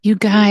You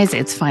guys,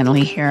 it's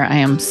finally here. I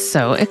am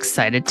so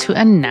excited to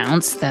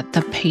announce that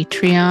the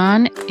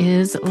Patreon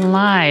is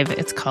live.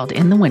 It's called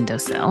In the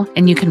Windowsill,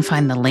 and you can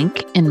find the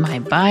link in my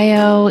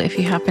bio if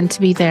you happen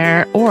to be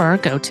there, or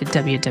go to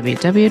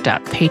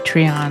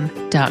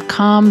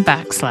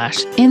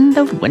www.patreon.com/In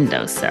the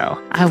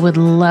Windowsill. I would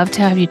love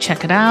to have you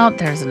check it out.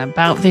 There's an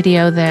about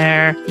video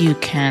there. You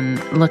can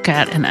look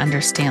at and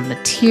understand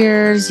the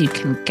tiers. You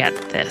can get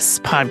this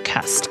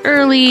podcast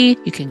early.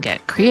 You can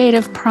get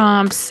creative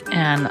prompts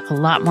and a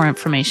lot more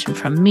information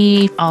from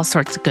me, all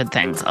sorts of good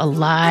things. A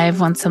live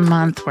once a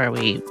month where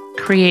we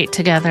create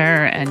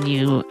together and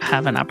you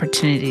have an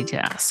opportunity to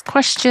ask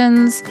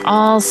questions,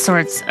 all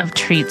sorts of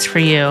treats for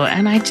you.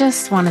 And I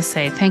just want to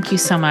say thank you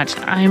so much.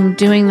 I'm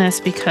doing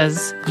this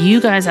because you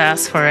guys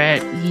asked for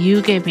it.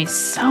 You gave me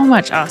so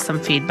much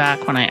awesome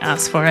feedback when I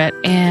asked for it,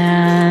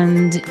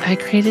 and I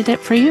created it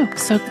for you.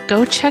 So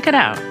go check it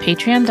out,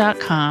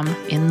 patreon.com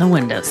in the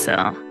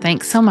windowsill.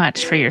 Thanks so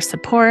much for your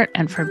support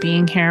and for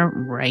being here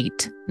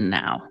right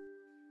now.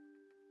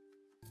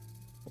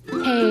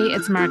 Hey,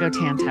 it's Margot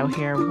Tantow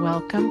here.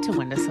 Welcome to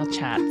Windowsill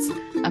Chats,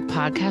 a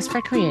podcast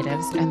for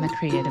creatives and the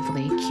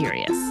creatively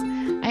curious.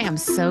 I am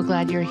so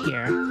glad you're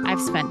here.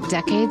 I've spent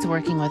decades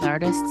working with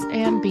artists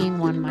and being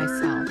one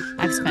myself.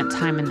 I've spent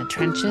time in the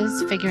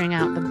trenches figuring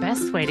out the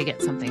best way to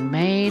get something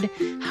made,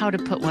 how to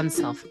put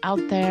oneself out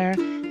there,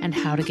 and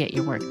how to get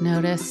your work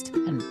noticed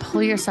and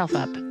pull yourself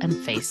up and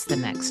face the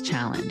next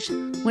challenge.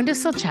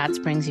 Windowsill Chats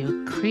brings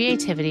you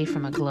creativity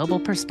from a global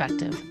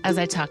perspective as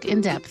I talk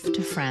in depth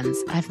to friends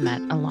I've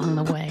met along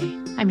the way.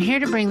 I'm here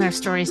to bring their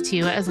stories to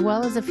you as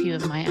well as a few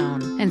of my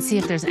own and see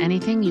if there's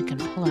anything you can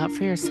pull out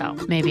for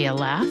yourself. Maybe a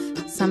laugh,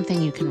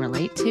 something you can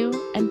relate to,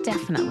 and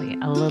definitely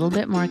a little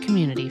bit more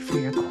community for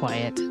your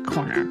quiet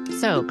corner.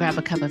 So grab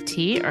a cup of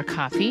tea or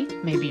coffee,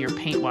 maybe your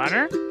paint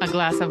water, a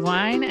glass of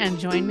wine, and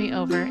join me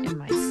over in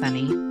my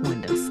sunny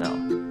windowsill.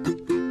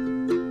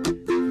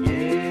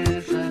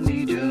 Yes, I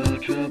need your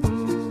trouble,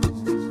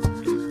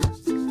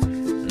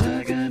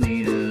 like I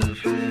need a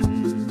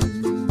friend.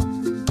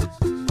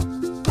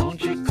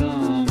 Won't you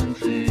come and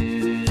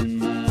sit in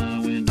my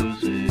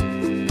windowsill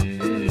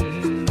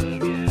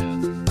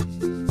again?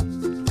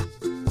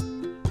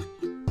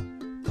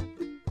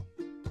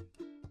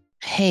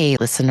 Hey,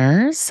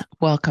 listeners,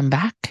 welcome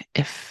back.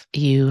 If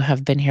you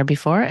have been here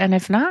before, and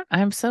if not,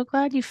 I'm so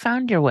glad you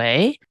found your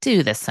way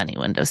to the sunny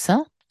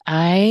windowsill.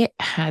 I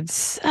had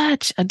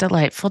such a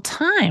delightful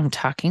time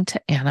talking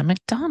to Anna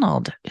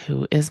McDonald,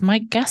 who is my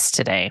guest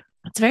today.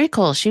 It's very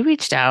cool. She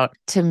reached out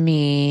to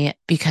me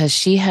because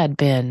she had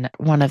been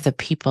one of the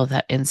people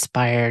that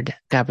inspired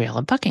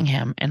Gabriella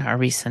Buckingham in our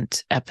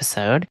recent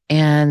episode.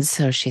 And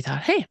so she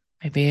thought, hey,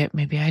 maybe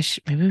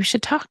we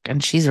should talk.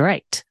 And she's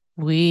right.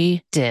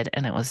 We did,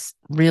 and it was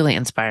really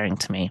inspiring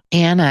to me.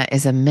 Anna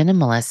is a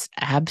minimalist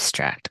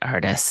abstract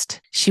artist.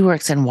 She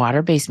works in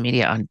water-based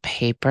media on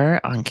paper,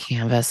 on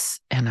canvas,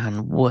 and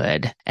on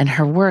wood. And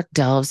her work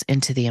delves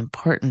into the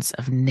importance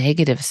of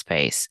negative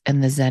space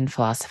and the Zen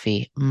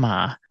philosophy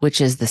Ma, which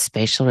is the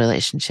spatial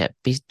relationship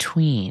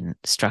between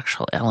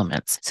structural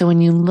elements. So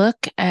when you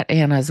look at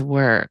Anna's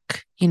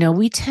work,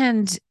 we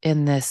tend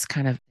in this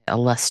kind of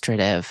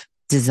illustrative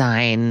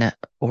design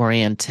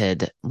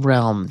oriented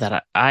realm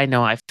that I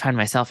know I find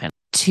myself in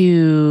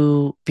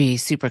to be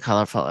super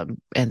colorful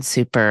and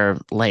super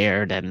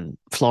layered and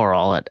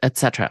floral,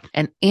 etc.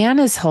 And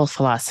Anna's whole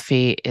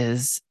philosophy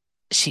is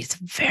she's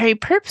very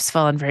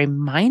purposeful and very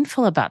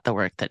mindful about the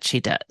work that she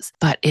does,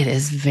 but it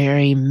is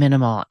very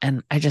minimal.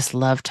 And I just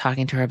love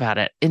talking to her about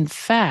it. In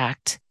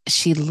fact,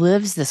 she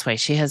lives this way.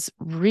 She has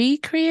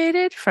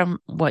recreated, from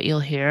what you'll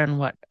hear and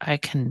what I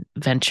can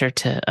venture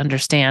to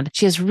understand,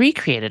 she has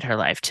recreated her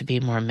life to be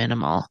more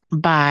minimal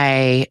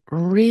by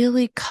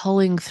really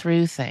culling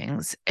through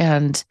things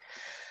and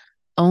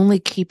only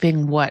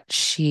keeping what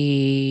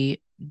she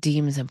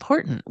deems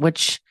important,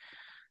 which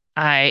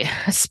I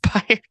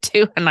aspire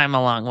to, and I'm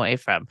a long way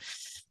from.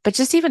 But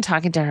just even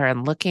talking to her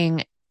and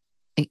looking,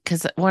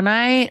 because when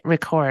I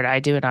record, I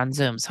do it on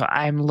Zoom. So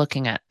I'm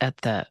looking at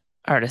the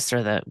artist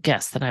or the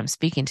guest that I'm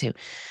speaking to,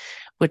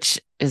 which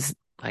is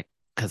like,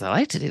 because I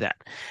like to do that.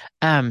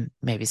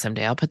 Maybe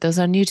someday I'll put those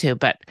on YouTube,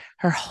 but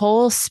her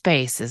whole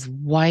space is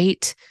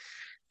white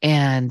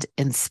and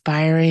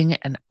inspiring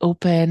and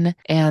open.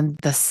 And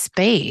the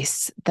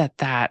space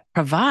that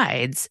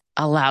provides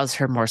allows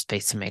her more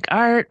space to make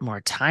art,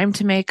 more time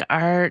to make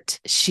art.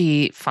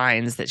 She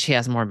finds that she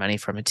has more money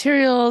for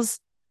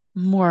materials,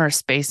 more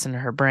space in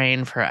her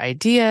brain for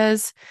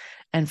ideas,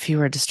 and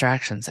fewer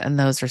distractions. And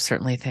those are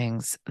certainly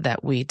things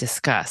that we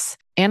discuss.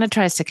 Anna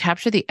tries to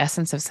capture the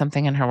essence of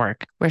something in her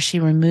work, where she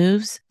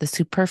removes the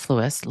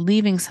superfluous,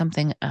 leaving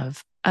something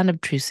of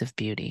unobtrusive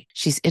beauty.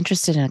 She's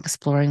interested in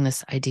exploring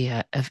this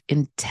idea of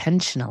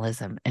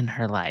intentionalism in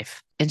her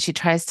life. And she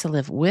tries to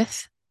live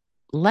with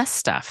less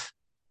stuff,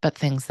 but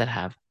things that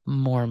have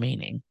more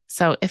meaning.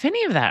 So if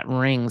any of that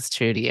rings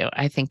true to you,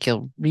 I think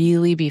you'll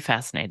really be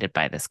fascinated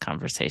by this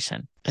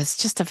conversation. It's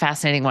just a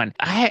fascinating one.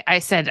 I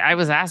said, I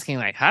was asking,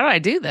 like, how do I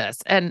do this?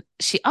 And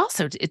she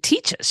also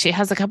teaches. She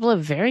has a couple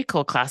of very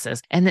cool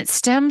classes, and it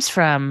stems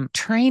from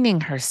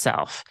training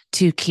herself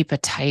to keep a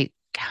tight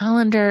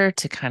calendar,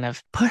 to kind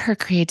of put her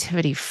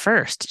creativity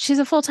first. She's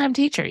a full-time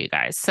teacher, you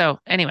guys. So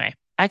anyway,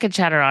 I could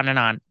chatter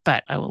on,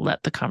 but I will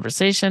let the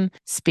conversation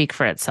speak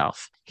for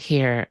itself.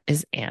 Here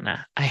is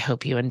Anna. I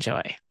hope you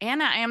enjoy.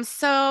 Anna, I am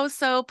so,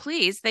 so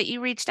pleased that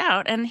you reached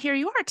out, and here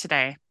you are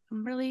today.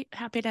 I'm really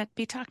happy to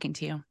be talking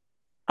to you.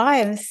 I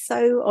am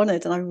so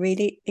honored and I'm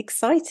really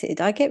excited.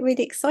 I get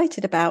really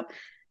excited about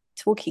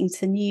talking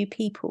to new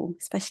people,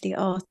 especially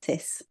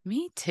artists.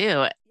 Me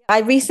too. I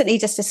recently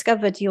just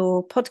discovered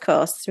your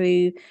podcast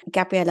through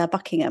Gabriella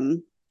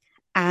Buckingham.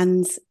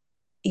 And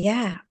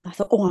yeah, I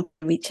thought, oh, I'll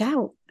reach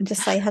out and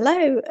just say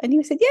hello. And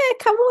you said, yeah,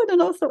 come on.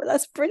 And I thought,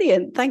 that's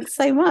brilliant. Thanks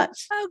so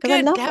much. Oh, Because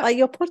I good. love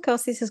your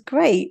podcast. This is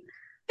great.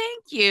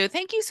 Thank you.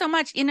 Thank you so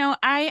much.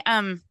 I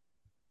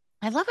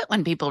love it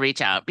when people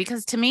reach out,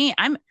 because to me,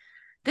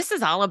 this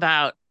is all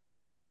about,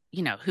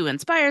 who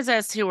inspires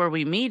us, who are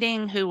we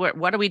meeting,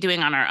 what are we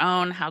doing on our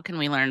own, how can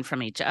we learn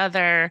from each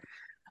other.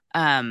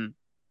 A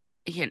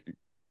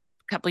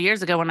couple of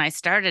years ago when I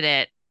started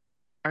it,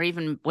 or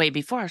even way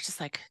before, I was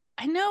just like,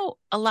 I know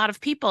a lot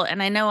of people,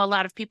 and I know a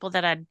lot of people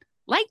that I'd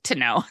like to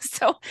know.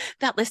 So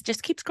that list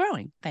just keeps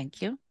growing.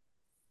 Thank you.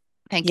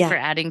 Thank you for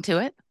adding to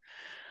it.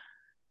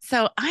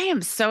 So I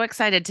am so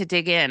excited to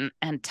dig in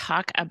and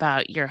talk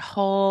about your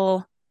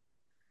whole.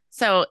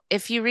 So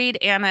if you read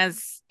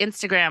Anna's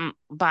Instagram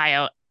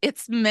bio,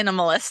 it's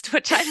minimalist,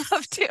 which I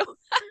love too.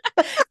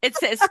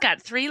 It's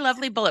got 3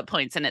 lovely bullet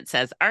points, and it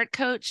says art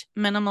coach,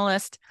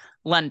 minimalist,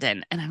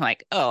 London. And I'm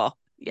like, oh,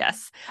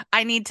 yes,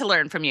 I need to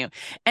learn from you.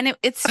 And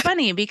it's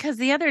funny because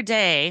the other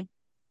day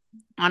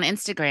on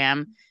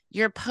Instagram,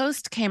 your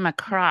post came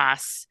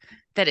across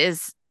that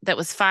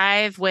was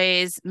 5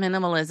 ways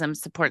minimalism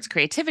supports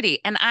creativity.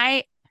 And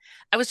I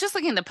was just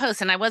looking at the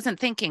post, and I wasn't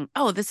thinking,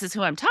 oh, this is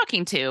who I'm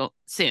talking to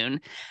soon.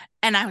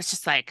 And I was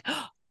just like,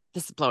 oh,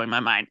 this is blowing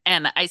my mind.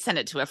 And I sent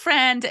it to a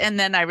friend, and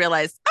then I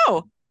realized,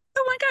 oh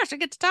my gosh, I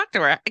get to talk to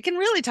her. I can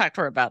really talk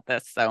to her about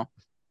this. So.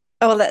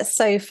 Oh, that's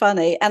so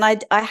funny. And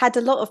I had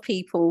a lot of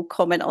people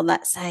comment on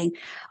that saying,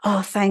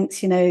 oh,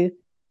 thanks,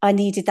 I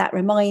needed that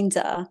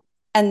reminder.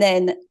 And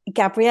then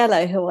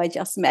Gabriella, who I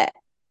just met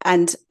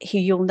and who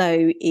you'll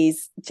know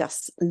is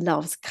just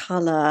loves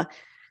color,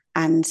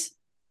 and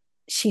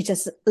she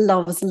just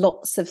loves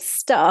lots of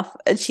stuff.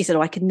 And she said,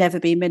 oh, I could never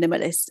be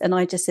minimalist. And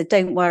I just said,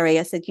 don't worry.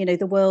 I said,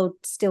 the world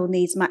still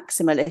needs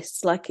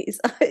maximalists. Like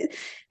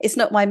it's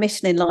not my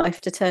mission in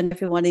life to turn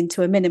everyone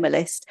into a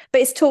minimalist,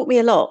 but it's taught me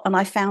a lot and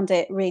I found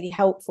it really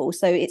helpful.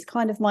 So it's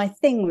kind of my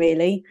thing,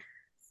 really.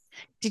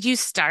 Did you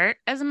start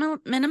as a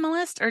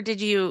minimalist, or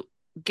did you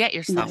get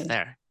yourself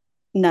there?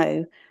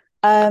 No.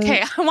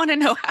 Okay, I want to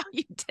know how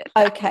you did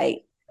that.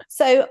 Okay.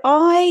 So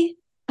I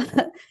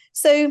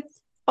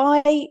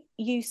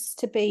used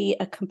to be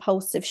a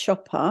compulsive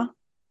shopper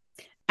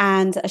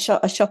and a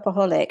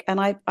shopaholic, and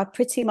I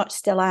pretty much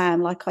still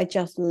am. Like, I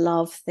just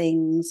love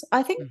things.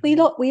 I think we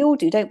all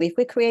do, don't we? If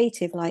we're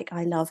creative, like,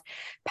 I love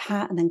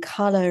pattern and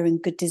color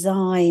and good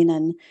design,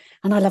 and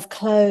I love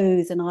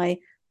clothes, and I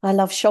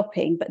love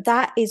shopping. But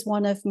that is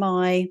one of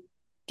my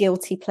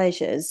guilty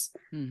pleasures,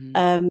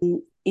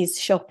 is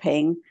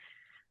shopping.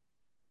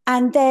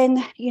 And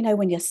then,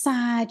 when you're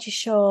sad, you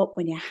shop.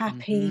 When you're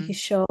happy, you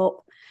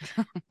shop.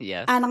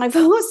 Yes. And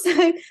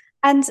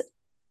and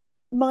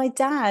my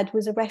dad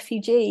was a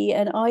refugee,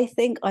 and I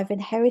think I've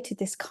inherited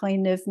this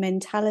kind of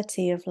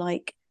mentality of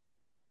like,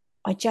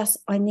 I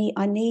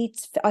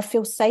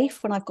feel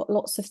safe when I've got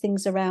lots of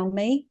things around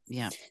me.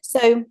 Yeah.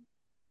 So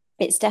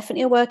it's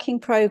definitely a work in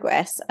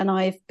progress. And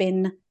I've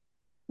been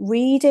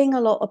reading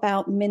a lot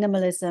about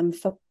minimalism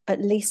for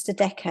at least a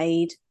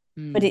decade,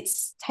 but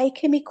it's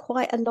taken me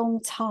quite a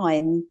long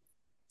time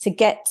to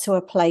get to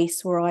a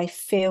place where I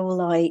feel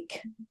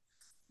like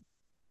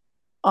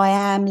I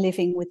am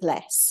living with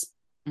less.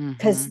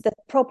 Because the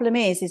problem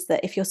is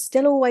that if you're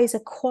still always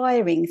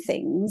acquiring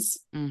things,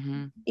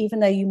 even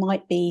though you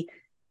might be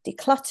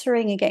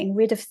decluttering and getting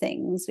rid of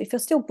things, if you're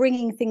still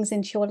bringing things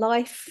into your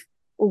life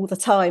all the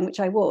time, which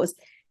I was,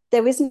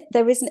 there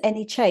isn't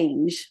any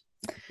change.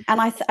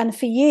 And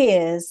for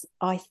years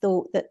I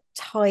thought that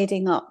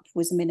tidying up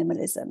was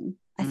minimalism.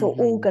 I thought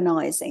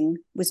organizing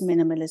was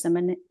minimalism,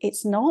 and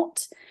it's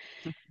not.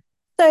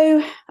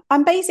 So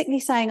I'm basically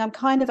saying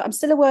I'm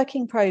still a work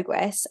in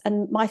progress,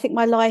 and I think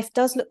my life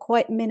does look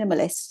quite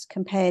minimalist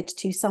compared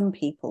to some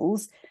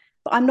people's,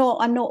 but I'm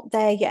not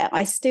there yet.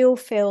 I still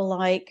feel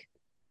like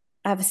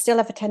I still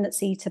have a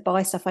tendency to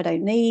buy stuff I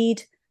don't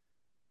need,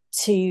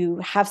 to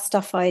have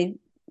stuff I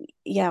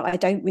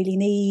don't really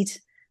need,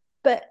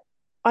 but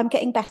I'm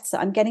getting better.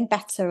 I'm getting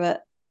better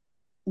at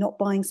not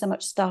buying so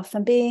much stuff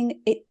and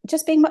being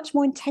much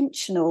more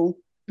intentional.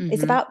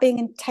 It's about being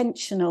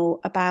intentional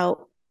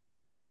about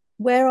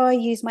where I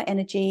use my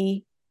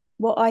energy,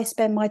 what I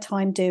spend my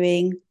time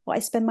doing, what I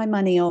spend my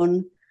money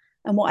on.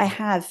 and what I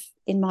have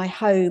in my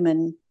home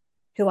and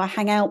who I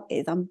hang out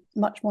with. I'm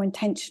much more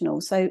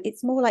intentional. So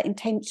it's more like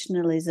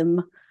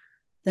intentionalism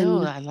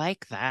Oh, than I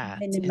like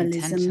that.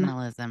 minimalism.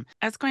 Intentionalism.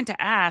 I was going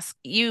to ask,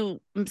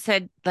 you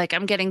said like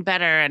I'm getting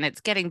better and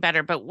it's getting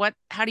better, but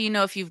how do you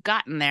know if you've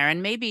gotten there?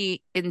 And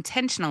maybe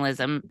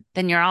intentionalism,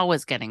 then you're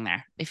always getting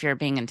there if you're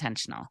being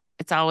intentional.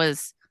 It's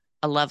always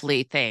a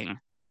lovely thing.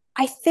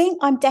 I think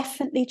I'm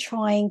definitely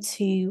trying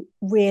to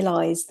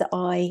realize that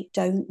I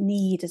don't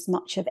need as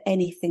much of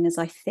anything as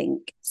I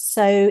think.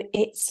 So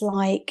it's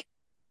like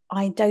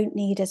I don't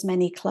need as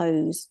many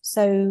clothes.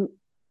 So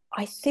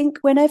I think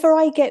whenever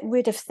I get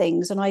rid of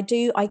things, and I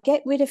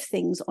get rid of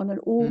things on an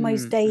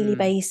almost Mm, daily mm,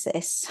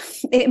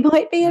 basis. It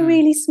might be a mm,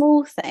 really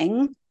small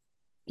thing.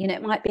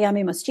 It might be I'm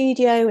in my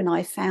studio and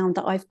I found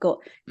that I've got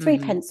three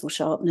mm-hmm, pencil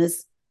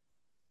sharpeners.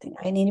 I think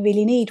I only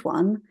really need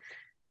one.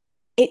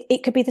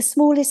 It could be the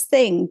smallest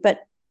thing,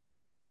 but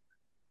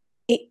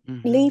it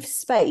mm-hmm. leaves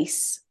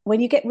space. When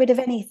you get rid of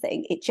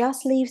anything, it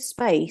just leaves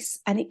space,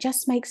 and it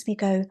just makes me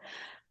go,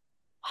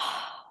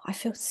 oh, I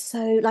feel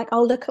so like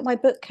I'll look at my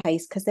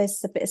bookcase because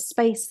there's a bit of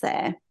space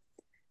there,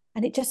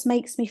 and it just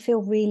makes me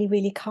feel really,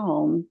 really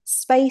calm.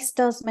 Space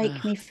does make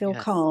Oh, me feel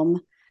yes.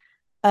 calm.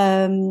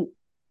 Um,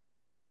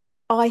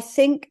 I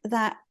think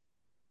that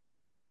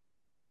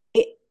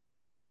it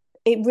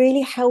it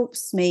really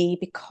helps me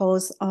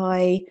because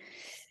I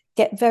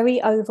get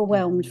very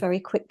overwhelmed Mm-hmm, very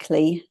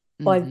quickly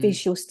by mm-hmm,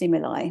 visual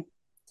stimuli.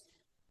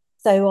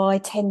 So I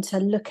tend to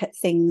look at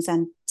things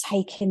and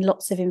take in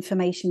lots of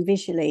information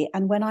visually.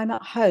 And when I'm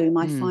at home,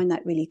 I mm, find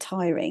that really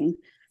tiring.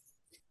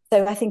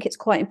 So I think it's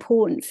quite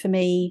important for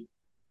me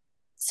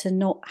to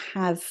not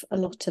have a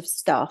lot of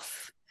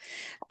stuff.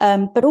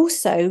 But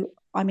also,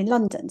 I'm in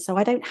London, so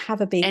I don't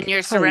have a and big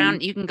you're home.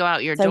 you can go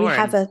out your So we door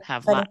have and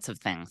have lots of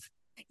things.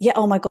 yeah,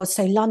 oh my God.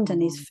 So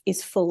London Mm-hmm,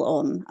 is full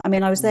on. I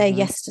mean, I was there mm-hmm.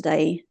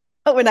 yesterday.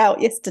 I went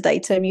out yesterday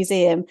to a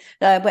museum.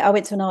 I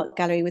went to an art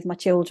gallery with my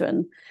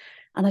children,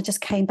 and I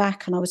just came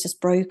back and I was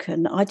just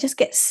broken. I just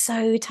get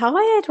so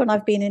tired when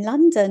I've been in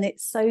London.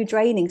 It's so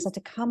draining. So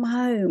to come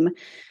home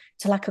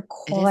to like a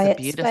It is a quiet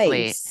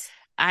beautifully, space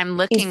I'm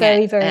is looking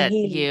very, very at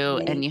healing for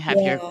you and me. you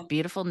have your Yeah.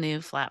 beautiful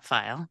new flat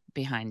file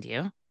behind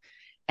you.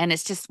 And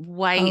it's just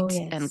Oh,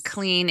 white and yes.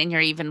 clean, and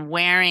you're even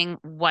wearing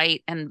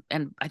white and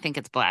I think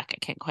it's black. I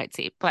can't quite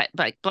see, but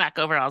black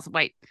overalls,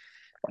 white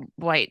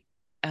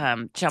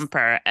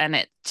jumper,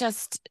 and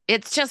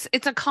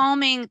it's a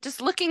calming.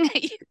 Just looking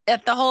at you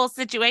at the whole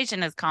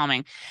situation is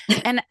calming,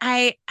 and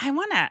I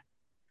want to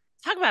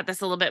talk about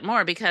this a little bit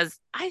more because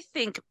I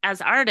think as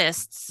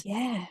artists,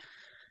 Yeah.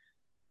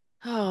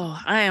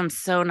 oh, I am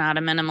so not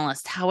a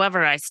minimalist.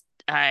 However,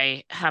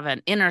 I have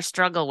an inner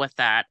struggle with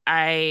that.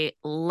 I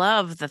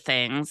love the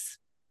things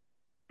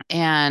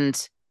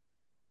and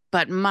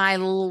but my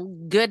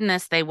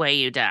goodness, they weigh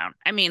you down.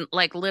 I mean,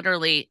 like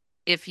literally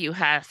if you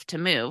have to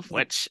move,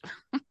 Yeah. which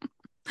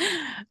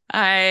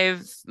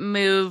I've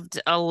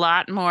moved a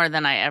lot more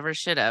than I ever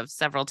should have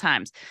several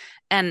times.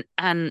 And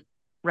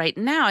right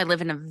now I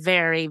live in a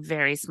very,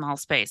 very small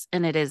space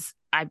and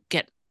I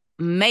get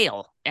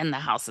mail and the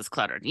house is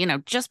cluttered,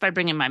 just by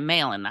bringing my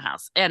mail in the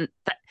house. And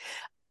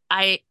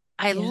I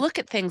I Yeah. look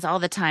at things all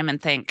the time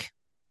and think,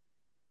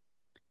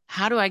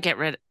 how do I get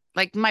rid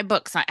like my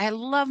books? I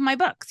love my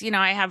books.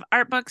 I have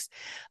art books.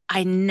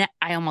 I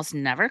almost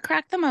never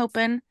crack them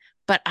open,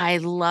 but I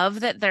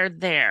love that they're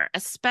there,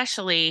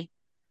 especially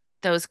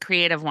those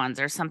creative ones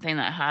or something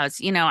that has,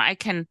 I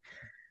can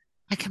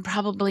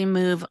probably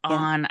move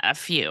Yeah. on a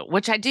few,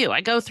 which I do. I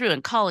go through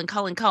and call and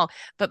call and call.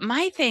 But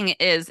my thing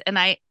is, and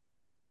I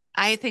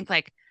think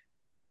like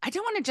I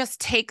don't want to just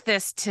take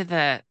this to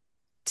the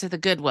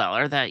Goodwill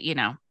or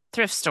the,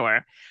 thrift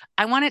store.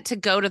 I want it to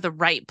go to the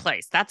right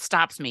place. That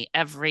stops me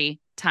every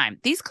time.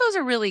 These clothes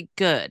are really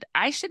good.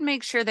 I should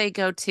make sure they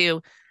go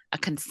to a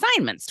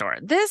consignment store.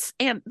 This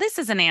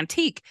is an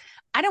antique.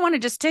 I don't want to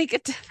just take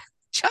it to the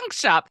junk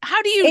shop.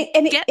 How do you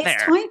get It's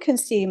there? time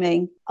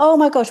consuming. Oh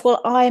my gosh.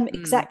 Well, I'm Mm,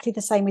 exactly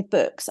the same with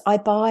books. I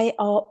buy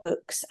art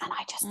books and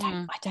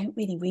mm, I don't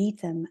really read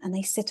them, and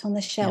they sit on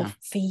the yeah. shelf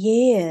for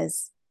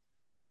years.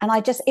 And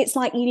it's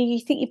like you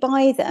think you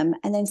buy them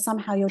and then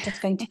somehow you're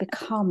going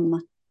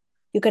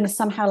to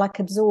somehow like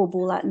absorb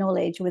all that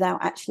knowledge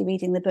without actually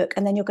reading the book.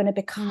 And then you're going to Mm.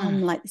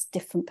 become like this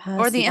different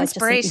Or person the by just simply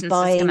inspiration's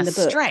just going buying to the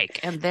book. strike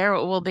and there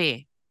it will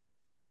be.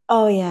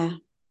 Oh yeah.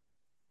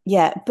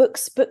 Yeah.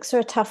 Books are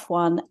a tough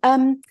one.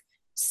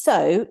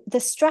 So the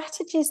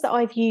strategies that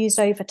I've used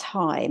over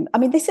time, I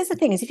mean, this is the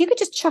thing is if you could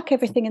just chuck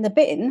everything in the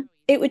bin,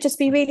 it would just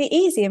be really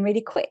easy and really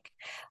quick.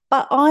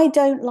 But I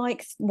don't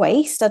like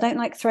waste. I don't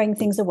like throwing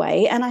things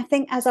away. And I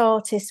think as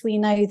artists, we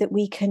know that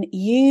we can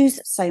use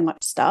so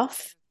much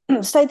stuff.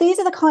 So these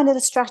are the kind of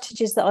the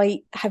strategies that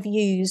I have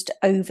used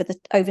over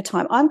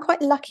time. I'm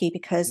quite lucky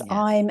because Yes.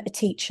 I'm a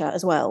teacher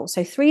as well.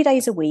 So 3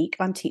 days a week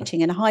I'm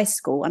teaching in a high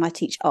school and I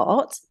teach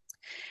art.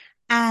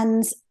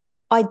 And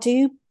I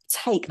do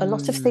take a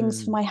lot of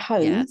things from Mm, my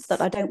home that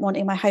yes. I don't want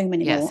in my home Yes.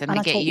 anymore, And and they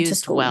I get take them to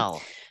used school.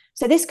 well.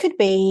 So this could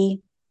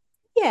be,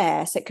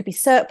 yes, it could be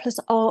surplus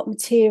art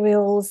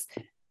materials.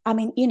 I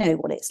mean, you know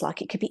what it's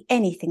like. It could be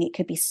anything. It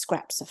could be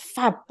scraps of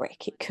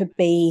fabric. It could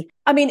be,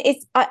 I mean,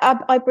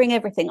 I bring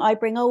everything. I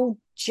bring old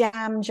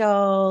jam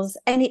jars,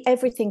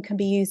 everything can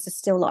be used as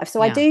still life.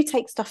 So I Yeah. do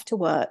take stuff to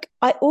work.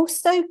 I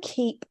also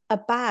keep a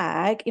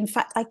bag. In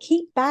fact, I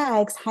keep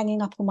bags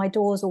hanging up on my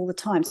doors all the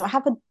time. So I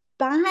have a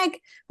bag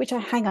which I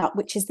hang up,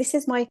 this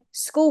is my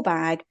school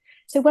bag.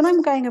 So when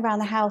I'm going around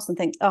the house and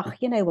think, oh,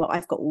 you know what,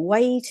 I've got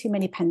way too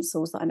many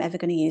pencils that I'm ever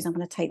going to use, I'm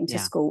going to take them to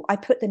school, I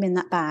put them in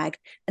that bag.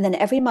 And then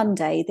every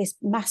Monday, this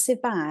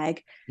massive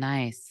bag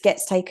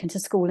gets taken to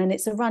school. And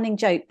it's a running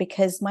joke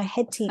because my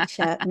head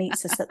teacher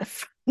meets us at the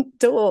front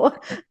door,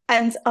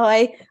 and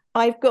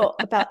I've got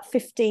about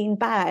 15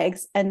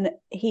 bags, and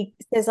he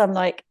says I'm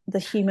like the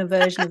human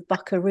version of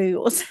Buckaroo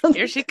or something.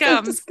 Here she comes.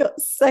 I've just got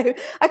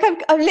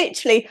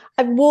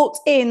I've walked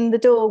in the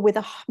door with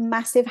a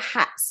massive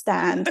hat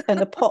stand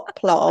and a pot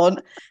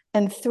plant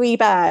and 3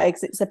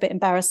 bags. It's a bit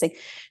embarrassing.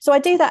 So I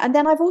do that. And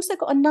then I've also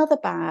got another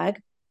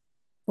bag,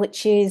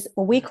 which is,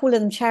 well, we call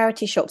them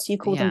charity shops. You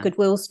call them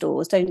Goodwill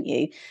stores, don't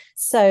you?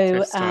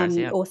 So, thrift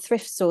stores, or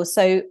thrift stores.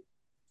 So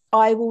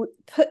I'll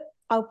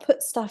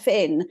put stuff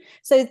in.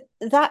 So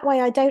that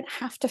way I don't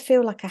have to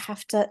feel like I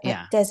have to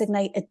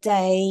designate a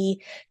day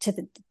to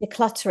the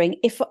decluttering.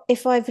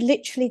 If I've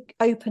literally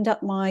opened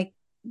up my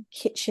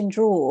kitchen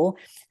drawer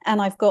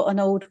and I've got an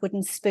old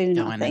wooden spoon,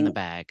 going in the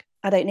bag,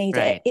 I don't need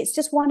it. It's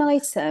just one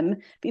item,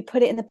 but you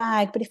put it in the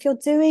bag. But if you're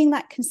doing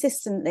that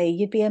consistently,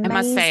 you'd be amazed. I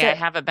must say, I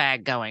have a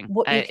bag going.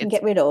 What you can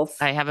get rid of.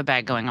 I have a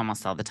bag going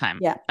almost all the time.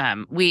 Yeah.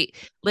 We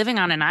living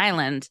on an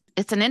island.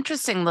 It's an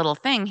interesting little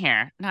thing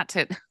here. Not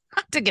to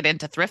get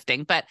into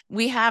thrifting, but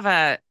we have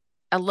a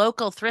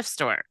local thrift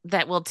store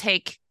that will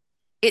take.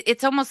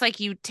 It's almost like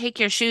you take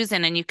your shoes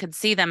in and you could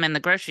see them in the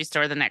grocery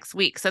store the next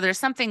week. So there's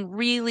something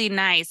really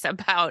nice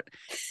about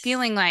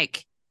feeling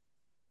like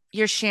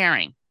you're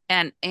sharing,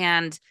 and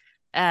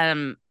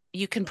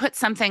you can put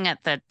something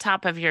at the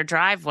top of your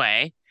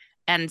driveway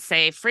and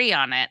say free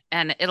on it,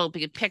 and it'll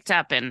be picked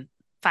up in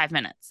 5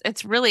 minutes.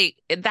 It's really,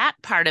 that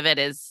part of it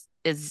is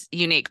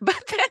unique.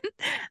 But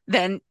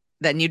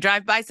then you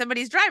drive by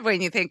somebody's driveway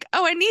and you think,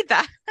 oh, I need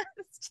that.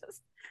 It's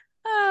just,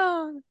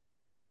 oh.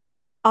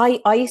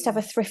 I used to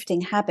have a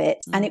thrifting habit,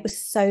 and it was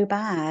so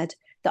bad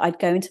that I'd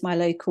go into my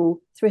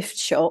local thrift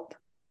shop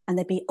and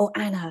they'd be, oh,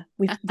 Anna,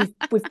 we've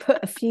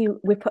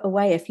put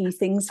away a few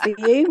things for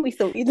you. We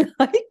thought you'd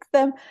like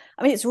them.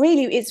 I mean, it's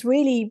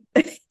really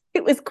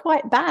it was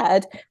quite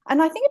bad.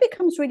 And I think it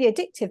becomes really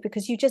addictive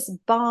because you just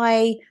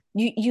buy,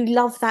 you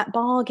love that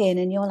bargain,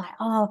 and you're like,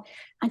 oh,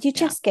 and you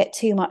just get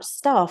too much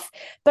stuff.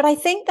 But I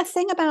think the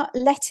thing about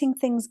letting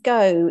things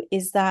go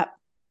is that,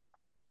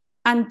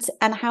 and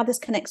how this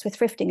connects with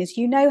thrifting is,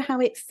 you know how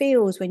it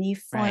feels when you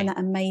find that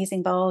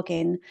amazing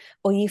bargain,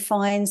 or you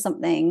find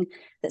something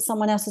that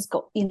someone else has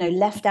got, you know,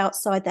 left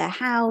outside their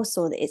house,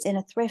 or that it's in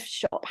a thrift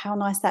shop, how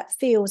nice that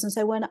feels. And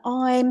so when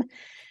I'm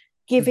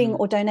giving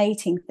or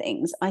donating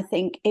things, I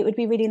think it would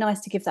be really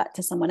nice to give that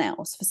to someone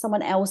else, for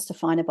someone else to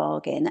find a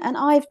bargain. And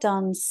I've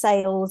done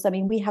sales. I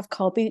mean, we have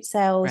car boot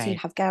sales, you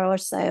have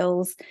garage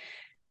sales,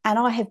 and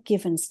I have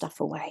given stuff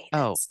away.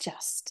 It's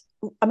just,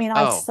 I mean,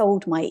 I've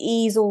sold my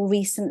easel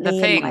recently.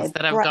 The things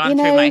that have gone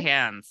through my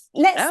hands.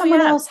 Let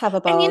someone else have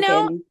a bargain.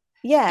 And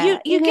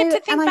you get to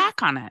think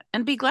back on it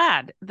and be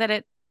glad that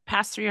it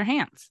passed through your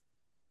hands.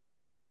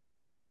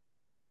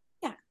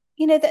 Yeah.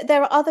 You know, that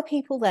there are other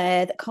people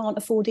there that can't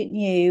afford it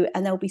new,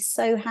 and they'll be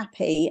so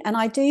happy. And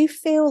I do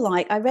feel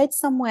like, I read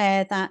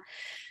somewhere that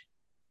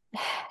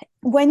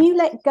when you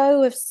let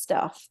go of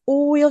stuff,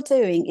 all you're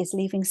doing is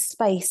leaving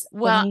space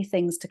for new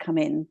things to come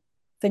in.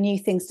 For new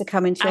things to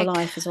come into your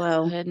life as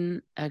well. I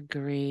couldn't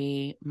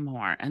agree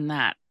more. And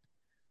that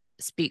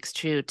speaks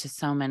true to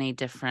so many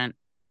different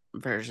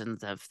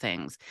versions of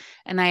things.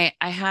 And I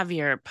have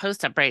your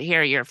post up right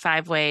here, your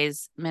 5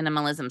 ways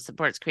minimalism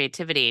supports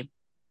creativity.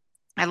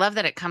 I love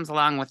that it comes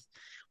along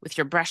with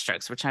your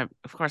brushstrokes, which I,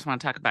 of course,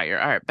 want to talk about your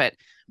art, but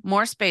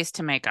more space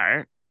to make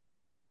art,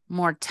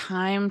 more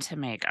time to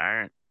make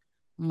art,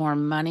 more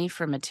money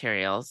for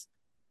materials,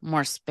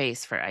 more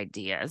space for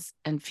ideas,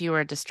 and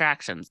fewer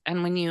distractions.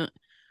 And when you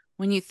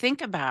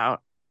think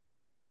about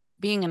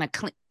being in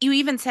you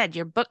even said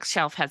your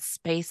bookshelf has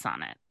space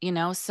on it, you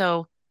know,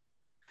 so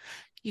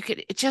you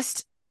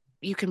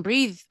can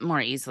breathe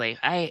more easily.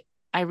 I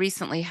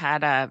recently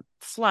had a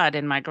flood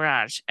in my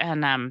garage,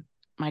 and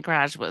my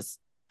garage was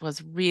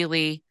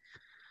really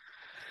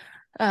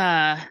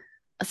a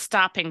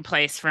stopping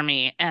place for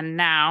me. And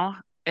now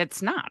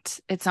it's not.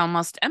 It's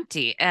almost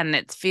empty, and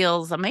it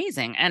feels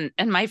amazing. And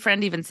my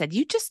friend even said,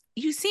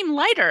 you seem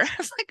lighter. I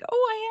was like,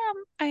 oh,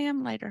 I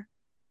am lighter.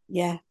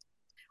 Yeah.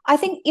 I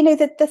think, you know,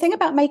 the thing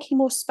about making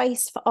more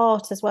space for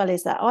art as well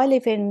is that I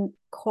live in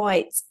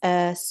quite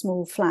a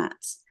small flat,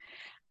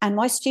 and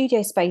my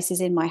studio space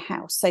is in my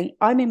house. So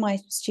I'm in my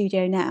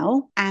studio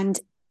now, and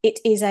it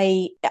is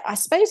I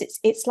suppose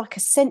it's like a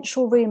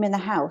central room in the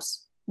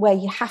house where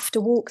you have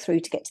to walk through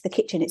to get to the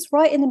kitchen. It's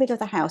right in the middle of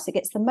the house. It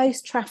gets the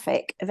most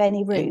traffic of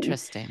any room.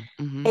 Interesting.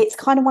 Mm-hmm. It's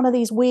kind of one of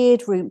these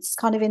weird rooms,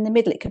 kind of in the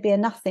middle. It could be a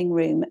nothing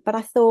room. But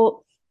I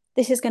thought,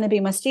 this is going to be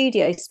my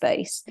studio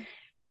space.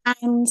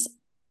 And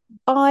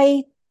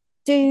I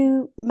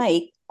do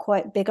make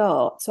quite big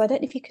art. So I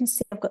don't know if you can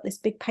see, I've got this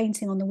big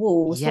painting on the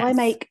wall. So I Yes.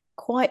 make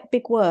quite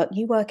big work.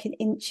 You work in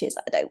inches.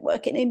 I don't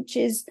work in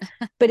inches,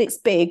 but it's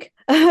big.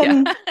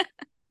 Yeah.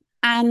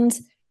 And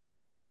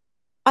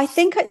I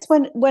think it's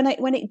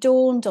when it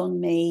dawned on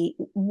me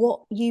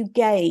what you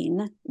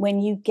gain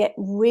when you get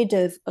rid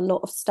of a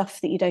lot of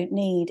stuff that you don't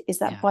need is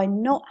that Yeah. by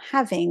not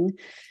having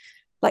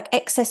like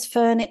excess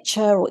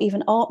furniture or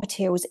even art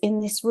materials in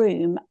this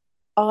room,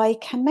 I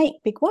can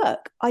make big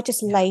work. I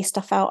just lay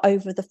stuff out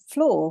over the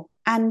floor,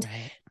 and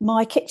Right.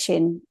 my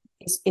kitchen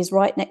is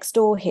right next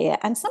door here.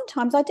 And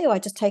sometimes I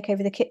just take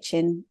over the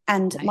kitchen,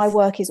 and my Nice.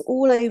 work is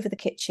all over the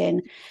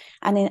kitchen.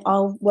 And then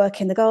I'll work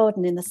in the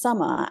garden in the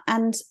summer,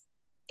 and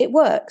it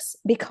works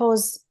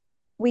because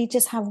we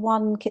just have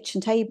one kitchen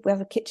table. We have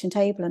a kitchen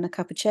table and a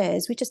couple of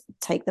chairs. We just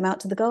take them out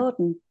to the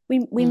garden.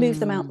 We move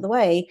them out of the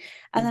way,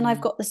 and then I've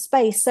got the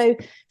space. So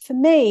for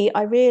me,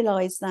 I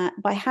realized that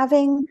by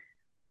having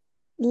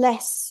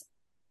less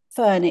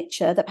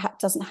furniture that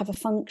perhaps doesn't have a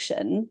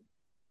function,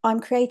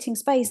 I'm creating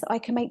space that I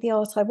can make the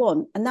art I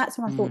want. And that's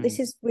when I thought this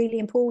is really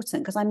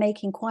important, because I'm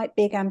making quite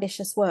big,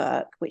 ambitious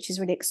work, which is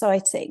really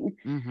exciting.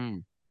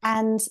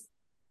 And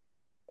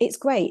it's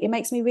great. It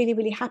makes me really,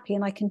 really happy.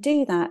 And I can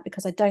do that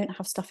because I don't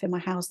have stuff in my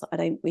house that I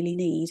don't really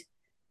need.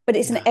 But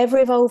it's an ever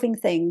evolving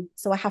thing.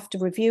 So I have to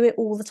review it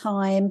all the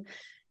time.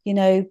 You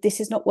know, this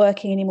is not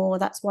working anymore.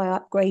 That's why I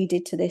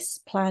upgraded to this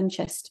plan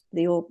chest,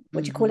 what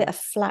do you call it? A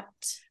flat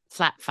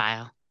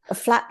file. A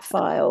flat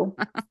file.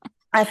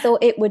 I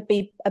thought it would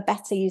be a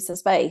better use of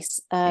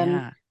space.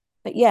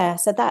 But yeah,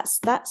 so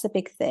that's a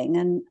big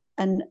thing.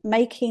 And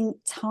making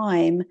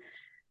time,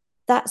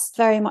 that's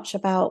very much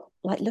about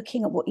like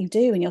looking at what you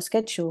do in your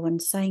schedule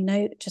and saying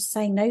no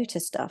to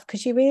stuff,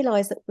 because you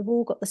realize that we've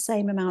all got the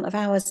same amount of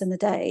hours in the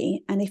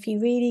day. And if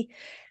you really,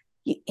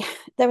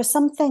 there are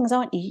some things,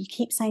 aren't you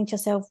keep saying to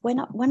yourself, when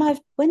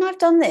I've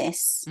done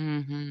this,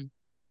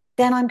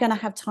 then I'm going to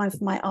have time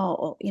for my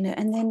art, you know,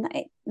 and then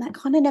that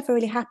kind of never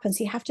really happens.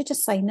 You have to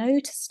just say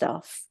no to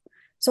stuff.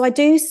 So I've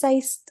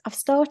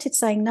started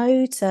saying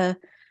no to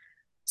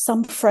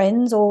some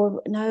friends,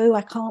 or no,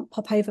 I can't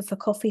pop over for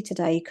coffee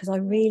today because I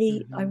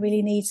really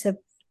need to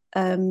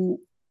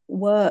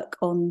work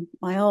on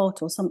my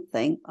art or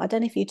something. I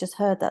don't know if you just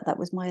heard that. That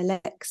was my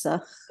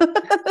Alexa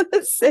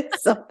that said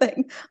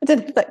something. I don't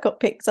know if that got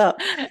picked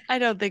up. I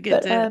don't think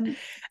it did.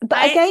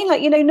 But again,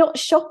 like, you know, not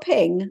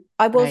shopping.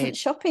 I wasn't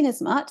shopping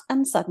as much,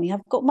 and suddenly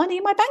I've got money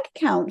in my bank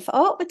account for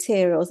art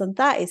materials, and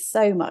that is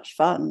so much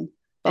fun.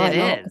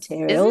 Buying art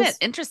materials. Isn't it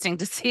interesting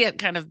to see it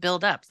kind of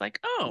build up? It's like,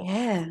 oh,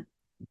 yeah.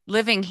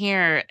 Living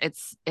here,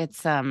 it's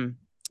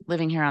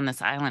living here on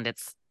this island.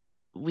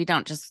 I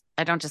don't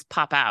just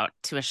pop out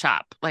to a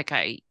shop like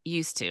I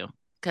used to,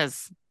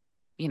 because,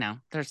 you know,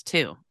 there's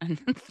two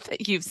and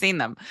you've seen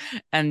them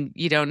and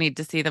you don't need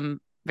to see them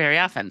very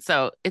often.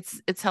 So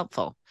it's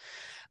helpful.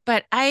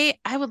 But I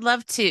would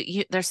love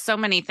to, there's so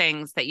many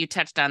things that you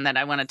touched on that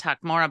I want to talk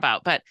more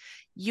about, but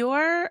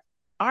your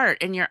art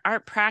and your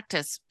art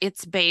practice,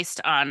 it's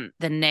based on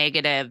the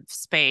negative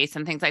space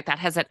and things like that.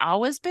 Has it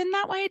always been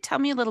that way? Tell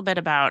me a little bit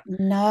about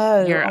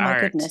your art. My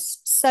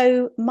goodness.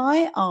 So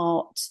my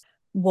art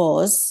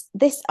was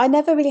this, I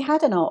never really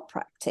had an art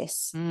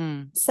practice.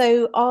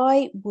 So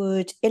I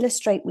would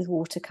illustrate with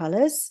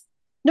watercolors,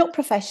 not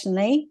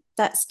professionally.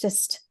 That's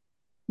just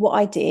what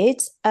I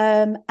did.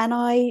 And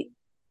I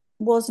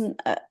wasn't,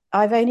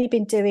 I've only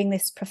been doing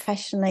this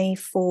professionally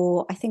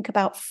for, I think,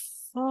 about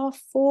 4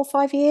 or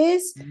 5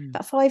 years,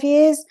 about 5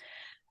 years.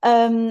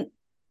 And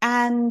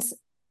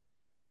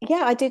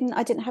yeah, I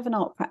didn't have an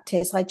art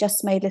practice. I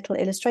just made little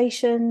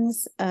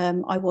illustrations.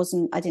 I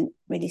didn't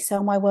really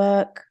sell my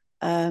work.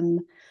 I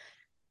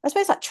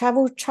suppose like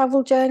travel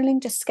journaling,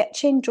 just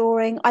sketching,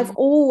 drawing. I've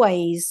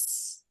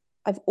always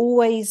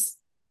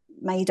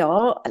made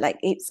art. Like,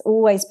 it's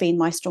always been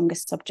my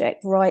strongest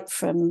subject right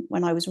from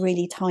when I was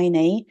really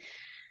tiny.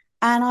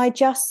 And I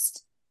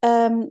just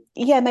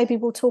maybe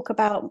we'll talk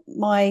about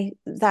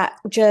that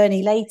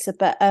journey later,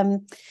 but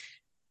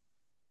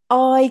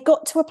I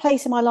got to a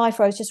place in my life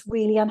where I was just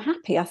really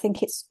unhappy.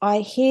 I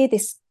hear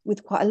this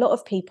with quite a lot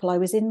of people. I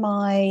was in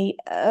my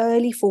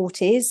early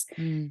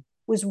 40s,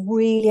 was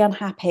really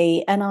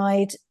unhappy, and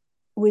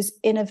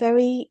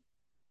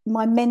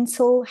my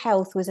mental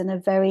health was in a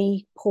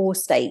very poor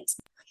state.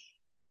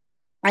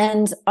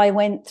 And I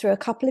went through a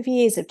couple of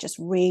years of just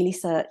really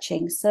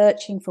searching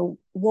for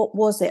what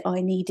was it I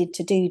needed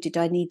to do. Did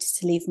I need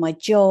to leave my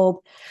job?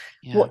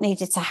 Yeah. What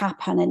needed to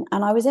happen?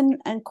 And I was in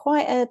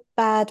quite a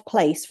bad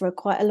place for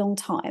quite a long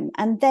time.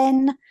 And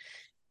then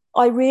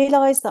I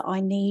realized that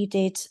I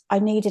needed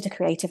a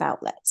creative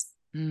outlet.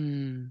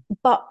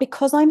 But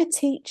because I'm a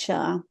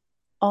teacher,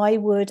 I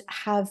would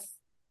have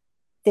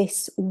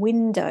this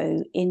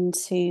window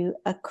into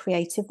a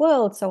creative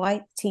world. So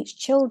I teach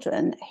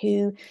children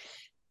who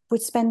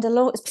would spend a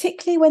lot,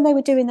 particularly when they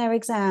were doing their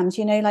exams,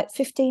 you know, like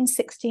 15,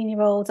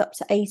 16-year-olds up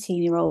to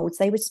 18-year-olds,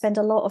 they would spend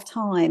a lot of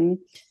time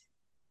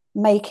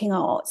making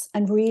art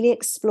and really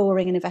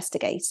exploring and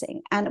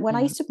investigating. And when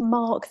I used to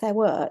mark their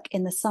work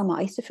in the summer,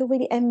 I used to feel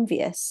really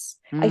envious.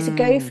 I used to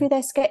go through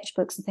their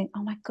sketchbooks and think,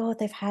 oh my God,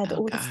 they've had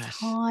all this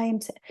time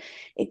to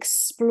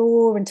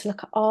explore and to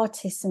look at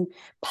artists and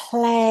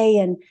play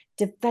and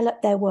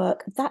develop their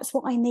work. That's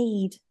what I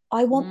need.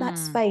 I want that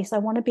space. I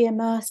want to be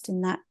immersed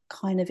in that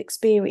kind of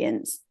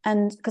experience.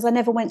 And because I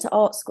never went to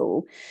art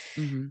school.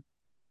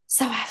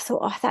 So I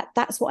thought, oh,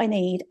 that's what I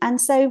need.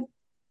 And so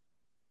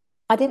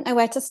I didn't know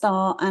where to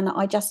start, and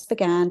I just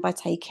began by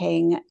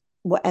taking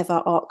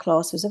whatever art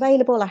class was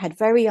available. I had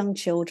very young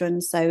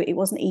children, so it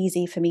wasn't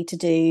easy for me to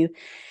do.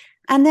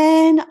 And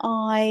then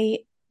I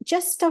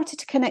just started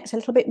to connect a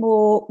little bit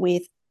more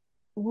with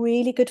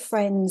really good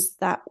friends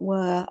that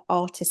were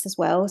artists as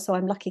well. So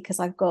I'm lucky because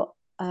I've got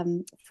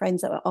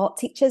friends that were art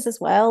teachers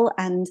as well,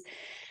 and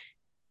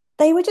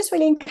they were just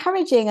really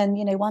encouraging. And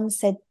one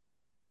said,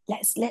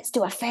 let's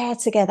do a fair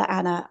together,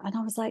 Anna. And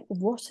I was like,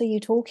 what are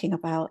you talking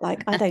about?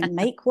 Like, I don't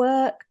make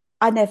work.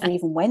 I never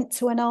even went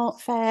to an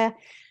art fair.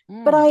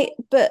 But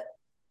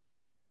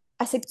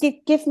I said,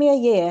 give me a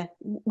year.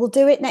 We'll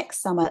do it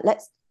next summer.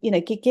 Let's,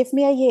 give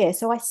me a year.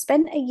 So I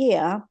spent a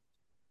year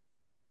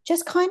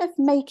just kind of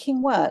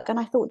making work. And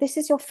I thought, this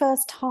is your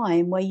first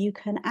time where you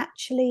can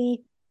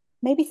actually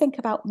maybe think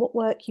about what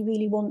work you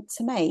really want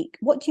to make.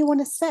 What do you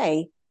want to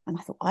say? And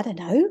I thought, I don't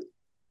know.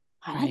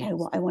 I don't know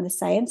what I want to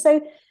say. And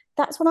so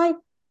that's when I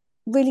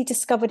really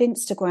discovered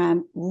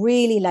Instagram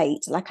really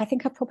late. Like, I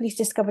think I probably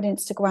discovered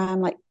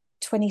Instagram like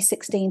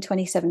 2016,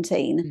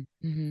 2017.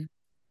 And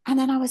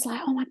then I was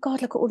like, oh my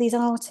God, look at all these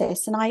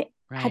artists. And I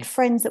had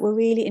friends that were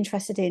really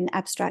interested in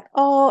abstract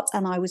art,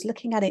 and I was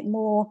looking at it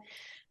more.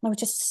 And I was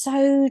just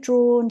so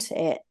drawn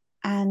to it.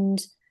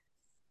 And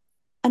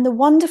the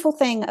wonderful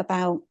thing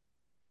about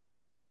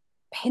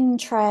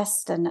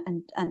Pinterest and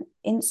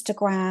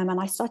Instagram, and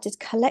I started to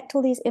collect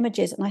all these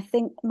images. And I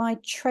think my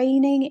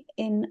training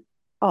in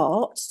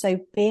art,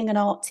 so being an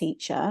art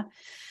teacher,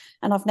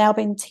 and I've now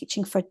been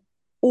teaching for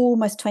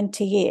almost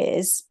 20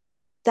 years,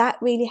 that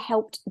really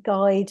helped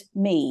guide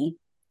me.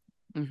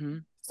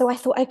 So I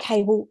thought,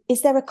 okay, well,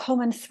 is there a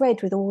common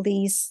thread with all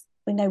these,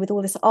 with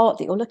all this art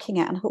that you're looking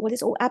at? And I thought, well,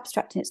 it's all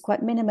abstract and it's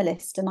quite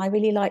minimalist, and I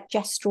really like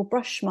gestural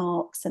brush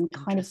marks and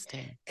kind of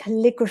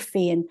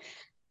calligraphy and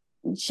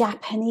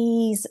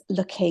Japanese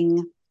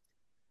looking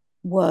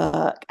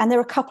work. And there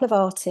are a couple of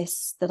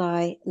artists that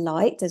I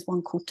like. There's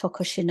one called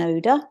Toko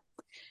Shinoda,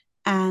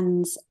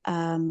 and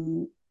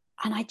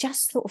I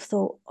just sort of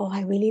thought, oh,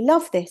 I really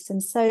love this.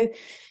 And so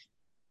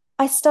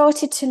I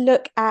started to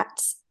look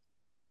at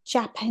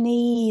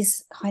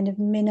Japanese kind of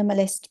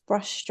minimalist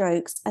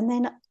brushstrokes, and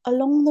then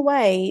along the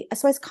way,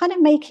 so I was kind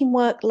of making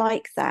work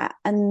like that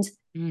and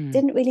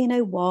didn't really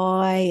know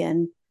why.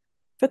 And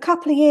for a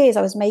couple of years,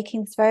 I was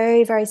making this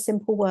very, very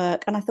simple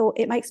work, and I thought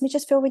it makes me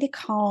just feel really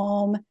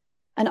calm.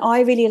 And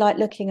I really like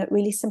looking at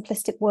really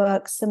simplistic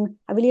works, and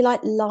I really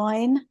like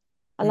line.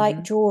 I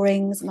like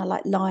drawings, and I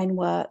like line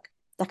work.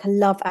 Like, I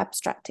love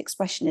abstract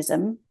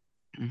expressionism.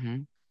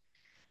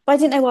 But I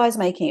didn't know why I was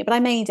making it, but I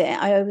made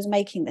it. I was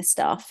making this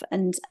stuff,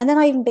 and then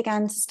I even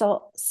began to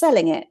start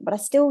selling it, but I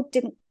still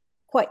didn't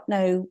quite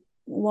know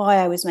why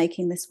I was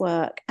making this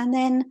work. And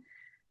then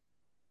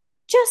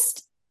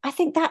I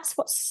think that's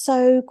what's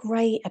so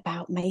great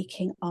about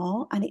making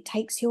art, and it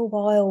takes you a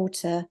while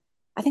to,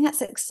 I think that's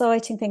the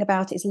exciting thing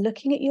about it, is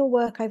looking at your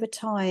work over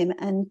time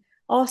and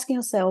asking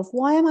yourself,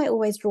 why am I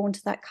always drawn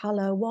to that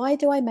color? Why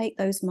do I make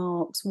those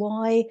marks?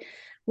 Why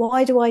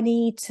do I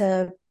need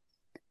to,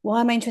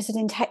 why am I interested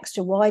in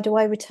texture? Why do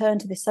I return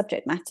to this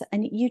subject matter?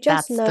 And you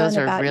just learn those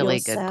are about really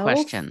yourself. good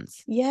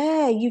questions.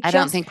 Yeah, I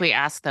don't think we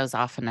ask those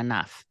often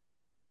enough.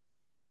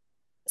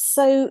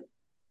 So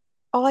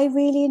I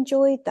really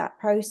enjoyed that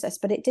process,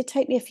 but it did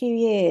take me a few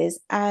years.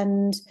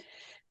 And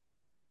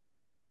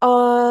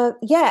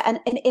and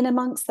in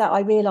amongst that,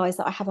 I realized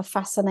that I have a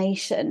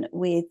fascination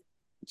with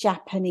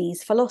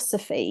Japanese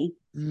philosophy.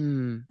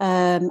 And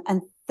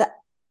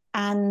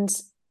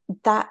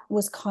that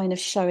was kind of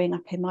showing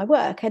up in my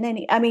work. And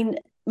then, I mean,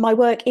 my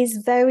work is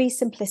very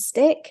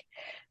simplistic,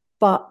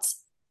 but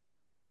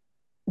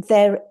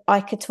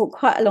I could talk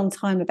quite a long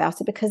time about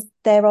it, because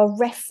there are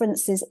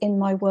references in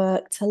my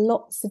work to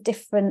lots of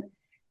different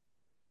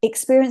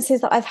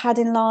experiences that I've had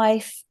in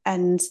life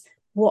and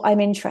what I'm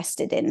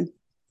interested in.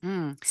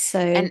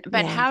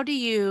 But how do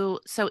you,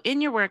 so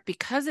in your work,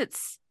 because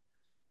it's,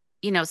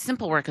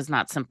 simple work is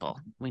not simple.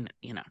 We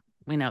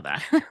know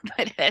that,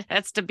 but it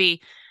has to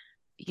be,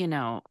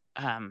 you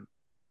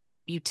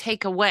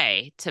take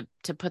away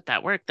to put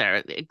that work there.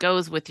 It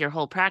goes with your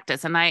whole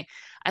practice. And I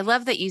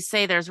love that you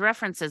say there's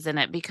references in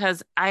it,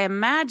 because I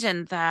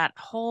imagine that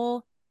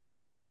whole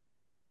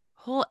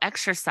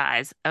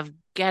exercise of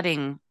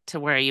getting to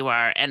where you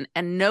are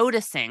and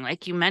noticing,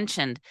 like you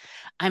mentioned,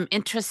 I'm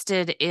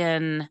interested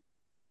in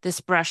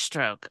this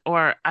brushstroke,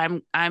 or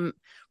I'm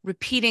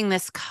repeating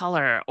this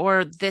color,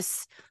 or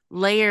this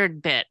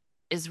layered bit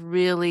is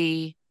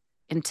really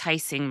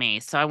enticing me,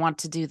 so I want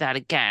to do that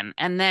again.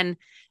 And then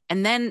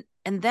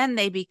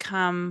they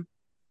become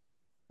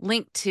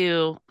linked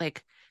to,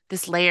 like,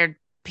 this layered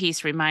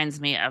piece reminds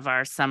me of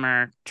our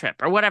summer trip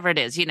or whatever it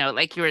is,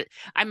 like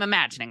I'm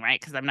imagining, right?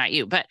 Because I'm not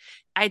you, but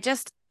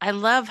I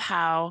love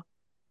how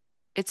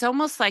it's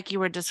almost like you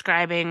were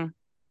describing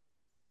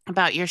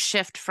about your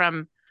shift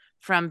from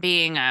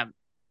being a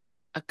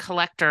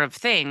collector of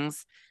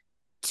things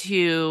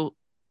to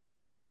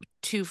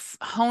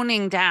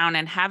honing down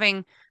and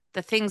having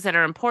the things that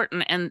are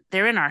important, and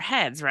they're in our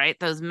heads, right?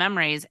 Those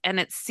memories. And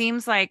it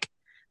seems like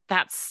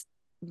that's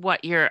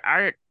what your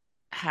art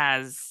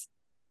has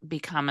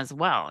become as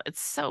well.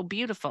 It's so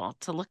beautiful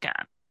to look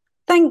at.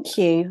 Thank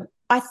you.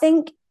 I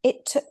think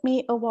it took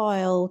me a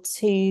while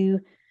to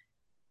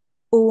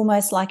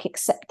almost like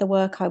accept the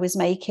work I was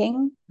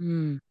making.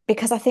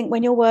 Because I think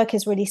when your work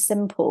is really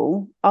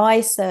simple,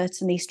 I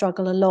certainly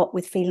struggle a lot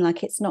with feeling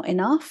like it's not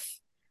enough.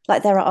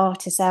 Like there are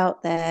artists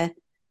out there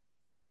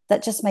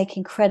that just make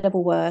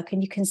incredible work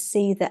and you can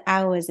see the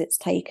hours it's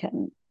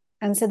taken.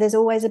 And so there's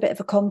always a bit of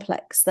a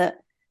complex that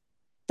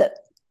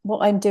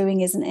what I'm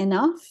doing isn't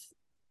enough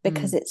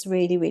because it's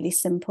really, really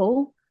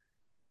simple.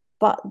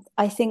 But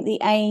I think the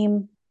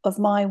aim of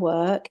my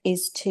work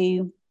is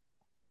to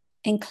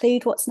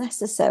include what's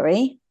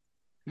necessary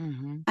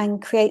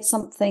and create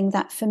something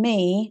that for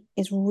me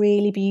is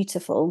really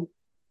beautiful.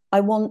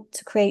 I want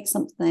to create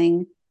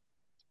something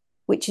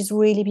which is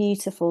really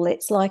beautiful.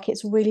 It's like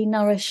it's really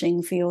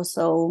nourishing for your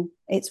soul.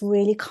 It's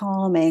really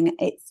calming.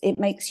 It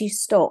makes you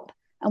stop.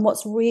 And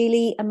what's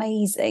really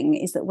amazing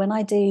is that when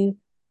I do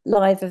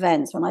live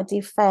events, when I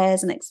do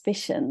fairs and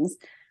exhibitions,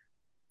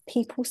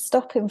 people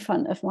stop in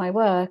front of my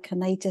work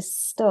and they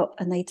just stop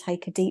and they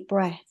take a deep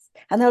breath.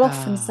 And they'll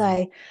often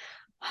say,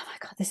 oh my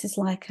God, this is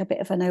like a bit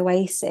of an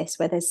oasis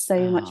where there's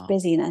so much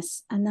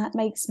busyness. And that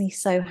makes me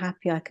so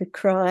happy I could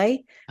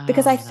cry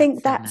because I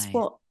think that's nice.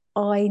 what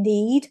I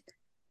need.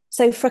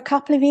 So for a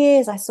couple of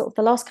years, the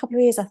last couple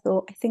of years, I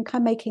thought, I think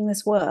I'm making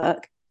this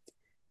work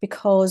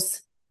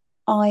because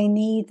I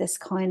need this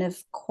kind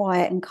of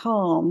quiet and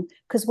calm.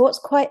 Because what's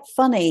quite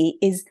funny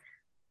is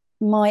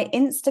my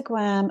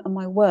Instagram and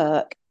my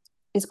work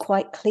is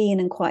quite clean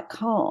and quite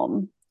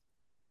calm,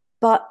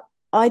 but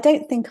I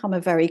don't think I'm a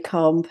very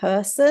calm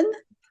person.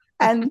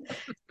 And,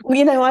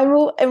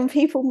 and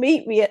people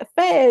meet me at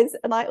fairs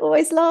and I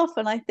always laugh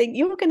and I think,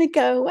 you're going to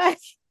go away.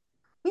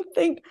 I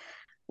think,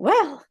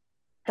 well,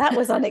 that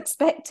was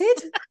unexpected.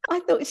 I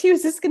thought she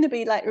was just going to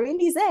be like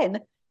really zen.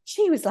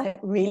 She was like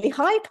really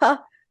hyper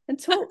and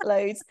talk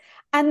loads.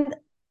 And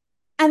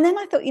then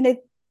I thought,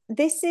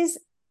 this is,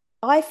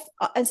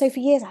 and so for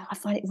years, I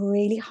find it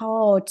really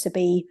hard to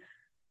be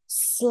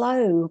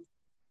slow.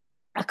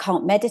 I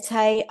can't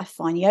meditate. I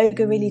find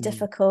yoga really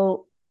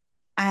difficult.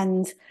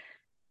 And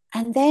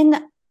then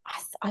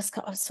I was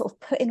sort of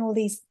putting all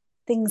these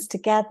things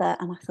together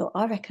and I thought,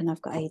 I reckon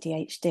I've got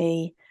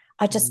ADHD.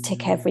 I just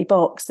tick every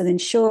box. And then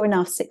sure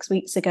enough, 6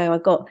 weeks ago, I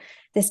got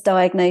this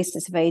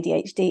diagnosis of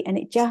ADHD. And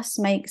it just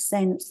makes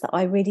sense that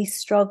I really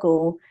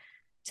struggle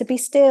to be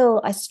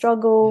still. I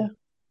struggle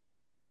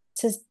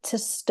to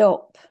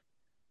stop.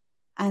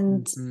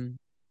 And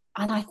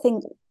I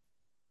think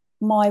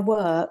my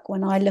work,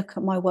 when I look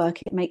at my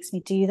work, it makes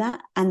me do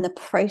that. And the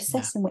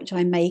process in which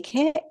I make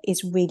it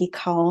is really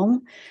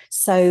calm.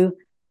 So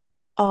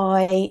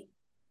I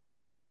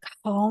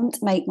can't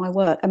make my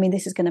work. I mean,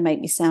 this is going to make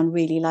me sound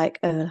really like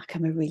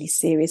I'm a really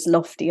serious,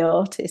 lofty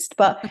artist,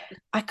 but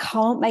I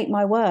can't make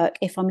my work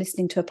if I'm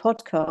listening to a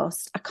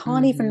podcast. I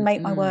can't even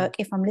make my work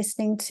if I'm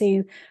listening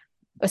to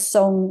a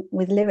song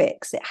with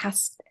lyrics. It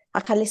has,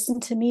 like, I listen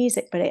to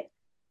music, but it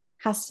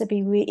has to be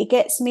it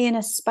gets me in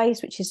a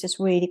space which is just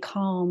really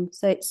calm.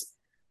 So it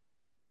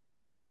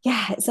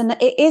is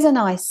a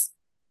nice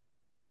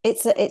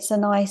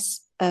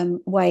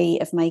way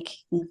of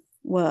making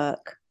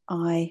work.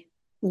 I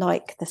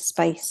like the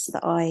space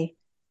that I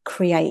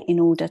create in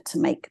order to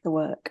make the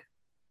work.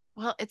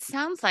 Well, it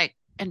sounds like,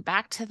 and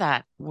back to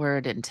that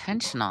word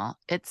intentional,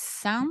 it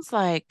sounds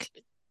like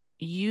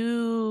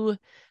you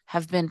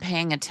have been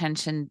paying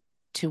attention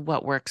to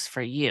what works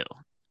for you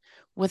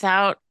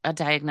without a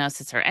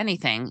diagnosis or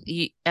anything.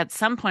 At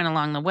some point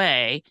along the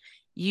way,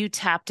 you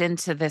tapped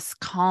into this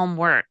calm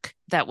work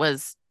that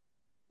was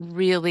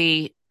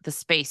really the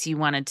space you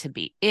wanted to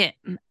be in.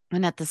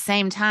 And at the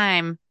same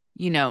time,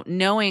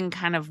 knowing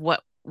kind of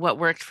what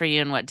worked for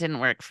you and what didn't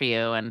work for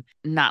you, and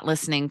not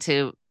listening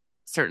to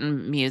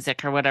certain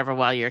music or whatever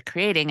while you're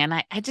creating. And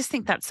I just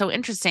think that's so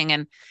interesting.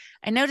 And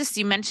I noticed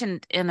you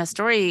mentioned in a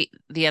story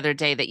the other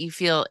day that you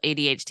feel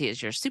ADHD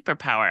is your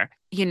superpower.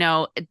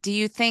 Do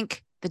you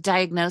think the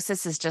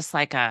diagnosis is just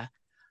like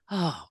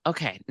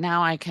okay,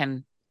 now I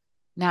can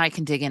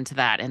dig into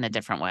that in a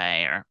different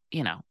way, or,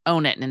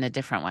 own it in a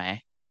different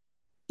way?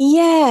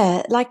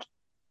 Yeah, like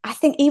I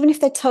think even if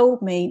they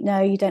told me,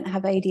 no, you don't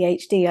have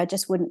ADHD, I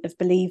just wouldn't have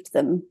believed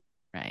them.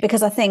 Right.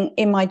 Because I think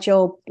in my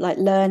job, like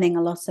learning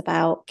a lot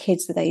about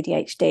kids with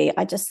ADHD,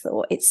 I just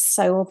thought it's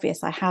so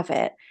obvious I have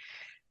it.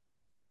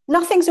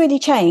 Nothing's really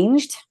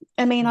changed.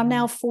 I mean, I'm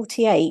now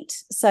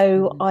 48,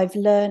 so I've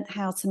learned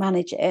how to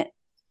manage it.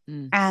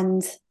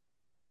 And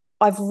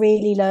I've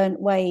really learned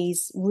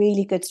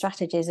really good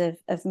strategies of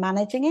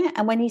managing it.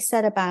 And when you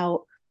said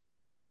about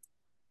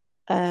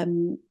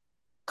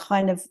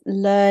kind of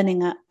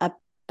learning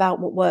about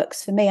what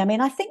works for me. I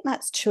mean, I think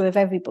that's true of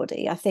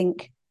everybody. I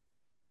think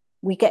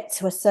we get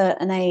to a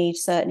certain age,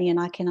 certainly in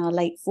like in our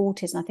late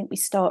 40s, and I think we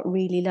start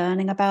really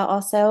learning about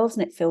ourselves,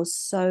 and it feels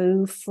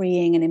so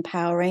freeing and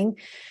empowering.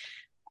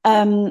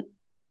 And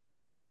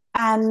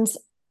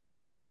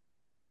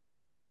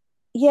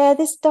yeah,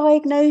 this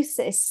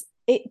diagnosis,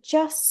 it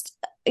just,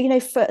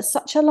 for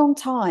such a long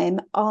time,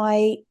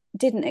 I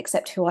didn't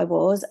accept who I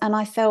was, and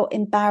I felt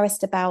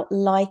embarrassed about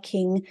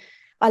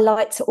I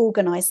like to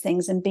organize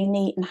things and be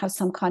neat and have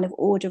some kind of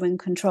order and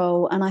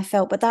control. And I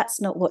felt, but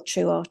that's not what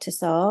true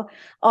artists are.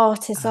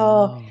 Artists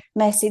are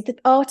messy. The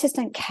artists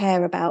don't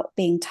care about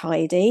being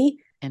tidy.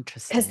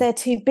 Interesting. Because they're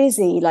too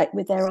busy, like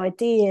with their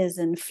ideas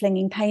and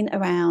flinging paint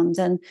around.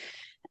 And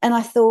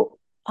I thought,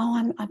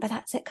 but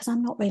that's it, because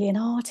I'm not really an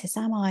artist,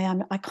 am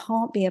I? I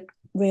can't be a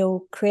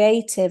real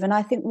creative. And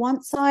I think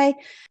once I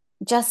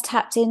just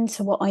tapped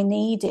into what I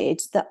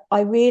needed, that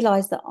I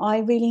realized that I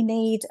really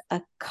need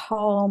a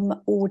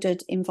calm,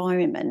 ordered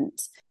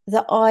environment,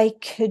 that I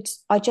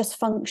just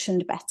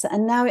functioned better.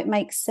 And now it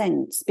makes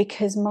sense,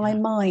 because my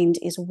mind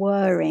is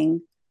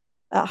whirring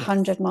at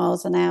 100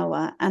 miles an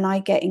hour, and I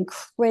get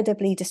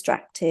incredibly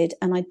distracted,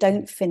 and I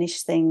don't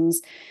finish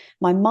things.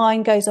 My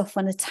mind goes off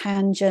on a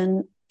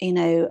tangent.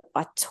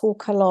 I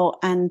talk a lot,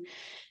 and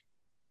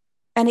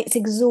it's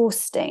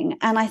exhausting.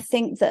 And I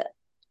think that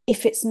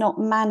if it's not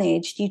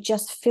managed, you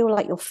just feel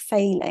like you're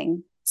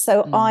failing.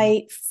 So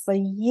for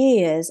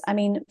years,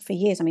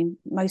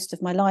 most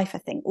of my life, I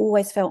think,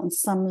 always felt on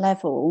some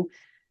level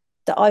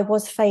that I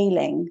was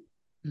failing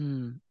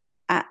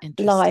at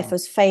life, I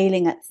was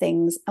failing at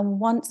things. And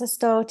once I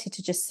started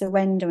to just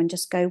surrender and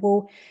just go,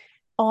 well,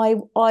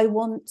 I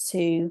want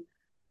to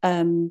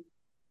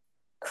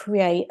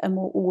create a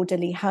more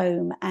orderly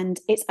home, and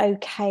it's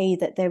okay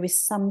that there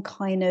is some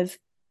kind of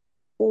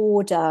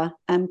order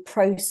and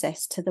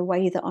process to the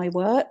way that I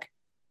work.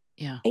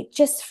 It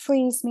just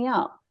frees me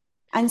up.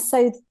 And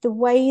so the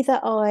way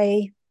that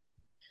I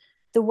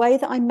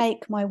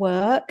make my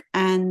work,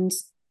 and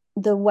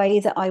the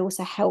way that I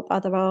also help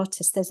other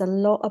artists, there's a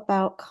lot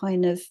about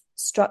kind of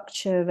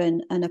structure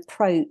and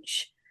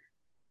approach,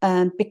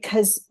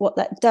 because what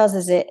that does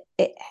is it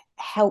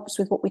helps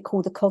with what we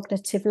call the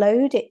cognitive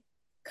load. It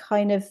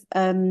kind of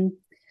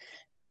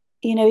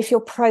if you're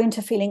prone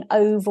to feeling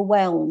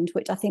overwhelmed,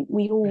 which I think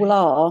we all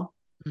are,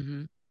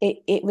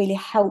 it really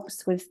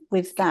helps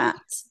with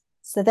that.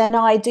 So then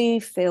I do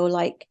feel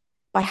like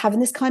by having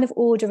this kind of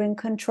order and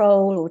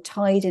control or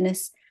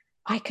tidiness,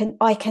 I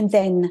can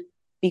then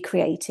be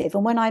creative.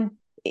 And when I'm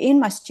in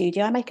my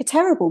studio, I make a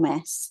terrible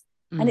mess,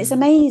 and it's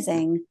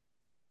amazing.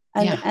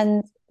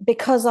 And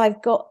because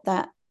I've got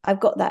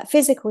that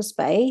physical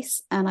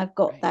space, and I've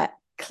got that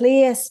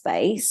clear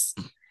space,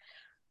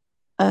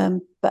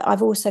 but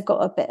I've also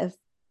got a bit of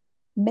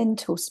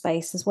mental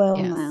space as well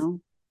now.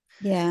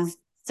 Yeah.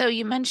 So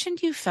you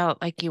mentioned you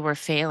felt like you were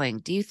failing.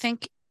 Do you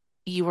think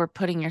you were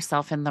putting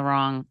yourself in the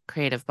wrong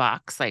creative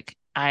box? Like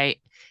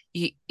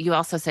you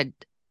also said,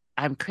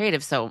 I'm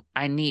creative, so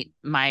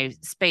my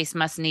space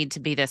must need to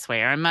be this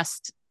way, or I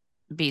must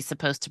be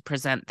supposed to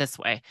present this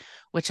way,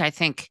 which I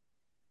think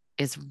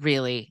is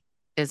really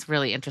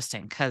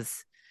interesting,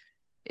 because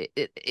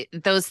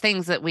those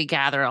things that we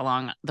gather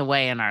along the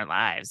way in our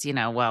lives,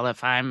 well,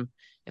 if I'm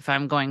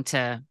going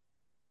to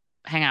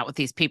hang out with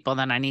these people,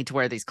 then I need to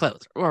wear these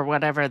clothes, or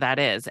whatever that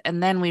is.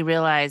 And then we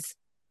realize,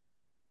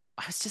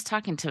 I was just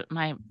talking to,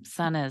 my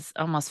son is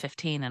almost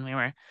 15, and we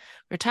were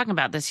talking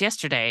about this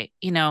yesterday,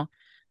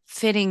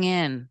 fitting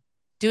in,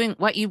 doing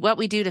what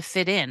we do to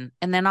fit in.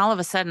 And then all of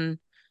a sudden,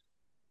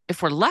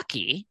 if we're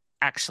lucky,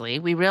 actually,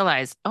 we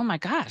realize, oh my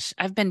gosh,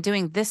 I've been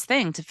doing this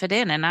thing to fit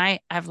in, and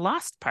I've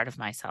lost part of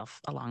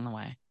myself along the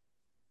way.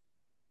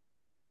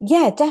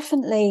 Yeah,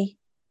 definitely.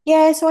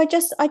 Yeah, so I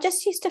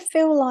just used to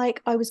feel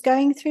like I was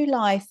going through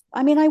life.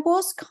 I mean, I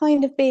was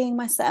kind of being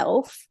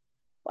myself.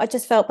 I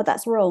just felt, but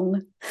that's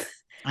wrong.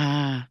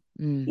 So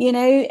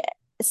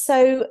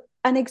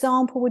an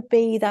example would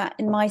be that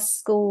in my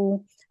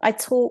school, I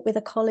taught with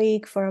a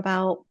colleague for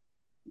about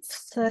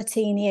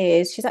 13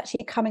 years. She's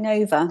actually coming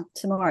over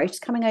tomorrow.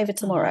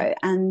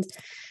 And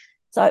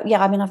so,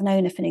 yeah, I mean, I've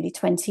known her for nearly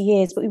 20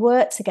 years, but we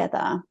worked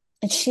together,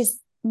 and she's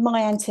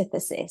my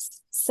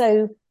antithesis.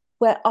 So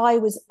where I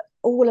was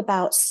all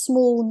about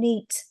small,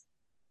 neat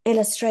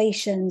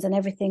illustrations, and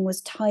everything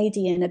was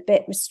tidy and a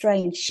bit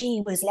restrained,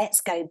 she was, let's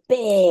go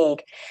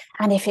big,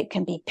 and if it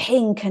can be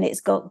pink and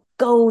it's got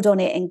gold on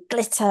it and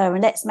glitter,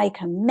 and let's make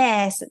a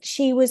mess.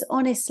 She was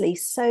honestly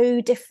so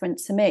different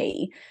to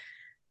me.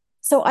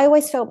 So I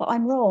always felt, but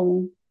I'm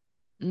wrong,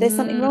 there's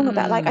something wrong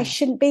about, like, I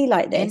shouldn't be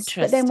like this.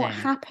 But then what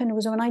happened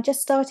was, when I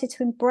just started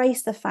to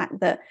embrace the fact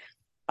that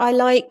I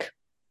like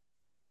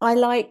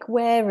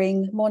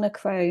wearing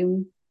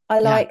monochrome, I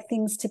like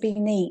things to be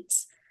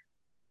neat,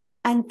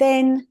 and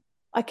then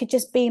I could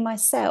just be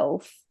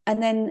myself.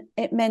 And then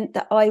it meant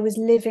that I was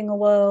living a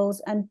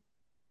world and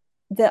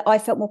that I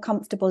felt more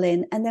comfortable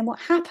in. And then what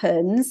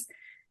happens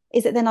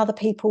is that then other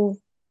people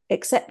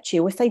accept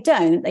you. If they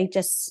don't, they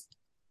just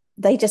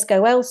they just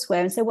go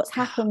elsewhere. And so what's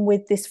happened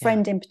with this Yeah.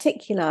 friend in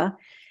particular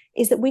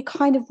is that we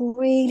kind of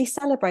really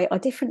celebrate our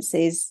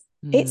differences.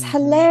 It's Mhm.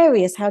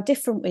 hilarious how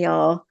different we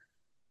are.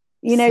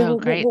 You know, So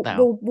great,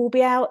 though. we'll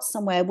be out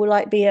somewhere. We'll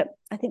like be at,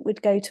 I think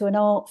we'd go to an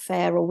art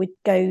fair, or we'd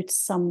go to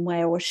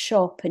somewhere or a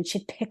shop, and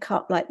she'd pick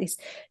up like this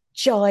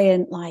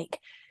giant, like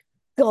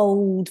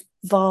gold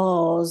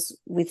vase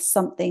with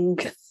something.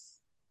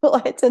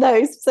 I don't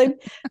know, so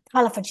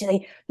colourful. She'd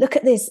say, "Look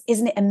at this,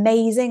 isn't it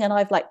amazing?" And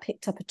I've like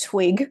picked up a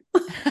twig,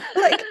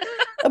 like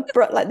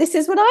like, this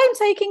is what I'm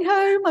taking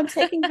home. I'm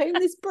taking home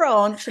this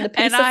branch and a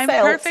piece And of I'm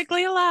felt.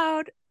 perfectly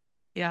allowed.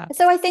 Yeah.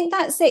 So I think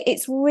that's it.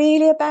 It's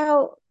really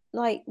about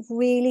like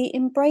really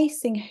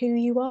embracing who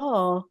you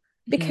are,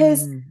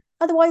 because Mm,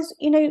 otherwise,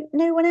 you know,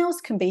 no one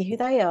else can be who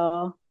they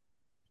are.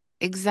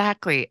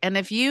 exactly. And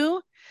if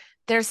you,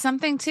 there's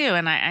something too,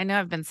 and I know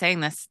I've been saying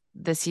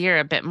this year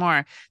a bit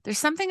more. There's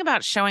something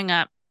about showing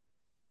up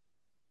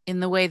in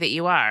the way that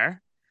you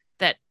are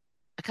that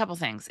a couple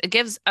things. It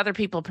gives other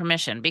people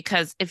permission,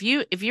 because if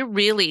you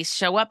really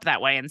show up that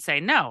way and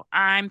say, "No,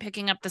 I'm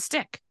picking up the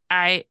stick.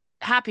 I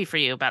happy for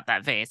you about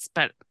that vase,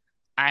 but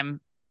I'm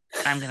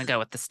I'm gonna go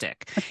with the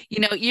stick."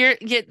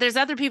 There's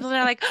other people that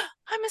are like, "Oh,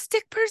 I'm a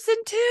stick person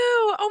too.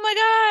 Oh my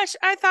gosh,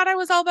 I thought I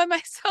was all by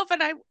myself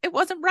and it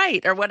wasn't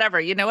right," or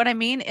whatever. You know what I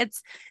mean?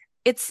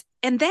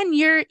 And then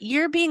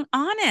you're being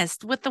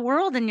honest with the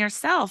world and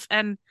yourself.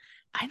 And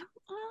I don't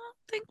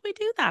think we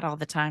do that all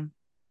the time.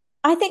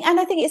 I think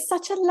it's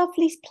such a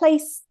lovely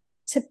place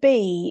to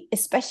be,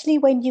 especially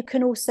when you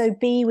can also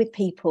be with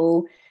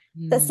people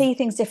that Mm. see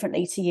things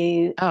differently to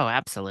you Oh, and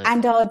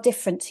absolutely. are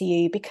different to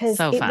you, because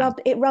So fun.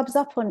 it rubs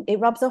off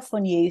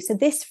on you. So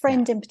this Yeah.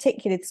 friend in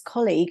particular, this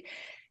colleague,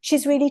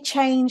 she's really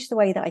changed the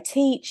way that I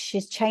teach.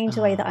 She's changed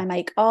the way that I Oh,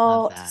 make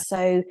love art. that.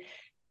 So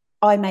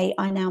I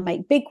now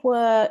make big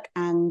work,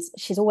 and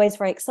she's always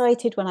very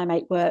excited when I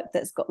make work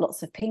that's got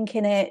lots of pink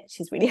in it.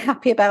 She's really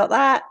happy about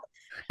that.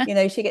 You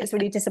know, she gets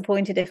really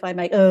disappointed if I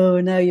make, oh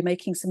no, you're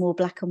making some more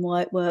black and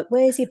white work.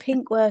 Where's your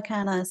pink work,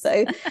 Anna?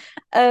 So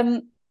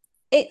um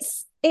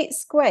it's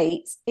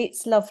great.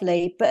 It's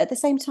lovely. But at the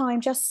same time,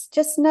 just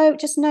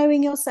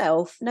knowing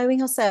yourself.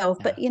 Yeah,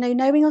 But you know,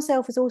 knowing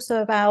yourself is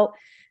also about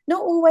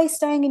not always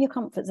staying in your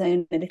comfort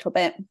zone a little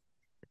bit,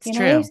 it's you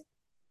know, true.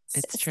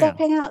 It's true.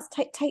 stepping out,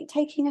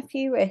 taking a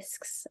few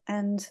risks.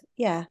 And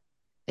yeah,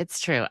 It's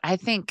true. I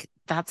think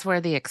that's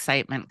where the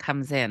excitement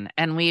comes in.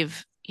 And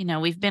we've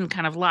been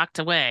kind of locked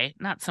away,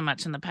 not so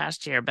much in the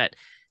past year, but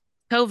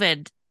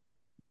COVID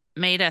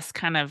made us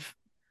kind of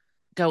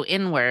go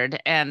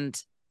inward, and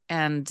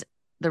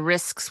the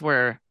risks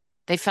were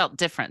they felt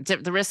different.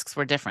 The risks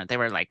were different. They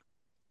were like,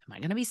 am I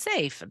going to be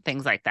safe and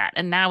things like that.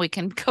 And now we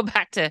can go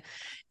back to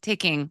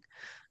taking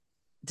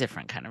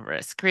different kind of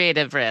risks,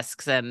 creative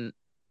risks, and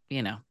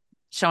you know,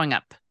 showing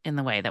up in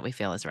the way that we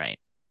feel is right.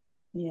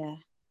 yeah,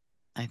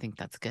 I think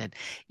that's good.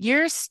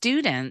 Your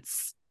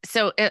students,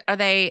 so are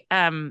they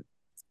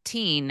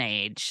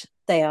teenage?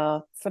 they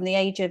are from the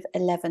age of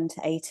 11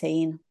 to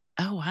 18.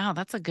 Oh wow,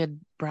 that's a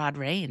good broad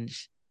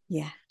range.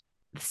 Yeah.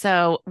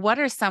 So, what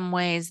are some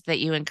ways that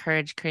you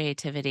encourage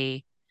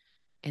creativity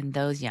in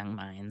those young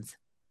minds?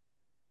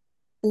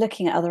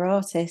 Looking at other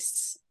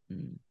artists,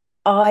 Mm.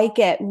 I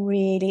get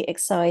really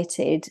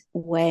excited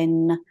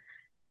when,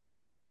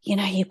 you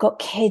know, you've got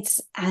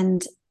kids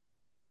and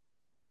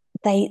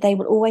they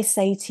will always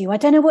say to you, I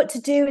don't know what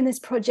to do in this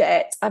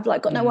project. I've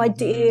like got no Mhm.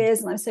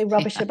 ideas, and I'm so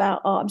rubbish Yeah.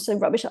 about art. I'm so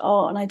rubbish at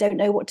art, and I don't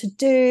know what to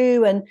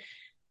do. And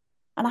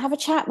I have a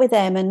chat with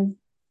them, and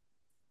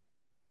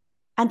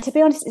to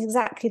be honest, it's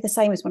exactly the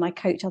same as when I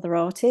coach other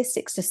artists.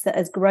 It's just that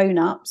as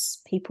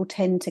grown-ups, people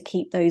tend to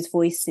keep those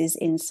voices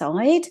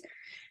inside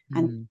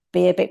and Mm.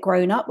 be a bit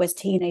grown up, whereas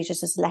teenagers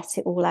just let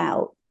it all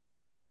out.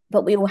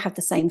 But we all have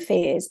the same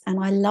fears.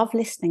 And I love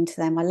listening to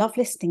them. I love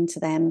listening to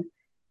them.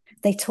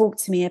 They talk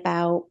to me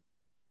about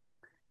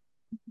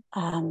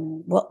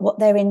what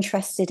they're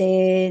interested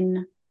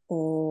in,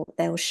 or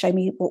they'll show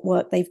me what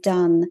work they've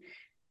done.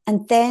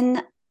 And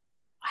then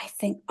I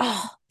think,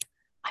 oh,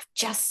 I've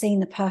just seen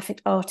the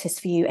perfect artist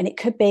for you. And it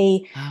could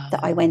be that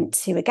I Oh, went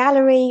to a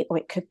gallery, or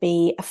it could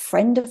be a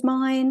friend of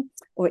mine,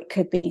 or it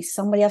could be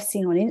somebody I've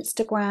seen on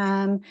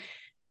Instagram.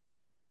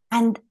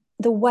 And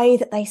the way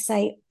that they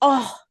say,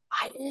 oh,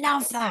 I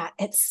love that.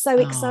 It's so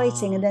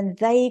exciting. And oh, then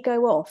they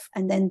go off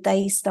and then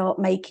they start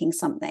making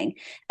something.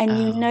 And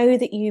you oh, know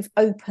that you've just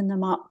opened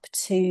them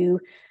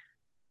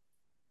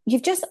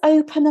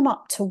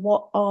up to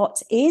what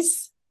art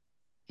is.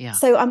 yeah,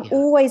 So I'm yeah,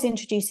 always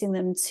introducing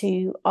them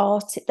to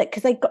art,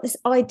 because they've got this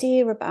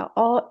idea about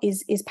art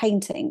is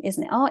painting,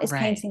 isn't it? Art is right.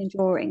 painting and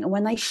drawing. And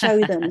when they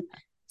show them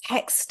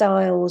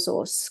textiles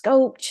or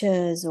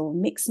sculptures or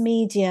mixed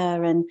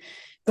media and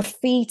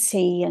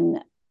graffiti, and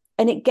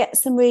it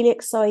gets them really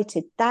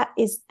excited, that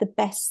is the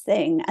best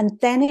thing. And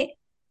then it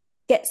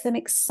gets them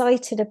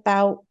excited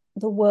about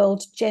the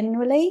world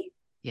generally.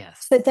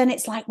 Yes. So then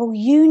it's like, well,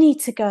 you need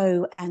to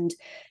go and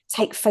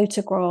take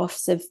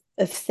photographs of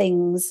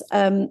things.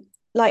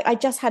 Like I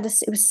just had it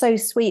was so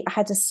sweet. I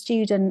had a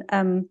student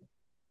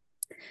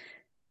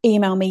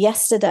email me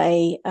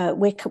yesterday.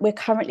 We're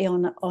currently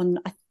on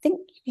I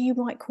think you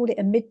might call it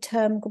a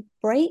midterm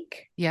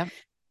break. Yeah.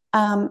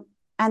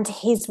 And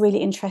he's really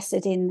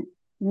interested in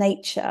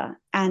nature,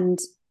 and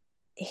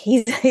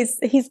he's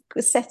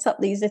set up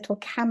these little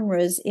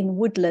cameras in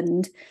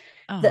woodland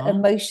that are Oh.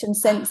 motion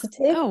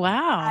sensitive. Oh,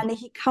 wow. And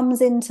he comes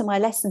into my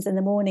lessons in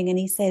the morning and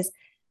he says,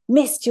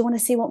 Miss, do you want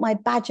to see what my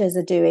badgers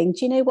are doing?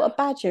 Do you know what a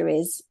badger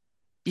is?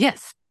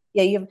 Yes,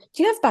 Yeah,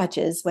 do you have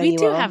badgers where we you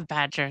do are? have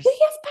badgers. Do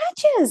you have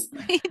badgers?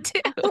 We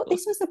do. I thought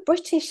this was a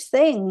British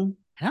thing.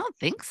 I don't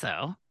think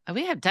so.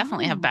 We have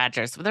definitely have Oh.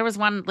 badgers. There was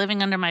one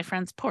living under my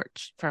friend's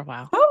porch for a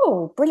while.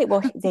 Oh, brilliant.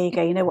 Well, there you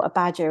go. You know what a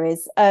badger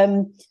is.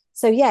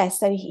 So yeah,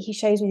 so he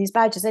shows me these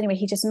badgers. Anyway,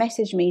 he just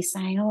messaged me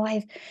saying, "Oh,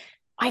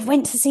 I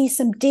went to see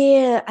some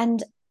deer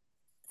and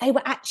they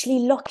were actually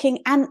locking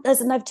antlers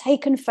and I've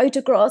taken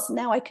photographs.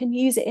 Now I can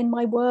use it in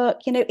my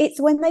work." You know, it's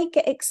when they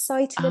get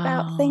excited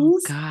about Oh,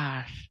 things.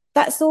 gosh.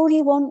 That's all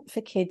you want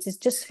for kids, is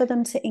just for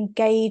them to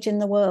engage in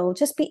the world,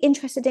 just be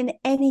interested in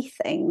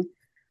anything.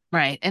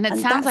 Right. And it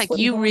And sounds that's like what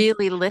you you want.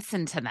 really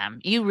listen to them.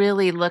 You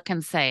really look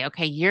and say,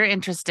 okay, you're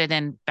interested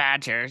in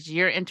badgers.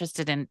 You're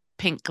interested in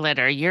pink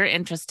glitter. You're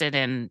interested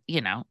in,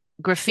 Yeah.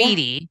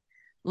 graffiti.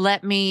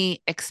 Let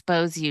me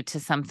expose you to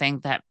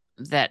something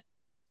that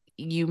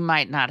you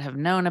might not have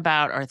known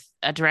about, or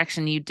a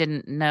direction you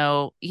didn't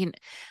know.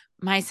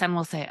 My son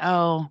will say,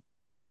 "Oh,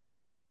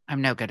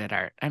 I'm no good at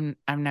art. I'm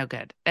no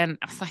good." And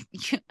I was like,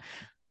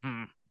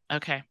 "Mm,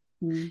 okay,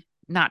 Mm.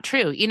 not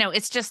true."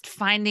 It's just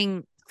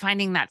finding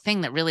that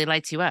thing that really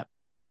lights you up.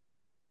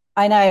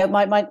 I know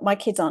my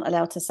kids aren't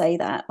allowed to say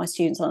that. My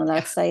students aren't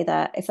allowed to say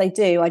that. If they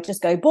do, I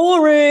just go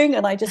boring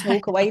and I just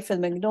walk away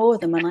from them, ignore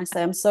them, and I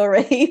say, I'm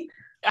sorry.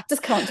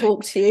 Just can't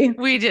talk to you.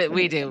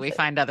 We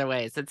find other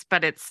ways. It's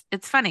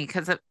funny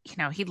because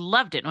he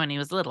loved it when he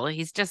was little.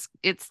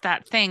 It's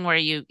that thing where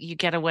you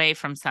get away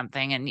from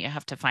something and you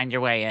have to find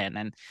your way in.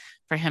 And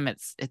for him,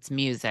 it's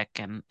music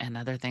and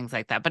other things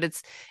like that. But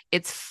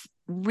it's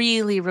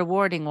really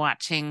rewarding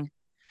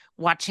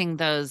watching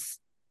those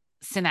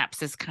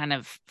synapses kind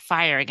of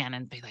fire again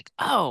and be like,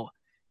 oh,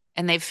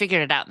 and they've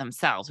figured it out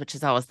themselves, which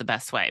is always the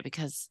best way,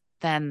 because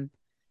then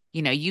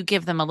you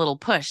give them a little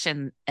push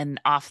and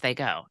off they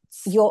go.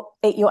 You're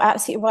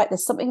absolutely right.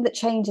 There's something that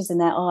changes in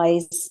their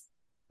eyes,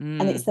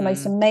 and it's the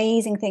most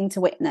amazing thing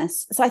to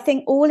witness. So I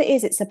think all it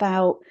is, it's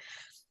about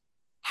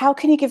how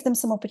can you give them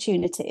some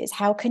opportunities?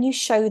 How can you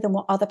show them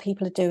what other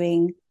people are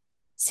doing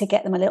to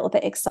get them a little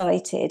bit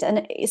excited?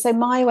 And so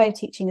my way of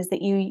teaching is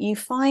that you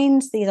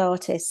find these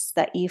artists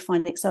that you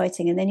find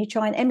exciting, and then you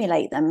try and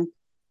emulate them.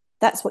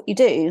 That's what you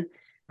do.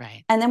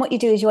 Right. And then what you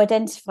do is you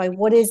identify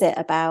what is it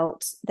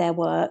about their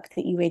work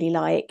that you really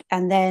like,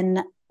 and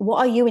then what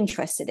are you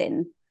interested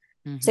in?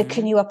 So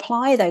can you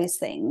apply those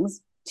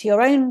things to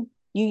your own?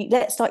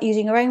 Let's start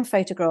using your own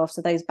photographs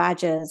of those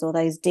badgers or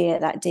those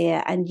that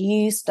deer, and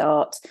you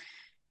start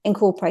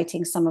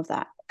incorporating some of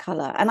that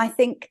color. And I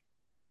think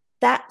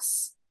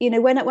that's,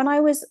 when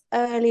I was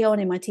early on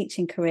in my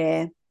teaching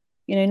career,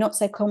 not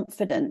so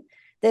confident,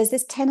 there's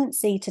this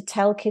tendency to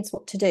tell kids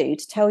what to do,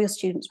 to tell your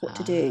students what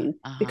to do,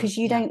 because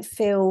you don't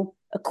feel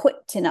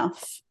equipped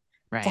enough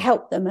to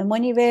help them. And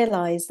when you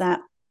realize that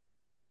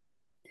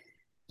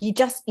you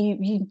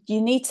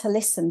need to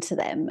listen to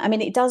them. I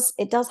mean, it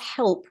does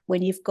help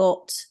when you've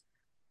got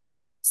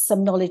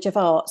some knowledge of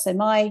art. So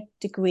my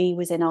degree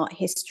was in art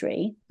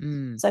history.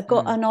 So I've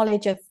got a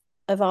knowledge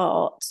of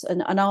art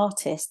and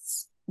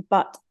artists.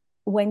 But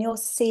when you're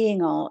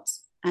seeing art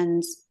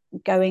and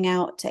going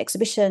out to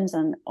exhibitions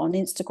and on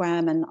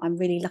Instagram, and I'm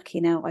really lucky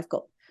now, I've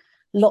got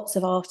lots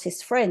of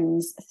artist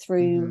friends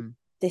through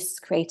this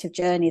creative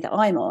journey that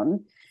I'm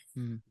on.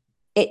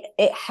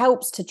 It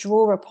helps to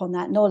draw upon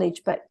that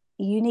knowledge, but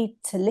you need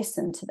to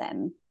listen to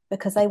them,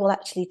 because they will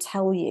actually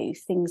tell you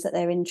things that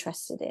they're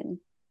interested in.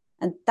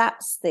 And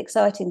that's the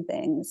exciting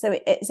thing. So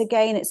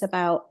it's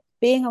about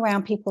being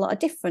around people that are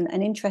different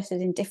and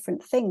interested in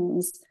different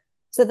things,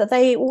 so that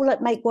they all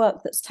make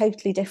work that's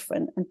totally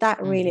different. And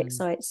that really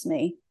excites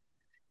me.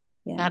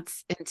 Yeah.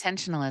 That's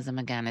intentionalism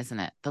again, isn't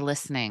it? The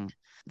listening,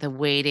 the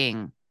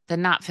waiting, the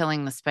not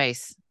filling the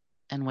space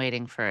and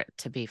waiting for it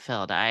to be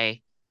filled.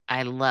 I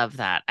love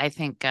that. I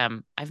think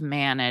I've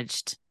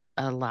managed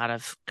a lot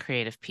of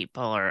creative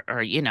people, or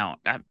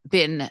I've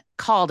been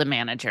called a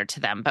manager to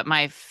them, but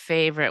my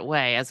favorite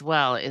way as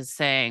well is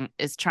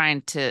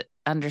trying to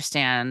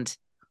understand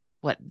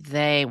what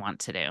they want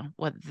to do,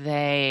 what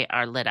they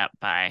are lit up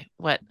by,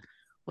 what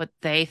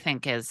they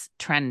think is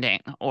trending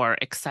or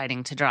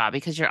exciting to draw,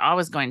 because you're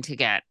always going to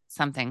get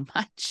something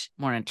much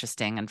more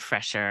interesting and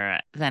fresher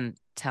than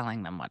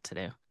telling them what to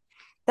do.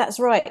 That's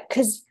right,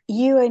 because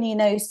you only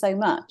know so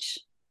much.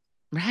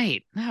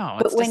 Right. No,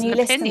 but when you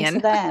listen to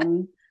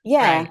them,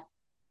 yeah. Right.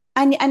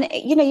 And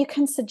you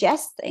can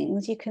suggest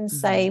things. You can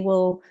say,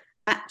 well,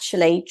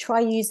 actually try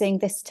using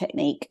this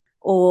technique,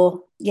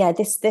 or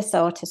this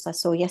artist I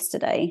saw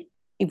yesterday,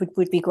 it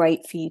would be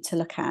great for you to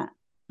look at.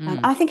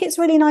 I think it's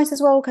really nice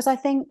as well, because I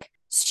think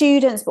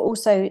students, but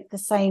also the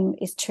same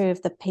is true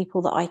of the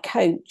people that I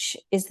coach,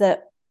 is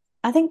that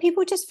I think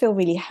people just feel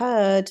really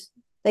heard.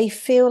 They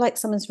feel like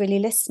someone's really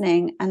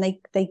listening, and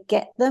they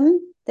get them.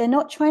 They're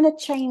not trying to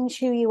change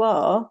who you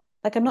are.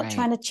 Like, I'm not Right.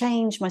 trying to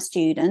change my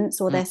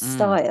students or their Mm-mm.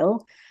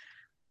 style.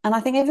 And I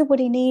think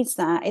everybody needs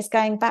that. It's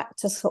going back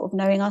to sort of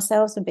knowing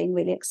ourselves and being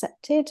really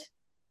accepted.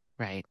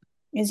 Right.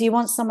 Is you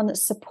want someone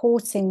that's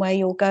supporting where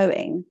you're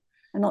going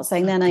and not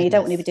saying, Oh, no, you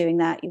don't want to be goodness. doing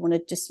that. You want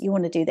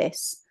to do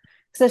this.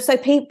 So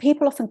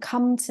people often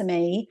come to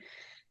me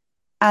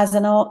as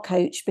an art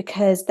coach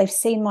because they've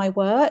seen my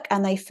work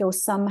and they feel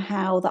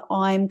somehow that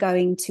I'm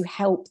going to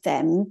help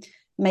them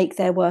make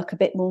their work a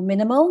bit more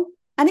minimal.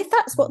 And if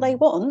that's what they Mm.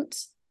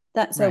 want,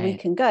 that's where we Right.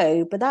 can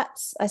go. But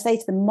I say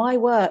to them, my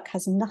work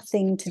has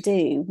nothing to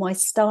do, my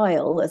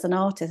style as an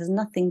artist has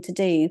nothing to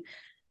do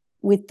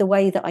with the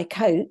way that I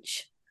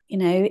coach.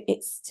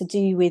 It's to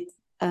do with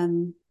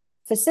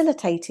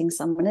facilitating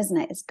someone, isn't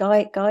it? It's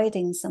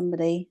guiding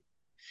somebody.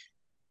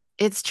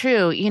 It's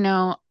true.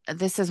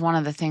 This is one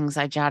of the things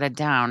I jotted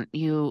down.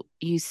 You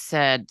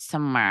said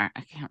somewhere,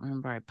 I can't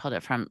remember where I pulled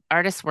it from.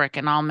 Artists work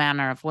in all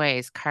manner of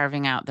ways,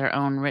 carving out their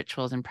own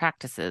rituals and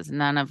practices,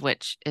 none of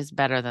which is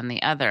better than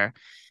the other.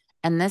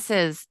 And this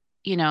is,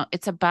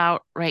 it's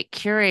about, right,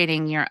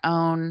 curating your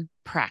own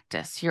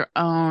practice, your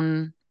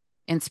own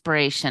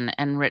inspiration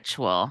and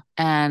ritual.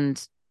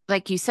 And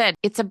like you said,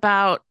 it's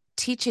about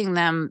teaching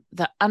them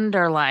the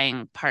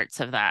underlying parts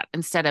of that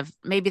instead of,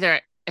 maybe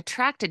they're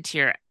attracted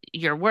to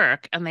your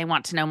work and they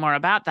want to know more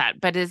about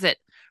that. But is it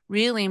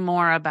really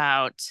more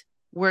about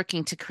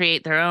working to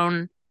create their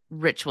own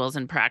rituals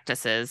and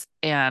practices,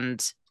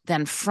 and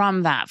then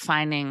from that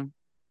finding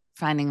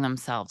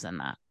themselves in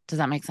that? Does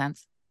that make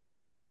sense?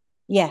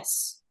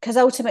 Yes, because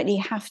ultimately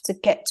you have to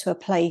get to a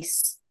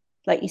place,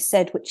 like you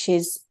said, which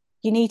is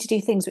you need to do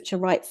things which are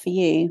right for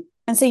you.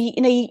 And so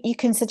you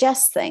can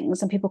suggest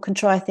things and people can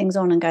try things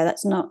on and go,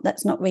 that's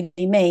not really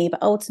me.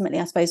 But ultimately,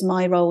 I suppose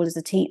my role as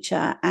a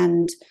teacher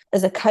and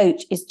as a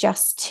coach is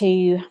just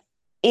to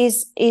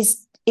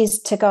is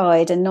to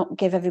guide and not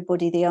give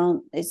everybody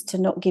is to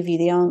not give you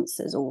the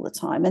answers all the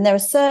time. And there are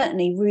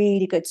certainly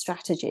really good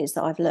strategies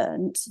that I've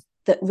learned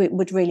that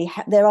would really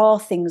there are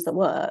things that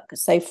work.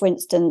 So for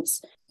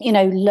instance,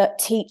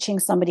 teaching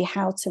somebody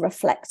how to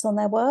reflect on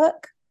their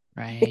work,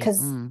 Right.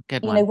 because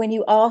Good one. when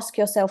you ask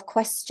yourself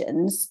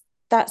questions,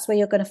 that's where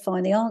you're going to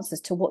find the answers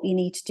to what you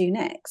need to do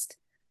next.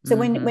 So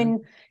Hmm.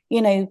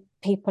 when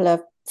people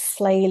are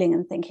flailing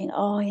and thinking,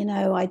 oh,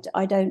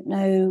 I don't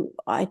know,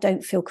 I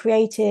don't feel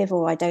creative,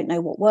 or I don't know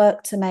what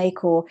work to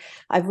make, or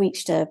I've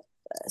reached a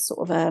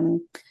sort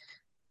of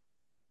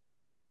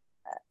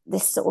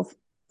this sort of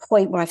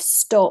point where I've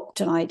stopped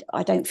and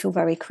I don't feel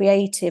very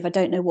creative, I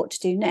don't know what to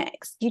do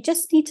next. You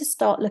just need to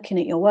start looking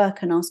at your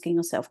work and asking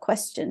yourself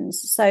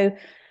questions. So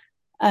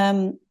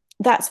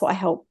that's what I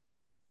help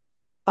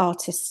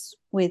artists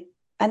with.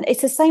 And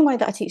it's the same way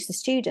that I teach the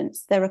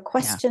students. There are Yeah.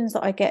 questions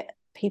that I get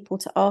people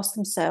to ask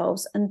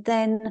themselves and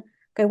then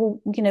go,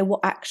 well, what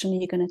action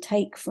are you going to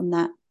take from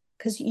that?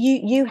 Because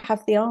you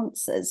have the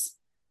answers.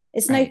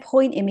 It's no Right.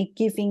 point in me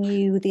giving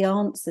you the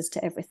answers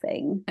to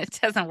everything. It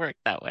doesn't work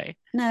that way,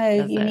 No,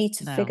 does you it? need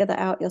to No. figure that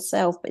out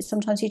yourself. But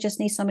sometimes you just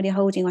need somebody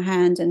holding your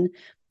hand and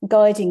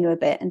guiding you a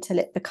bit until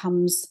it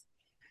becomes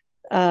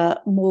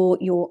more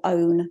your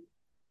own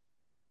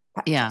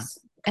Yeah. practice,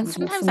 And becomes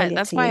more sometimes familiar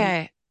that's to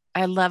why you.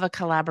 I love a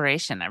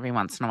collaboration every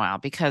once in a while,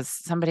 because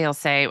somebody will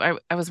say,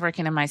 I was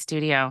working in my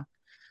studio,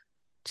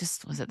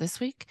 just was it this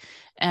week?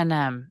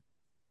 And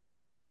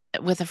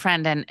with a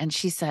friend, and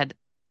she said,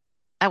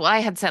 well, I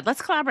had said,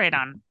 let's collaborate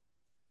on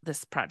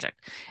this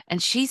project.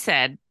 And she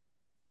said,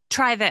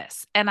 try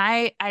this. And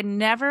I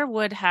never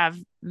would have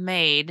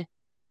made,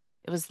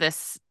 it was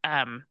this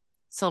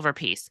silver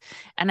piece,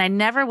 and I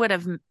never would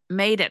have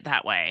made it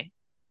that way.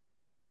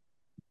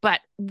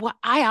 But what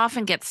I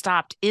often get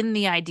stopped in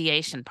the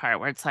ideation part,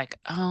 where it's like,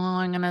 oh,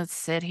 I'm going to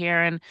sit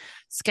here and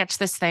sketch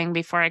this thing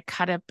before I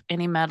cut up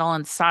any metal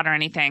and solder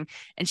anything.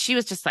 And she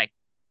was just like,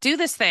 do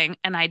this thing.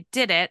 And I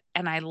did it.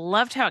 And I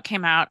loved how it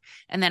came out.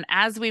 And then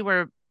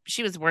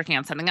she was working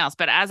on something else,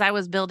 but as I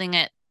was building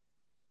it,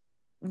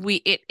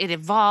 it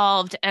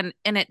evolved, and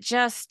it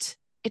just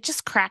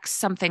cracks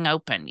something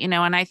open,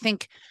 and I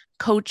think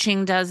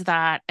coaching does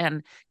that,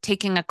 and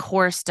taking a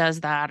course does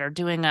that, or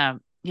doing a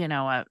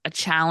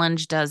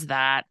challenge does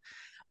that.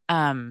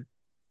 um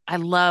I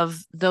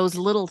love those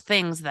little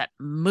things that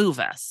move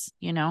us.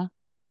 I think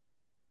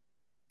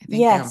they're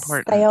Yes,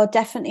 they important. are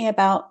definitely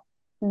about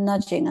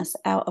nudging us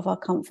out of our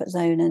comfort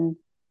zone and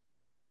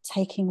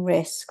taking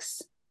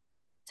risks.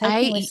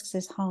 Taking I risks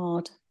is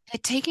hard.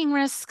 Taking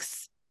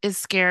risks is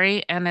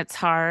scary, and it's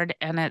hard,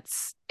 and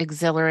it's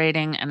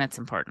exhilarating, and it's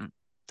important.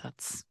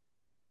 That's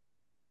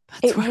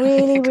It what I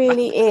really, think about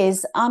really that.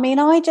 is. I mean,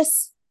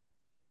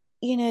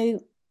 you know,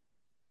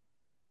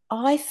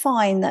 I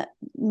find that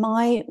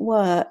my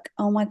work,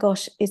 oh my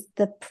gosh, is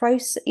the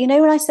process.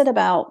 When I said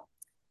about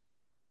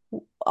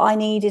I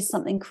needed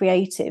something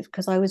creative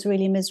because I was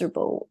really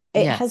miserable,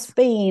 it has Yes.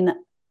 been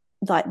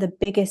like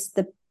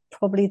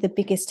probably the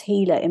biggest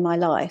healer in my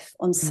life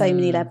on so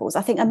many Mm, levels.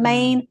 I think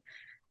mm,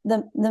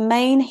 the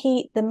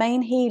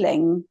main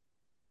healing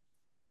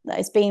that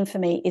it's been for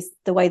me is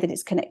the way that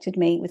it's connected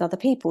me with other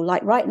people.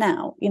 Like right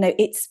now,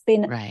 it's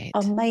been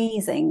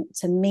amazing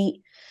to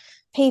meet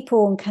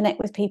people and connect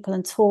with people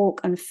and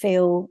talk and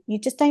feel, you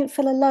just don't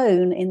feel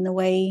alone in the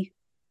way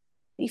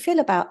you feel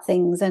about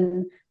things.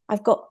 And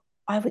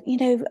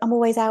I'm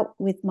always out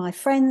with my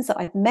friends that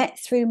I've met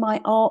through my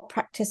art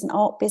practice and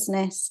art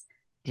business.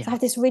 So I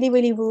have this really,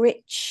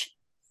 really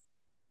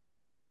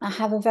I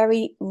have a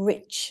very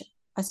rich,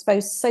 I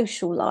suppose,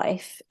 social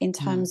life in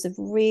terms of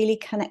really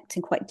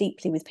connecting quite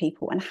deeply with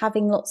people and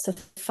having lots of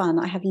fun.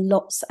 I have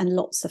lots and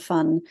lots of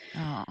fun.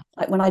 Oh.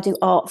 Like when I do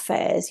art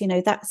fairs,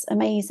 that's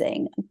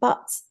amazing.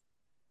 But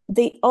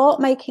the art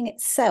making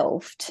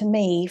itself to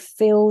me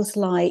feels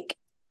like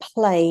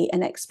play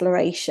and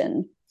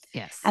exploration.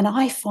 Yes. And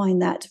I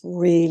find that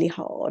really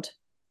hard.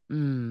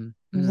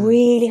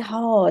 Really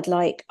hard.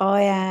 Like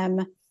I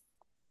am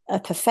a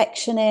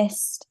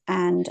perfectionist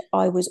and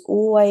I was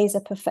always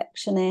a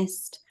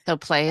perfectionist. So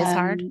play is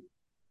hard?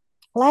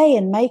 Play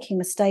and making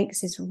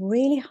mistakes is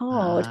really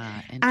hard.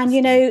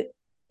 And,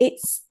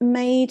 it's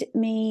made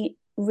me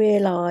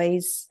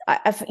realize,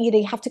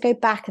 you have to go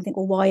back and think,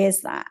 well, why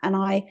is that? And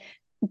I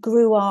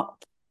grew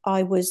up,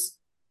 I was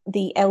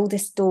the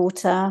eldest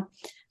daughter.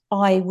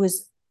 I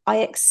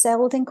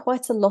excelled in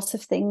quite a lot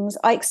of things.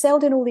 I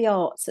excelled in all the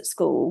arts at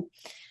school.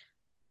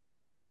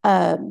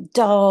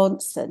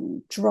 Dance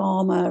and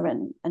drama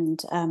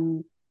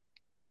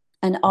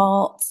and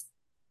art.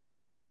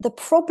 The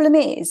problem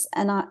is,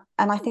 and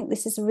I think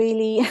this is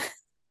really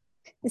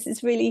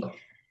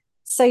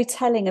so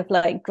telling of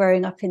like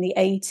growing up in the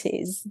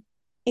 80s,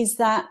 is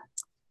that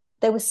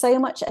there was so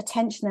much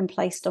attention then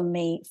placed on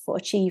me for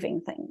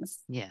achieving things.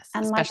 Yes,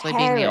 and especially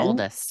being the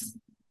oldest.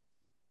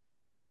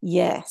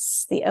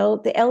 Yes, the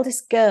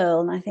eldest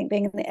girl, and I think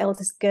being the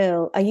eldest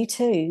girl. Are you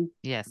too?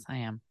 Yes, I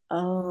am.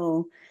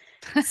 Oh.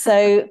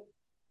 So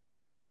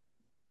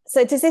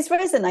does this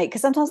resonate?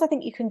 Because sometimes I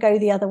think you can go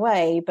the other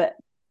way, but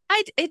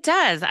it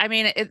does. I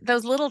mean,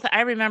 those little.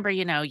 I remember,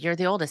 you're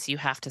the oldest. You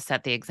have to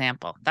set the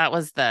example. That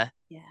was and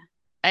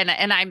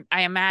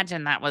I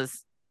imagine that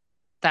was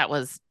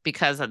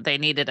because they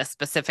needed a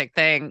specific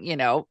thing,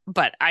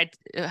 But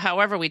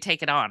however we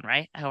take it on,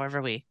 right?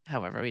 However we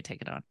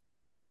take it on,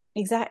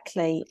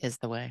 exactly is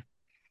the way.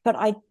 But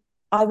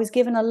I was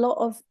given a lot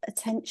of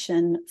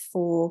attention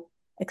for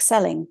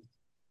excelling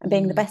and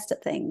being the best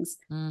at things.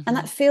 And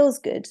that feels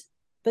good.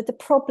 But the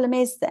problem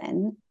is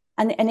then,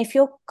 and if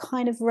you're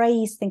kind of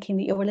raised thinking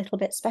that you're a little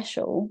bit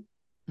special,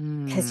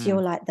 because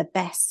you're like the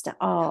best at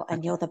art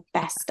and you're the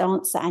best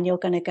dancer and you're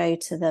going to go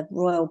to the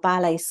Royal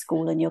Ballet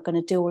School and you're going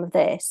to do all of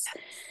this,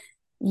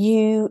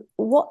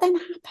 what then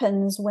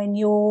happens when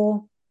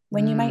you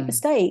make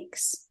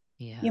mistakes?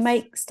 Yes. You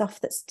make stuff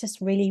that's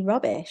just really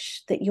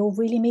rubbish, that you're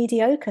really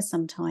mediocre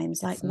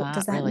sometimes. Like, what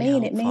does that really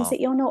mean? helpful. It means that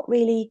you're not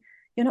really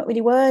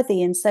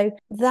worthy. And so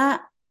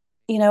that,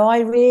 I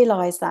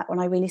realized that when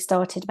I really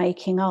started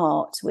making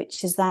art,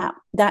 which is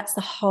that's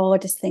the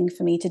hardest thing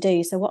for me to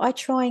do. So what I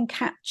try and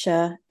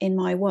capture in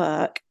my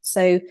work,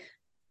 so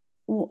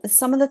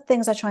some of the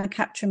things I try and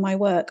capture in my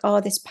work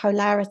are this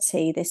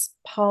polarity, this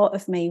part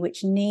of me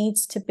which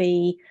needs to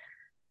be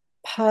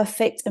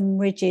perfect and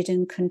rigid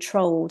and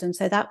controlled. And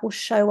so that will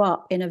show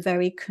up in a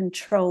very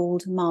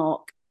controlled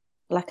mark,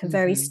 like a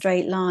very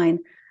straight line.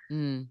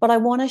 But I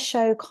want to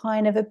show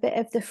kind of a bit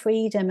of the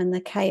freedom and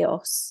the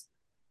chaos,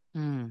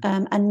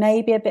 and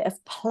maybe a bit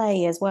of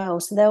play as well.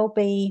 So there'll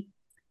be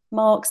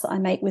marks that I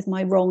make with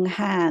my wrong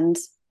hand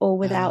or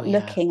without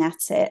looking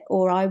at it,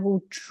 or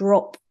I'll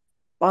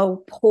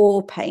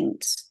pour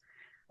paint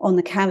on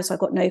the canvas. I've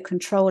got no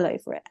control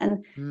over it.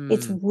 And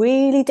it's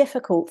really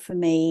difficult for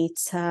me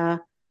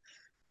to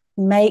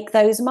make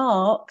those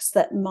marks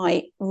that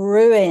might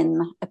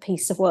ruin a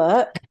piece of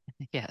work.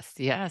 Yes.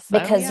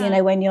 Because,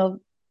 when you're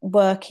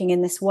working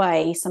in this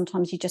way,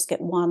 sometimes you just get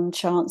one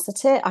chance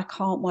at it. I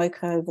can't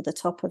work over the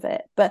top of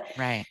it. But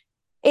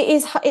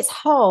it's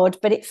hard,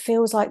 but it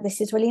feels like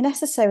this is really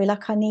necessary.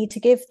 Like I need to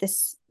give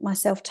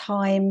myself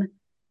time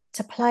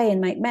to play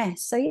and make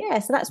mess. So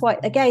that's why,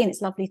 again,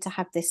 it's lovely to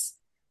have this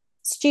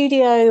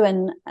studio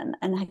and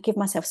give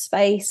myself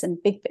space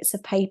and big bits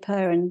of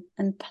paper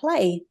and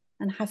play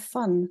and have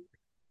fun.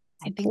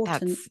 I think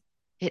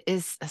it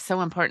is so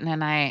important.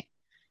 And I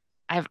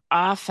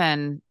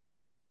often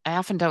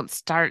don't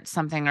start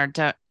something or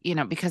don't,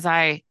 because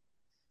I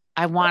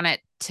want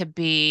it to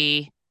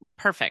be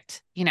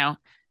perfect,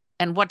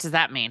 and what does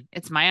that mean?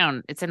 It's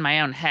in my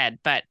own head.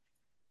 But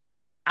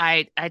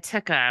I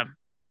took a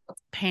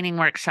painting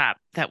workshop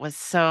that was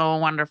so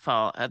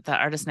wonderful. The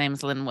artist's name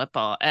is Lynn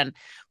Whipple. And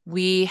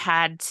we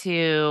had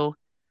to,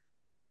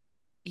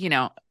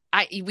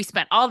 we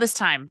spent all this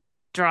time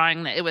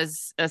drawing. It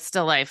was a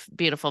still life,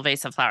 beautiful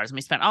vase of flowers. And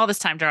we spent all this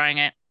time drawing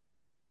it.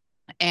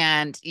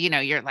 And,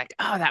 you're like,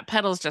 oh, that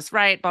petal's just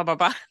right, blah, blah,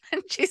 blah.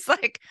 And she's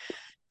like,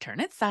 turn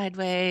it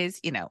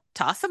sideways,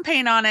 toss some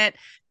paint on it,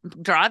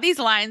 draw these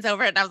lines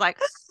over it. And I was like,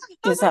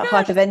 it's like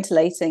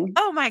hyperventilating.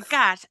 Oh my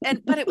gosh.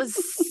 But it was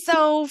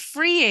so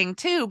freeing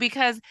too,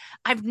 because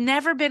I've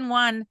never been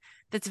one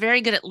that's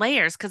very good at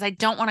layers, because I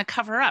don't want to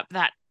cover up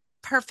that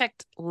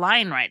perfect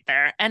line right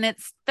there. And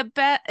it's the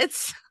best.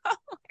 It's, oh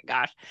my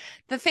gosh,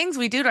 the things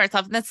we do to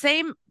ourselves. And the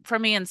same for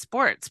me in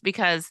sports,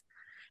 because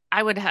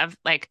I would have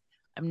like,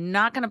 I'm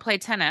not going to play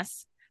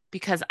tennis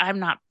because I'm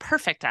not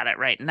perfect at it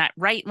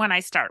right when I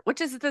start,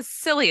 which is the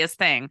silliest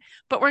thing.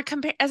 But we're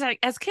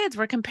as kids,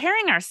 we're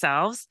comparing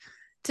ourselves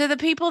to the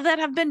people that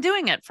have been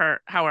doing it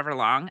for however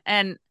long.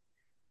 And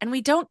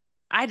we don't,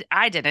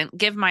 I didn't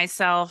give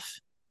myself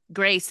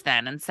grace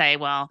then and say,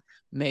 well,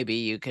 maybe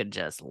you could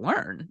just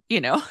learn,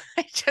 I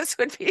just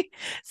would be.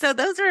 So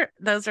those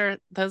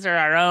are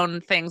our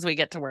own things we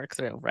get to work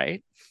through,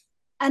 right?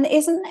 And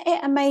isn't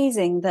it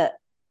amazing that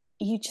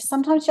you just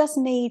sometimes just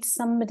need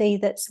somebody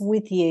that's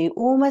with you,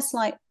 almost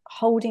like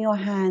holding your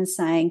hand,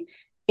 saying,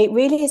 it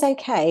really is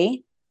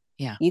okay.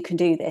 Yeah. You can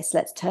do this.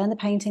 Let's turn the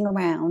painting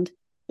around.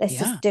 Let's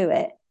just do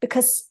it.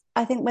 Because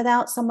I think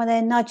without someone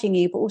there nudging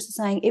you, but also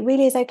saying, it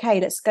really is okay.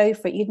 Let's go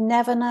for it. You'd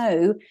never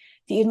know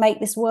that you'd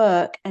make this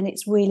work. And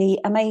it's really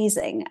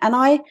amazing. And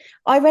I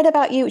read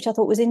about you, which I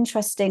thought was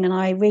interesting.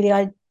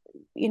 And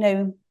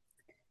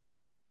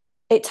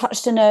it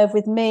touched a nerve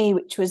with me,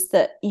 which was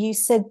that you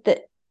said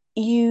that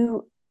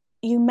you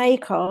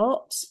make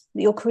art,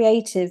 that you're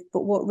creative,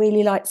 but what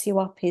really lights you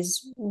up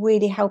is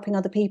really helping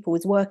other people,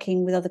 is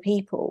working with other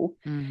people.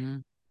 Mm-hmm.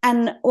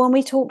 And when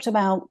we talked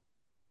about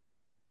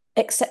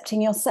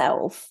accepting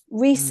yourself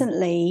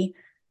recently,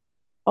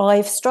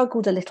 I've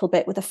struggled a little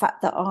bit with the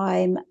fact that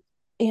I'm,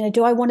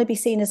 do I want to be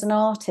seen as an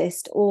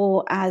artist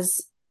or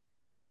as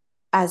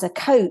a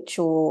coach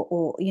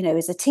or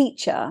as a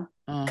teacher?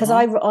 Because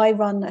I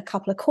run a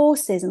couple of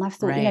courses, and I've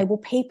thought, will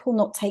people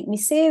not take me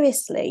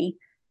seriously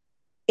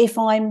if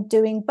I'm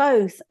doing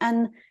both?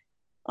 And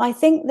I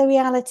think the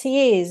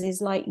reality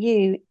is like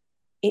you,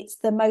 it's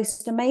the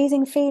most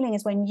amazing feeling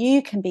is when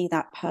you can be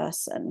that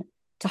person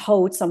to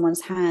hold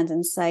someone's hand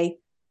and say,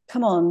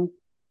 come on,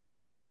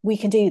 we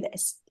can do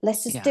this.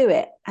 Let's just do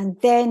it. And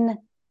then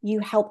you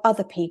help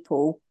other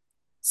people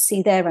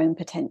see their own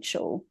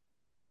potential.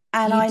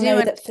 And I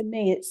know that for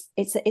me,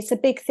 it's a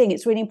big thing.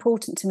 It's really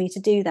important to me to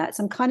do that.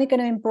 So I'm kind of going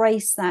to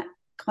embrace that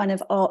kind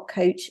of art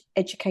coach,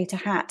 educator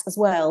hat as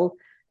well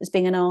as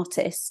being an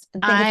artist.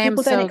 And think if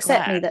people don't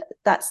accept me,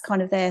 that's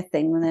kind of their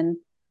thing. And then,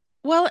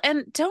 well,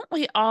 and don't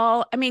we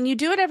all? I mean, you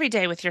do it every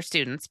day with your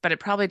students, but it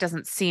probably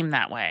doesn't seem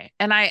that way.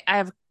 And I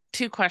have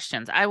two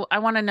questions. I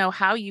want to know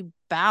how you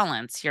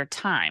balance your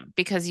time,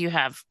 because you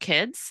have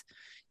kids,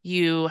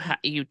 you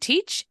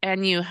teach,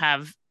 and you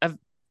have a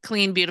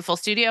clean, beautiful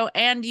studio,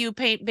 and you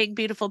paint big,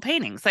 beautiful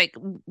paintings,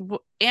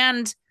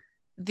 and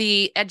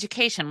the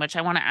education, which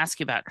I want to ask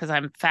you about because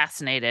I'm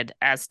fascinated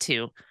as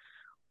to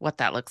what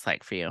that looks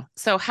like for you.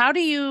 So how do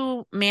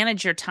you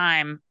manage your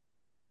time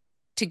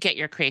to get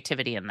your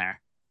creativity in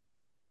there?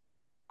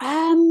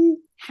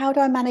 How do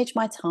I manage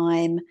my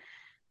time?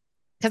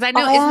 Because I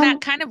know, isn't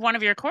that kind of one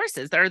of your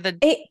courses?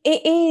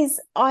 It is.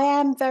 I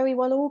am very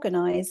well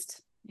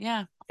organized.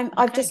 Yeah.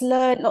 I've just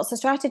learned lots of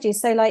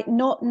strategies. So like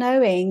not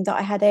knowing that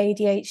I had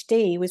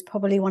ADHD was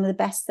probably one of the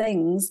best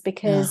things,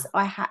 because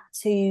I had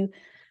to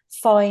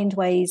find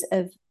ways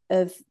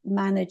of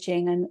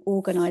managing and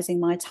organizing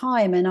my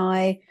time. And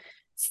I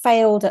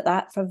failed at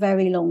that for a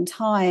very long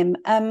time.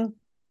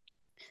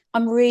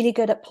 I'm really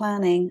good at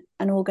planning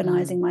and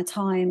organizing my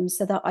time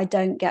so that I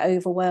don't get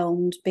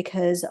overwhelmed,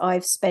 because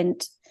I've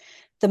spent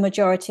the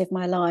majority of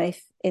my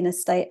life in a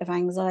state of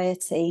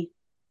anxiety.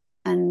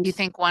 And you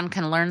think one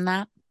can learn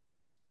that?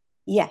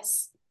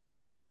 Yes,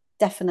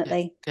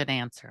 definitely. Good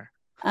answer.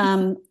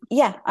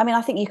 Yeah, I mean,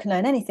 I think you can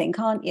learn anything,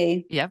 can't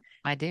you? Yep,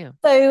 I do.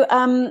 So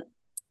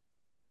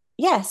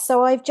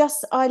so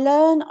I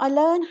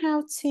learn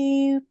how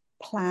to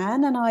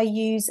plan, and I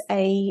use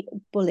a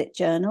bullet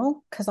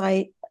journal because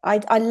I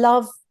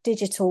love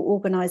digital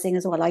organizing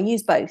as well. I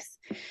use both.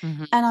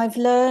 And I've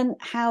learned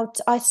how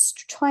to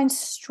try and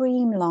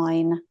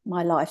streamline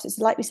my life. It's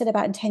like we said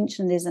about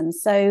intentionalism.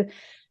 So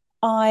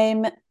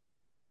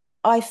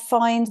I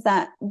find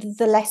that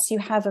the less you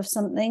have of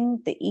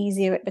something, the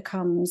easier it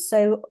becomes.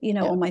 So,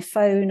 on my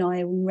phone,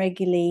 I'm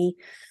regularly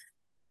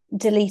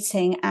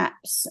deleting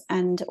apps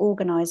and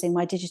organizing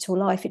my digital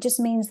life. It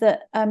just means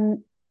that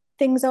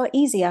things are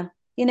easier.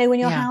 When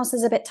your house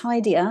is a bit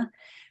tidier,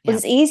 well,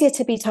 it's easier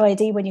to be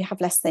tidy when you have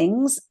less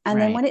things. And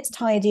then when it's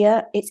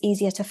tidier, it's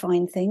easier to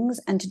find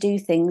things and to do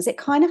things. It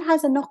kind of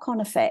has a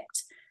knock-on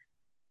effect.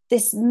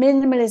 This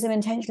minimalism,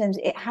 intentionalism,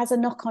 it has a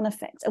knock-on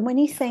effect. And when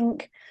you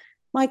think,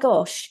 my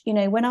gosh,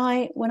 when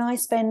I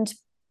spend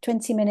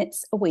 20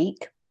 minutes a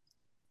week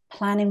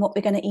planning what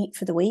we're going to eat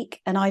for the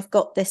week, and I've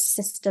got this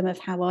system of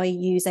how I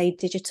use a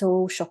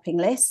digital shopping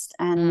list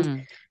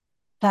and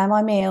plan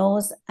my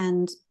meals,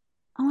 and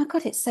oh my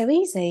God, it's so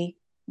easy.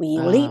 We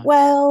all eat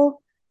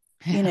well,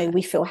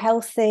 we feel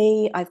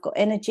healthy, I've got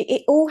energy.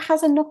 It all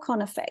has a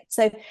knock-on effect.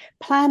 So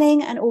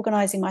planning and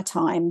organizing my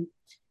time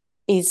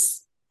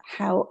is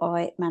how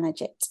I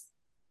manage it.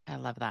 I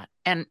love that.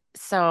 And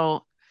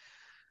so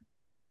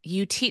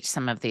you teach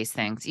some of these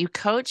things, you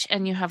coach,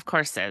 and you have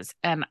courses.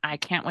 And I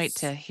can't wait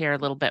to hear a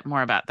little bit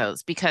more about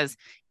those, because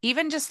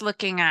even just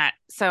looking at,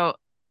 so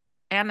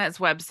Anna's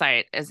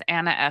website is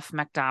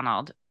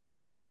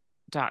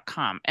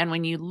annafmcdonald.com. And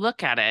when you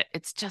look at it,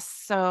 it's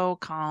just so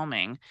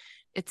calming.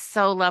 It's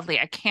so lovely.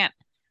 I can't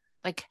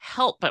like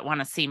help but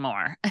want to see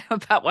more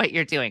about what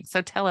you're doing.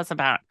 So tell us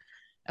about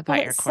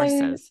your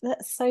courses.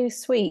 That's so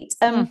sweet.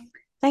 Thank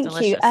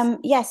delicious. you.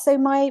 Yeah, so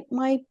my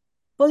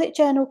bullet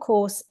journal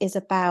course is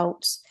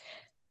about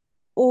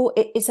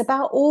it's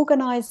about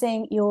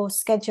organizing your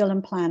schedule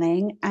and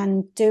planning,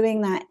 and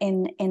doing that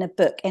in a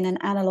book, in an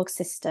analog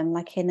system,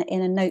 like in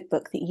a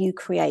notebook that you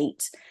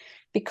create.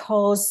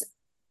 Because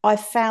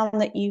I've found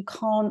that you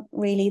can't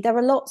really, there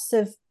are lots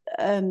of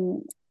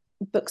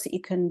books that you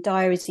can,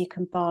 diaries you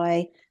can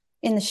buy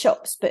in the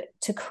shops, but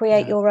to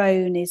create your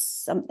own is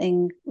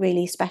something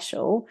really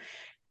special.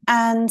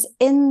 And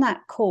in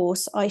that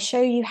course, I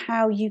show you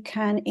how you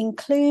can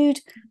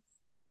include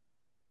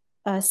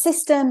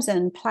systems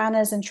and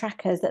planners and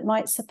trackers that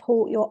might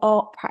support your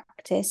art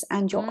practice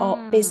and your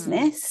art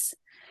business.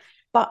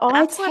 But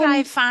that's what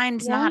I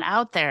find not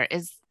out there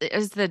is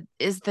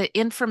the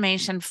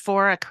information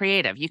for a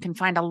creative. You can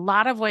find a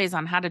lot of ways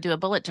on how to do a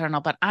bullet journal,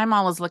 but I'm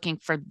always looking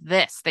for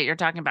this that you're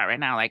talking about right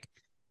now, like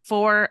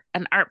for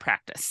an art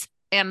practice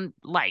and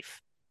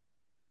life.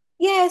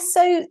 Yeah.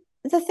 So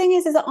the thing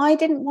is that I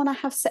didn't want to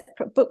have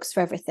separate books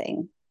for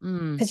everything.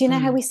 Because you know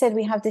how we said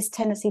we have this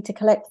tendency to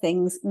collect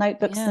things.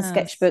 Notebooks and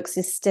sketchbooks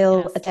is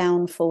still a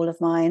downfall of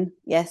mine.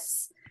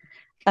 Yes.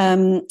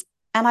 And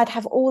I'd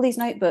have all these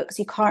notebooks.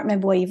 You can't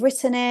remember where you've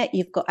written it.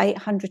 You've got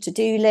 800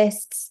 to-do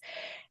lists,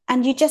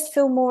 and you just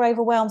feel more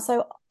overwhelmed.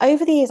 So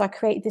over the years, I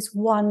created this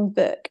one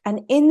book.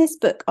 And in this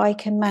book, I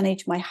can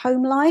manage my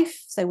home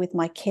life. So with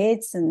my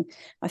kids and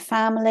my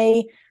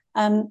family,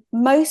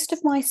 most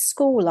of my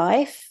school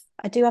life.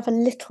 I do have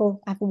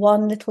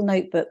one little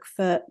notebook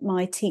for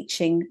my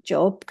teaching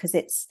job because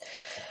it's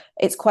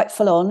quite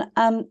full on,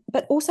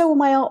 but also all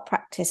my art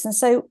practice. And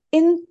so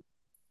in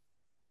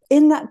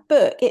that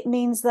book, it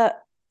means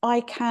that I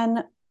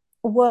can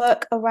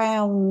work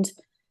around,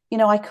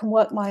 I can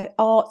work my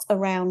art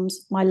around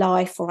my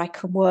life, or I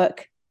can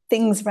work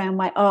things around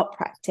my art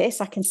practice.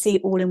 I can see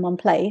it all in one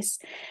place.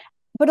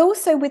 But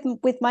also with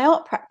my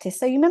art practice.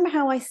 So you remember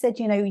how I said,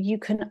 you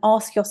can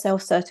ask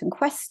yourself certain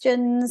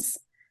questions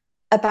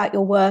about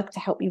your work to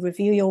help you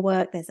review your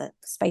work. There's a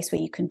space where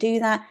you can do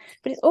that.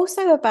 But it's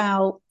also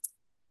about,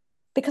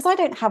 because I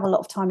don't have a lot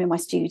of time in my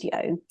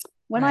studio,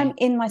 when I'm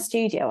in my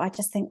studio, I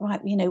just think,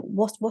 right,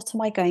 what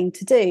am I going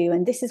to do?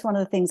 And this is one of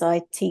the things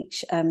I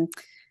teach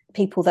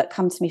people that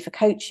come to me for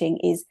coaching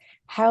is,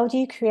 how do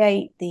you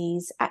create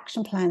these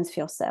action plans for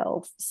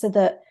yourself so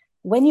that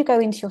when you go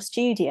into your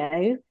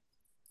studio,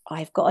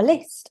 I've got a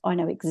list. I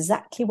know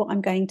exactly what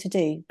I'm going to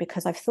do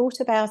because I've thought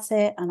about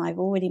it and I've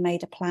already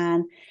made a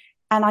plan.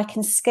 And I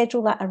can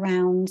schedule that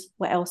around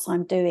what else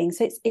I'm doing.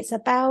 So it's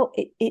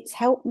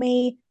helped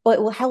me, or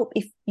it will help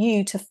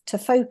you to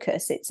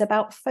focus. It's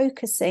about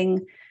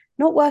focusing,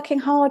 not working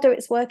harder,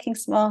 it's working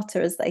smarter,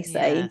 as they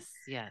say.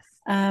 Yes.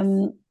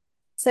 So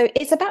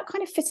it's about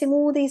kind of fitting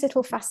all these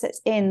little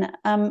facets in.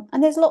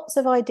 And there's lots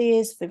of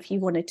ideas for if you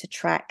wanted to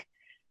track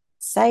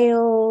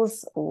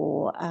sales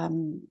or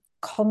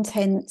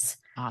content.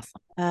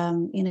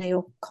 Awesome.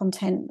 Your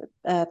content,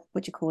 what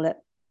do you call it?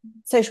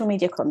 Social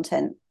media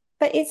content.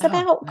 But it's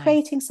about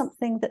creating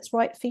something that's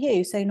right for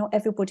you. So not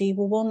everybody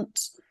will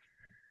want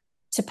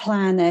to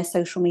plan their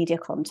social media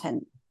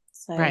content.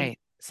 Right.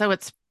 So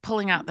it's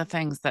pulling out the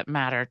things that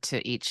matter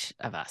to each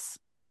of us.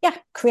 Yeah.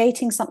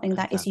 Creating something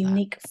that is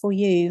unique for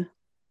you.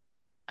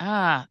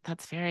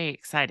 That's very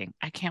exciting.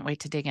 I can't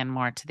wait to dig in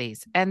more to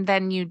these. And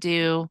then you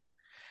do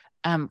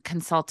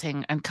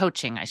consulting and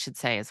coaching, I should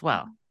say, as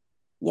well.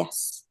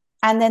 Yes.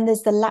 And then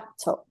there's the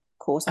laptop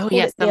course. I call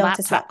it the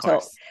artist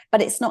laptop,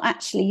 but it's not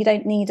actually, you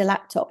don't need a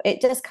laptop.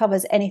 It just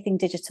covers anything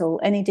digital,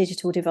 any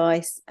digital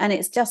device. And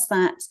it's just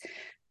that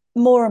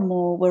more and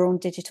more we're on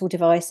digital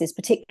devices,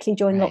 particularly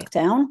during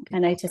lockdown. I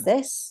noticed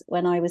this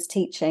when I was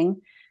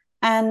teaching.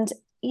 And,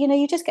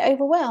 you just get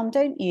overwhelmed,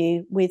 don't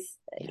you? With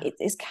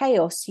it's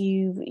chaos.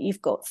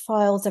 You've got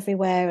files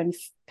everywhere and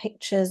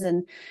pictures,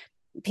 and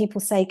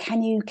people say,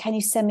 can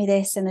you send me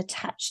this and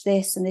attach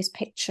this and this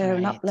picture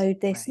and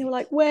upload this? And you're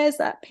like, where's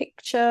that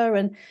picture?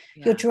 And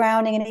you're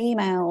drowning in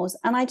emails.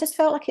 And I just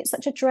felt like it's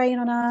such a drain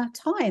on our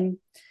time.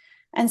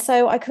 And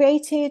so I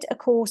created a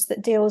course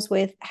that deals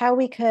with how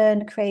we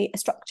can create a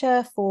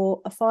structure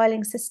for a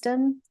filing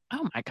system.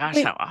 Oh my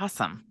gosh, how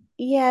awesome.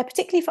 Yeah,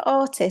 particularly for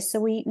artists.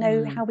 So we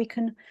know how we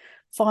can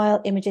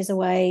file images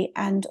away,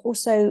 and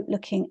also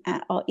looking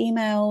at our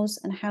emails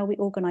and how we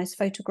organize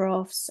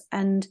photographs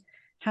and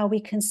how we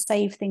can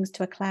save things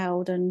to a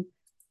cloud. And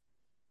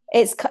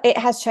it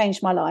has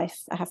changed my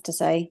life, I have to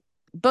say.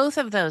 Both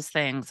of those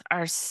things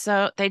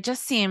they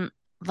just seem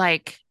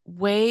like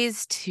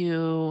ways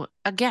to,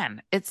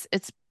 again, it's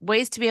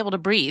ways to be able to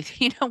breathe,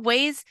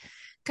 ways,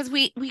 because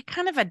we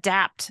kind of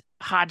adapt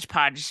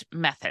hodgepodge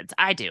methods.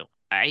 I do.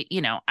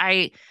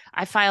 I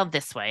filed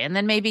this way, and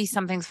then maybe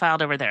something's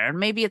filed over there, and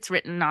maybe it's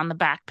written on the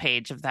back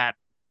page of that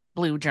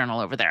blue journal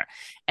over there.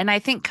 And I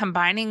think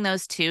combining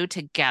those two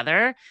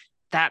together,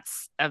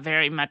 that's a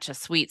very much a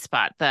sweet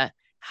spot. The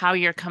how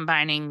you're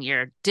combining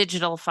your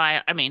digital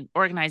file,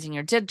 organizing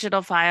your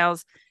digital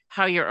files,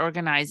 how you're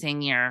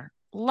organizing your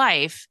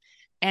life.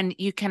 And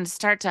you can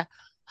start to,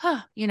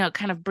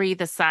 kind of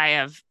breathe a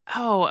sigh of,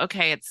 oh,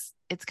 okay,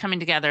 it's coming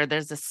together.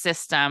 There's a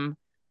system.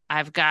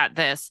 I've got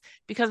this,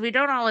 because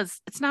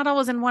it's not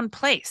always in one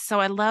place. So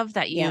I love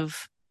that Yeah.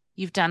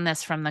 you've done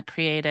this from the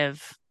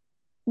creative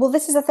Well,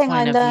 this is the thing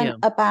I point of learned view.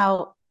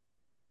 about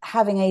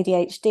having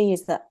ADHD,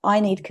 is that I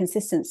need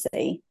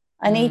consistency.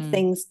 I need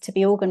things to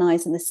be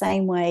organized in the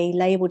same way,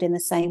 labeled in the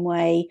same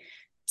way,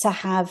 to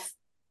have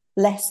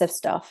less of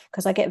stuff,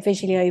 because I get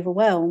visually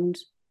overwhelmed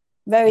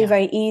very, Yeah.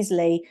 very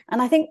easily.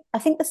 And I think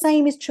the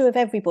same is true of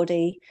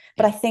everybody.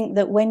 But Yeah. I think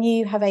that when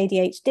you have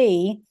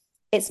ADHD,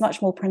 it's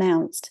much more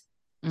pronounced.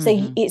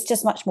 So it's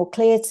just much more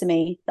clear to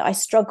me that I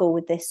struggle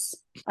with this.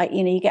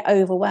 You get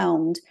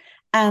overwhelmed.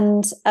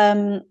 And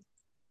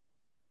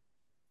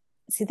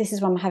see, this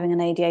is why I'm having an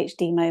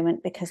ADHD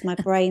moment, because my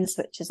brain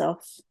switches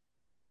off.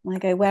 And I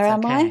go, where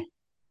That's am okay. I?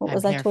 What I'm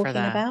was I here for talking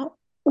that. about?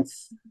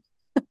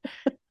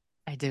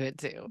 I do it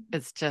too.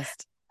 It's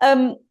just,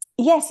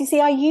 Yes, you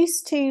see, I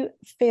used to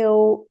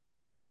feel,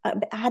 I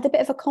had a bit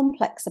of a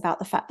complex about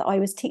the fact that I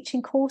was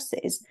teaching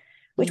courses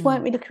which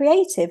weren't really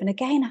creative. And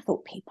again, I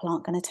thought, people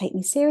aren't going to take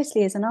me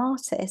seriously as an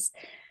artist.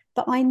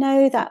 But I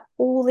know that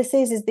all this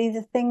is these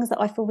are things that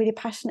I feel really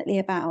passionately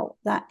about,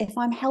 that if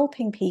I'm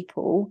helping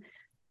people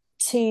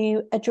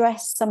to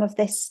address some of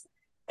this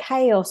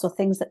chaos or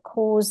things that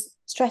cause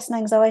stress and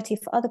anxiety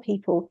for other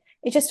people,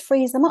 it just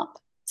frees them up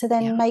to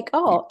then make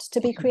art,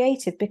 to be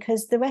creative,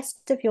 because the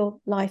rest of your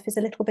life is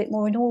a little bit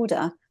more in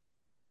order.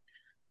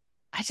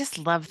 I just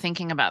love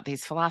thinking about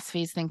these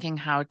philosophies, thinking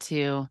how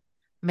to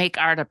make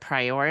art a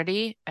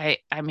priority.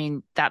 I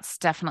mean, that's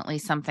definitely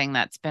something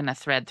that's been a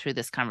thread through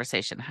this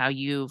conversation, how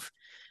you've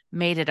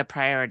made it a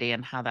priority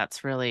and how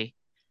that's really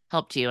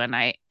helped you. And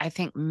I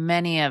think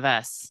many of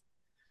us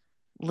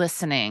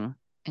listening,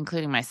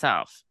 including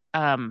myself,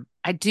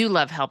 I do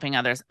love helping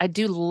others. I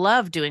do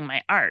love doing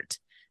my art,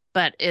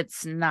 but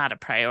it's not a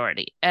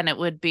priority. And it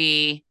would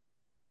be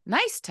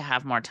nice to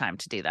have more time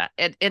to do that.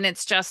 And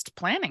it's just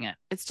planning it.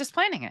 It's just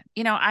planning it.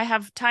 I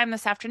have time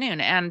this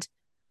afternoon and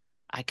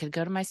I could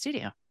go to my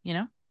studio,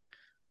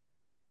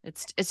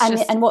 It's just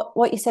And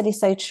what you said is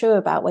so true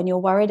about when you're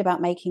worried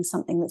about making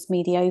something that's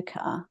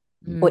mediocre,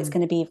 or it's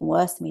going to be even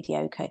worse than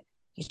mediocre,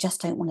 you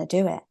just don't want to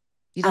do it.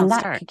 You don't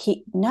start.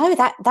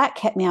 That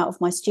kept me out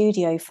of my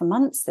studio for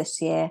months this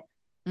year.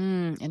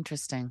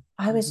 Interesting.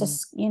 I was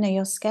just,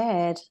 you're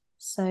scared.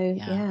 So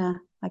yeah,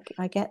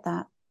 I get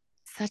that.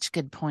 Such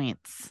good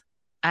points.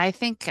 I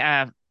think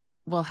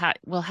we'll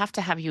have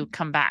to have you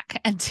come back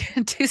and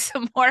do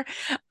some more.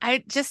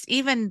 I just,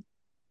 even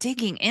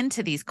digging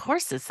into these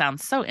courses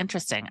sounds so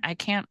interesting. I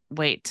can't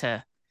wait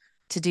to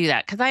do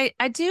that, because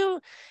I do,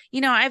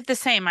 I have the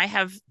same. I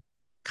have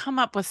come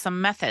up with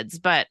some methods,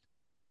 but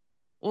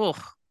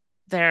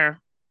they're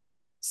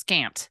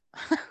scant.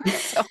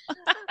 So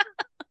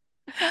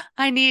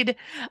I need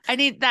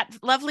that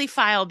lovely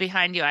file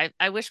behind you.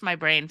 I wish my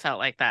brain felt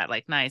like that,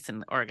 like nice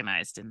and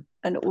organized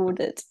and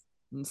ordered.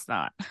 It's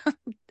not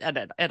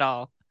at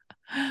all.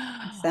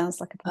 Sounds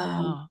like a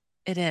plan. Oh,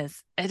 it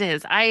is. It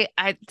is. I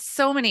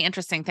so many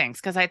interesting things,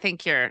 because I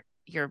think your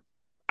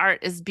art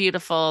is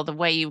beautiful. The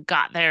way you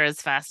got there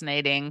is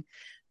fascinating.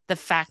 The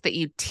fact that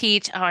you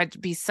teach,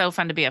 it'd be so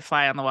fun to be a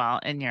fly on the wall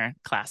in your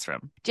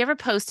classroom. Do you ever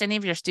post any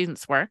of your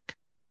students' work?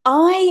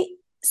 I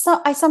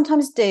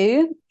sometimes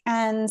do.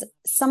 And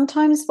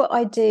sometimes what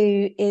I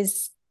do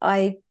is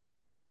I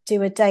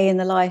do a day in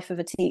the life of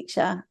a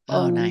teacher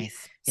on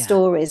Nice. Yeah.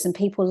 stories, and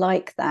people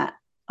like that.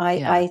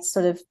 Yeah. I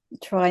sort of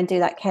try and do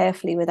that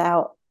carefully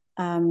without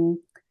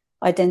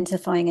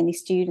identifying any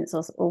students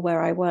or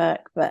where I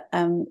work. But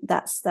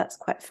that's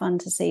quite fun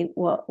to see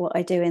what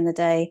I do in the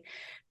day.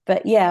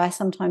 But yeah, I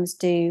sometimes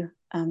do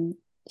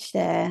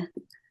share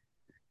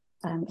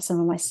some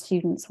of my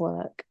students'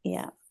 work.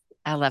 Yeah.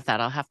 I love that.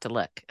 I'll have to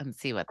look and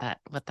see what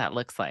that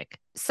looks like.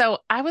 So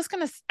I was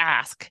going to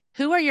ask,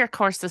 who are your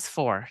courses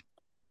for?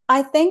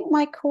 I think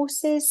my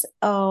courses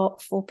are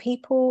for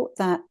people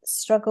that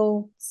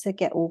struggle to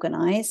get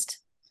organized,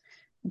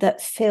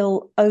 that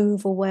feel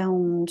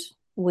overwhelmed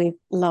with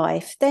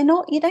life.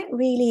 You don't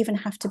really even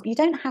have to, you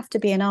don't have to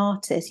be an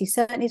artist. You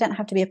certainly don't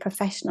have to be a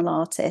professional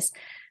artist,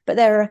 but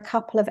there are a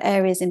couple of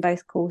areas in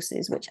both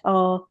courses which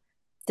are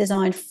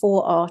designed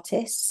for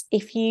artists.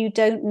 If you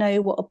don't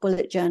know what a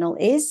bullet journal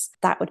is,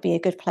 that would be a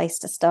good place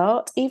to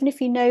start. Even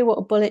if you know what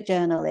a bullet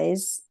journal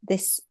is,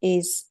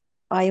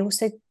 I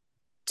also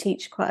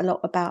teach quite a lot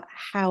about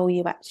how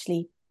you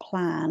actually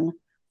plan.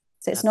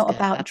 So it's not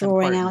about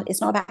drawing out,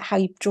 it's not about how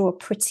you draw a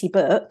pretty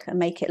book and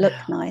make it look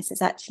nice.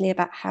 It's actually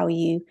about how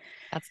you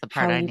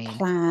plan.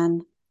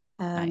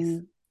 Nice.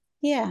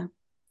 Yeah.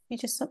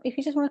 If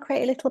you just want to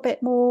create a little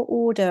bit more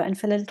order and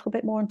feel a little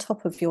bit more on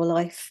top of your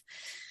life,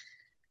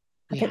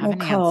 a bit more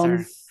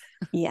calm.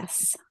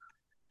 Yes.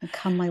 And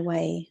come my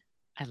way.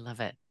 I love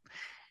it.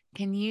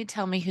 Can you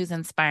tell me who's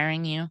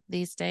inspiring you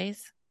these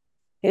days?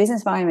 Who is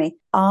inspiring me?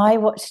 I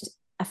watched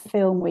a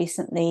film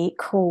recently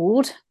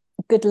called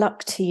Good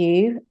Luck to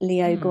You,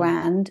 Leo Hmm.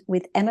 Grand,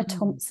 with Emma Hmm.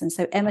 Thompson.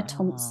 So Emma Oh.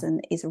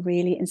 Thompson is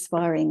really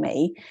inspiring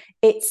me.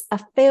 It's a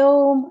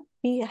film.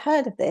 You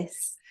heard of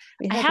this?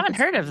 I haven't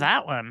heard of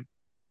that one.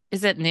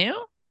 Is it new?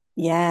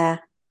 Yeah,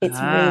 it's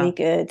really Ah.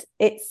 good.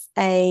 It's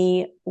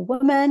a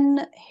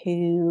woman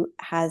who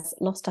has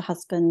lost her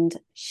husband.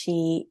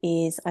 She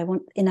is, I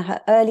want, in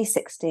her early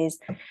 60s,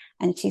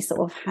 and she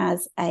sort of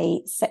has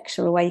a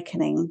sexual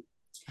awakening.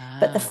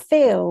 But the Ah.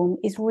 film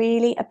is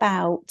really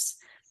about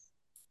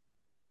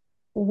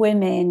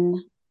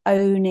women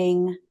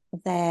owning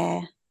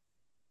their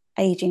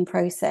aging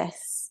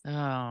process,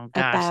 Oh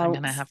gosh, I'm about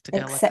gonna have to go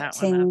look that one up.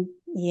 accepting,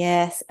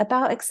 yes,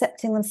 about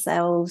accepting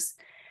themselves,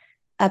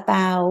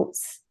 about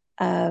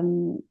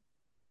um,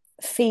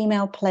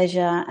 female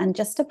pleasure, and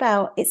just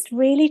about, it's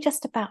really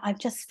just about, I'm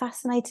just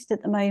fascinated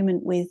at the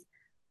moment with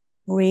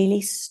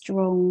really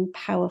strong,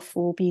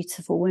 powerful,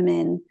 beautiful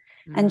women.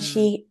 And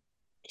Mm.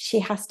 she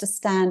has to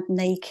stand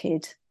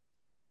naked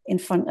in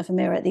front of a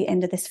mirror at the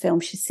end of this film.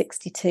 She's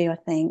 62, I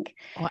think.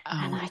 And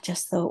Wow. I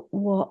just thought,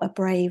 what a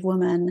brave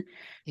woman.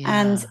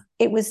 And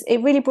Yeah.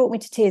 it really brought me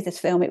to tears, this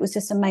film. It was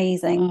just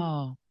amazing.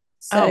 Oh.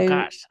 Oh So,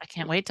 gosh, I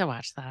can't wait to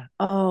watch that.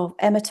 oh,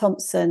 Emma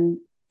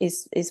Thompson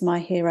is my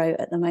hero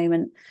at the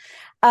moment.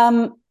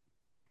 Um,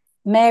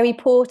 Mary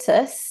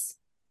Portas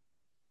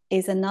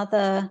is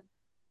another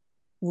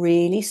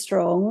really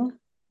strong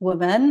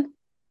woman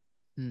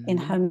in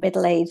Hmm. her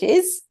middle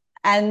ages.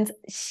 And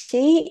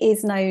she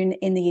is known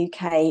in the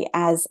UK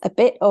as a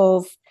bit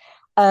of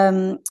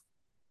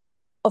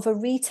a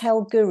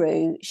retail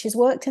guru. She's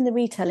worked in the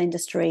retail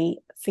industry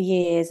for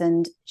years,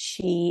 and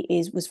she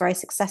was very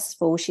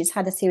successful. She's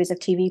had a series of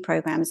TV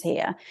programs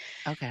here.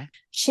 Okay.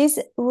 She's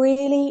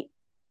really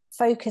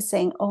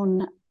focusing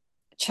on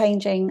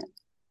changing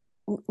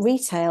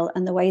retail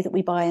and the way that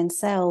we buy and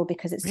sell,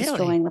 because it's Really?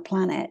 destroying the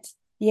planet.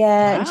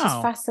 Yeah, and she's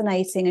Wow.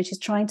 fascinating, and she's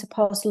trying to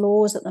pass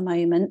laws at the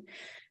moment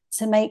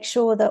to make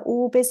sure that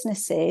all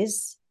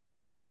businesses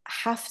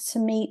have to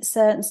meet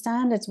certain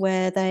standards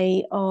where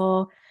they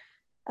are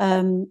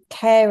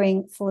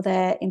caring for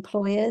their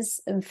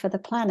employers and for the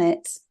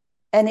planet.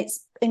 And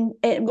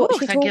what Ooh,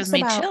 she that gives talks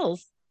me about,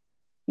 chills.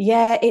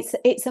 yeah,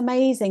 it's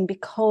amazing,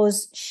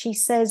 because she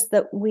says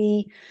that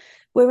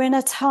we're in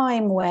a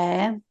time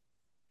where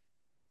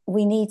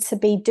we need to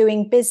be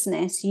doing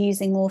business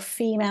using more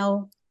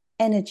female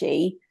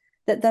energy,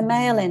 that the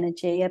male Mm.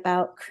 energy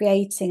about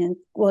creating, and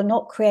well,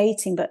 not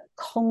creating but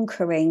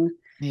conquering,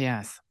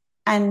 Yes.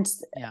 and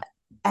Yeah.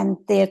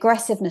 the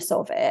aggressiveness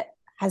of it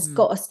has Mm.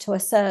 got us to a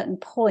certain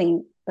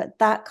point, but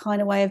that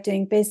kind of way of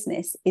doing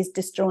business is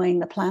destroying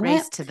the planet.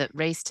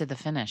 Race to the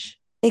finish.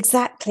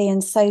 Exactly.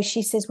 And so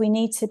she says we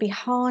need to be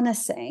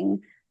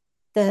harnessing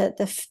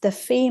the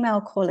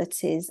female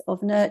qualities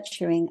of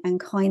nurturing and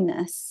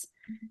kindness,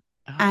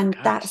 Oh and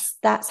gosh.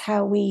 that's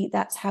how we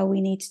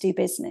need to do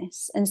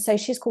business. And so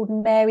she's called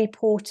Mary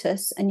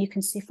Portas, and you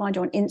can find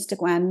her on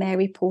Instagram,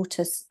 Mary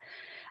Portas.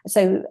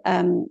 So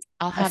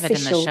I'll have it in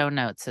the official. show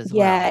notes as well.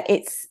 Yeah,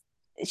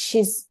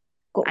 she's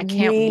got I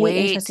can't really wait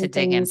to interesting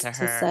dig things into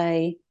to her.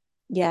 say.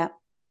 Yeah,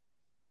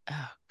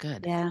 Oh,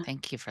 good. yeah.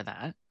 Thank you for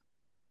that.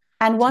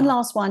 And Do one you,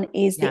 last one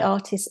is the yeah.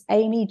 artist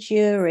Amy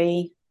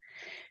Jury.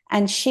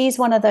 And she's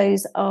one of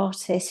those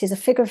artists. She's a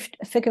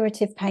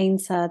figurative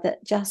painter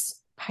that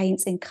just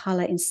paints in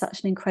color in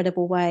such an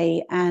incredible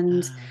way.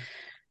 And Uh,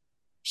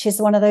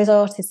 she's one of those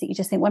artists that you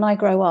just think, when I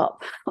grow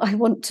up, I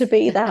want to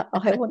be that.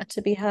 I want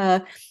to be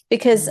her.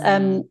 Because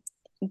mm,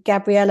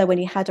 Gabriella, when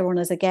he had her on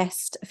as a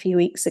guest a few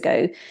weeks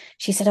ago,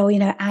 she said, "Oh,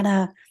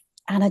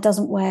 Anna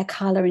doesn't wear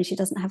color, and she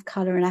doesn't have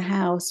color in her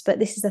house." But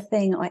this is the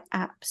thing: I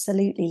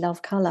absolutely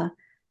love color.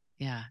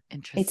 yeah, It's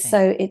interesting.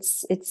 so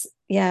it's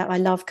yeah, I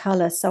love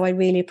color. So I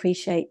really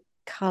appreciate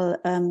color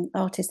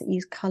artists that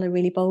use color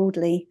really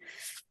boldly.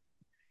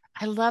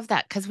 I love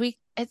that because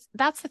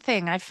that's the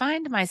thing. I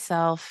find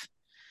myself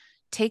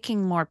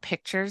taking more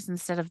pictures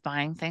instead of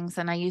buying things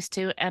than I used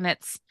to. And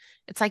it's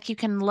like you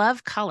can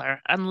love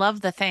color and love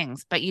the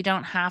things, but you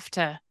don't have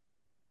to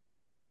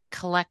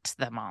collect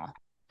them all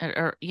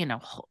or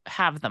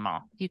have them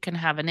all. You can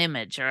have an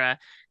image or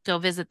go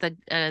visit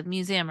the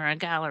museum or a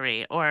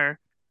gallery or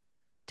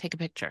take a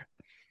picture.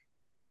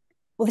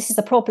 Well, this is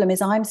the problem: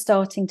 is I'm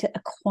starting to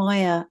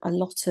acquire a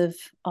lot of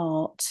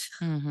art.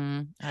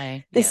 Mm-hmm.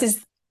 This Yes.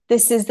 is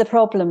this is the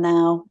problem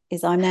now.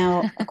 Is I'm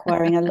now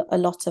acquiring a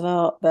lot of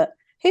art. But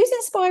who's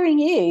inspiring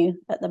you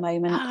at the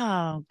moment?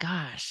 Oh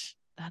gosh,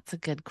 that's a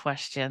good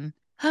question.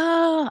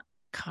 Oh,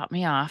 caught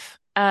me off.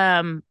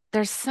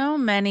 There's so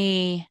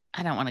many,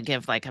 I don't want to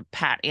give like a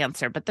pat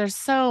answer, but there's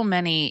so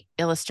many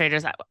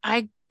illustrators.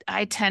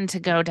 I tend to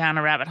go down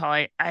a rabbit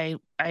hole. I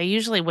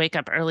usually wake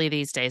up early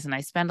these days and I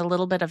spend a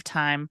little bit of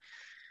time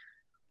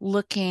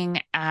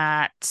looking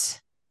at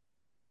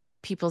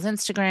people's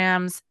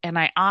Instagrams, and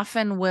I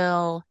often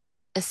will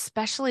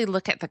especially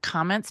look at the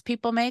comments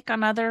people make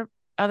on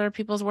other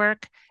people's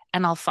work,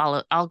 and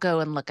I'll go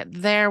and look at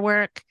their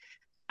work.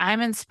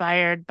 I'm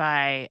inspired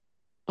by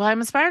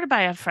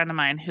a friend of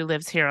mine who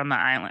lives here on the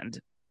island.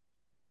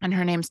 and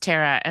her name's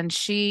Tara. And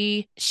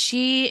she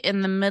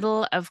in the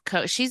middle of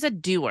she's a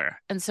doer.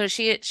 And so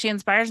she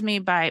inspires me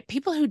by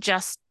people who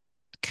just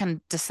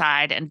can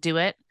decide and do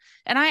it.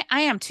 And I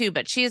am too,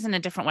 but she is in a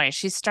different way.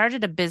 She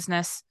started a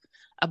business,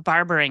 a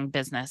barbering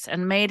business,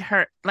 and made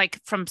her like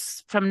from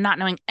not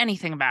knowing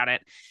anything about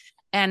it,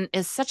 and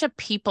is such a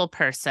people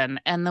person.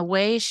 And the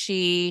way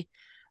she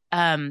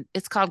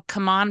it's called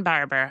Come On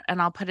Barber,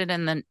 and I'll put it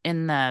in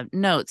the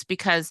notes,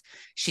 because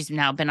she's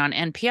now been on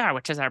NPR,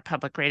 which is our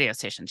public radio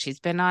station. She's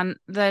been on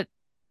the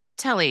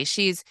telly.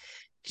 She's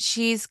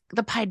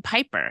the Pied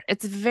Piper.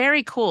 It's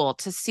very cool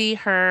to see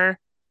her,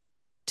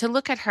 to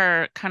look at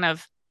her kind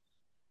of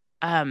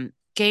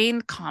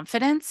gain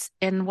confidence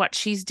in what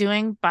she's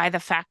doing by the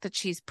fact that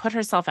she's put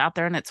herself out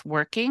there and it's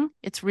working.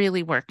 It's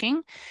really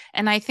working.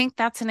 And I think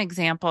that's an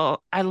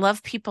example. I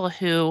love people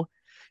who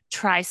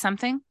try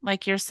something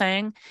like you're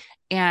saying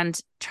and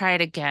try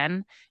it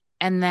again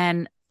and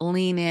then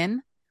lean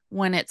in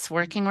when it's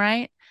working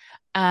right.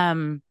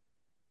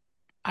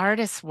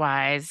 Artist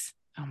wise,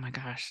 oh my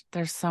gosh,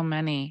 there's so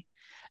many.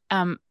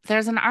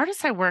 There's an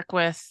artist I work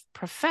with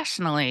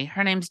professionally.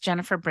 Her name's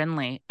Jennifer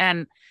Brindley,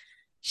 and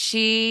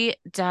she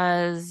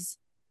does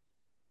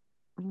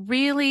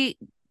really,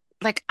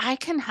 like, I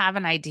can have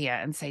an idea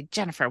and say,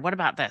 Jennifer, what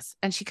about this?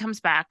 And she comes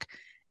back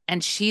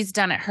and she's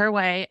done it her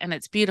way, and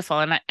it's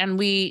beautiful. And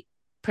we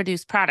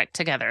produce product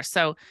together.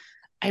 So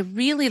I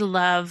really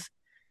love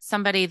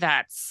somebody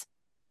that's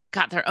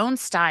got their own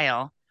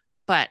style,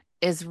 but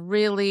is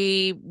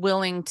really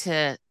willing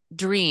to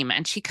dream.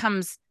 And she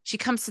comes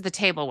to the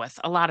table with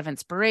a lot of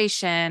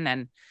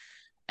inspiration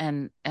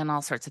and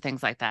all sorts of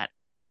things like that.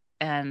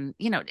 And,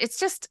 you know, it's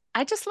just,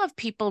 I just love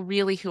people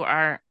really who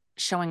are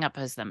showing up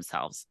as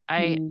themselves.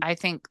 I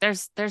think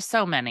there's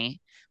so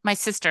many. My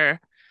sister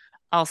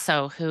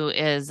also, who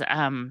is,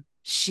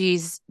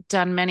 she's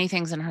done many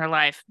things in her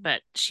life,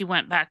 but she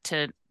went back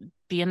to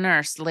be a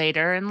nurse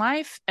later in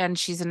life, and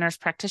she's a nurse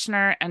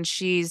practitioner, and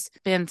she's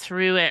been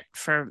through it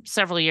for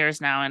several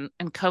years now,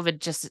 and COVID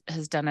just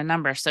has done a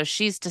number. So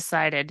she's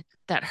decided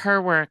that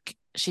her work,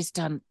 she's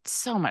done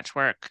so much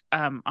work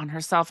on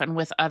herself and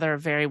with other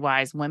very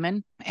wise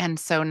women. And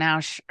so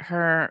now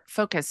her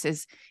focus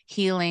is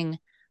healing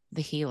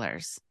the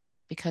healers,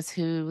 because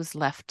who's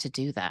left to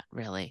do that,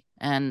 really?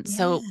 And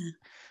so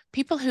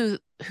people who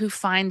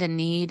find a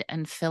need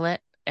and fill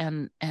it,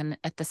 and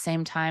at the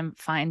same time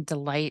find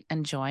delight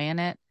and joy in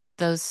it,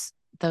 those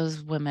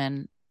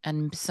women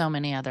and so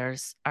many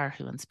others are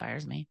who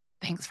inspires me.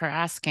 Thanks for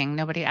asking.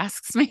 Nobody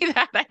asks me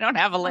that. I don't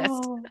have a list.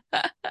 Oh,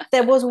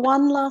 there was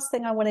one last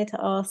thing I wanted to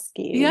ask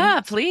you.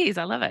 Yeah, please.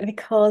 I love it.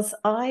 Because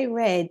I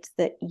read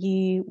that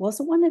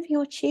wasn't one of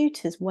your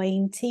tutors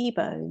Wayne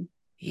Thiebaud?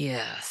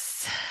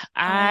 Yes.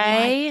 Oh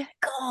my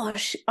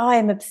gosh, I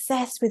am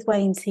obsessed with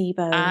Wayne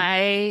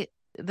Thiebaud.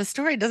 The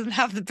story doesn't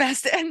have the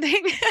best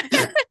ending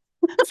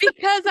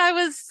because I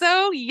was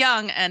so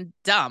young and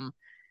dumb.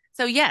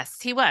 So yes,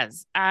 he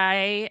was.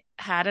 I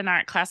had an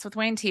art class with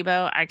Wayne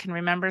Thiebaud. I can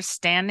remember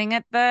standing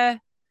at the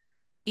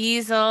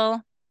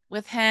easel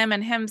with him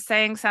and him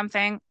saying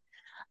something.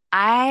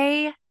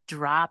 I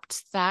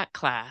dropped that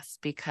class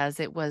because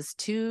it was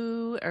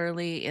too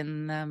early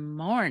in the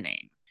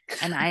morning,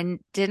 and I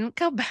didn't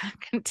go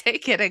back and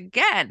take it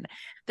again.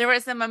 There were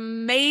some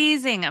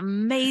amazing,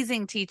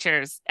 amazing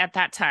teachers at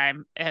that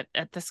time at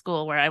the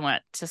school where I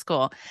went to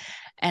school.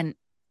 And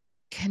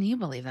can you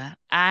believe that?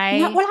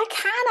 Well, I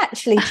can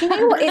actually. Do you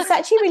know what? It's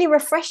actually really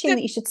refreshing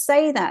that you should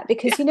say that,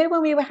 because, you know,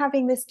 when we were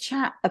having this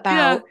chat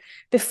about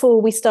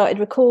before we started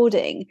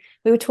recording,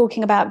 we were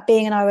talking about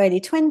being in our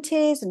early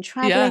 20s and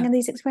traveling and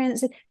these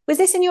experiences. Was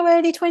this in your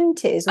early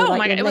 20s or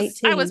like your late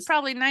teens? I was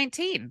probably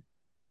 19.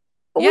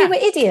 But we were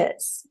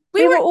idiots.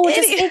 We were all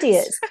just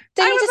idiots.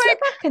 Don't you just look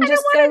back and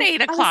just go, I don't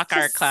want an 8 o'clock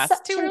art class.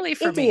 Too early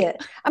for me.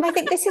 And I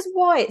think this is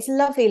why it's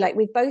lovely. Like,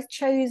 we've both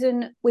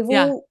chosen,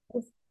 all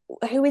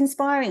who are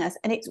inspiring us,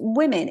 and it's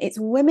women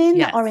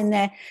that are in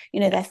their, you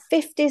know, their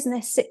 50s and their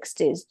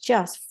 60s,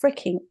 just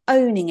freaking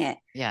owning it.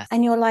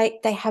 And you're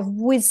like, they have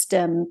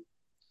wisdom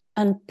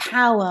and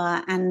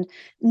power and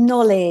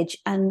knowledge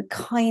and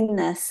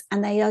kindness,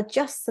 and they are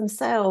just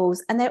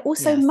themselves, and they're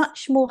also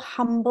much more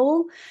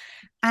humble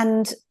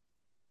and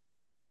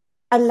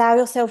allow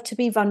yourself to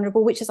be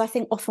vulnerable, which is, I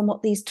think, often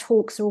what these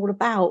talks are all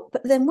about.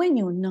 But then when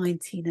you're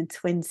 19 and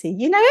 20,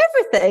 you know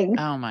everything.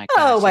 Oh my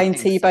gosh. Wayne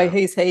Thiebaud,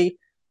 who's he?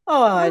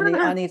 Oh,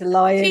 I need a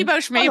lie-in. Thiebaud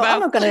Schmeebaud. I'm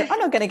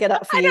not gonna get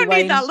up for you, I don't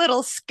Wayne. need that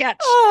little sketch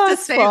to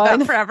save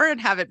that forever and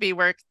have it be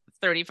worth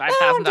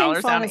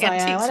 $35,000 on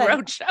Antiques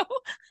Roadshow.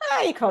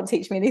 You can't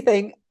teach me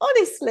anything,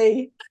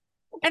 honestly.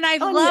 And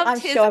I've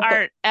loved his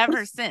art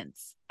ever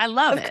since. I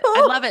love it.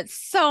 I love it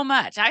so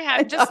much. I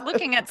have just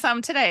looking at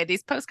some today,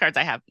 these postcards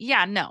I have.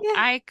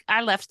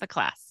 I left the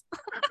class.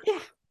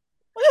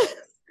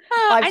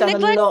 I've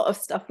done a lot of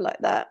stuff like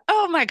that.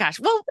 Oh my gosh.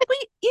 Well,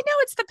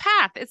 it's the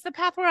path. It's the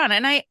path we're on.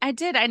 And I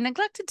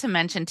neglected to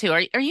mention too,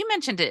 or you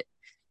mentioned it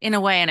in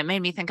a way, and it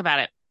made me think about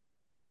it.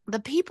 The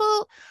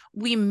people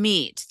we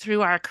meet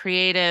through our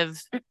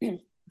creative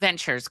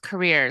ventures,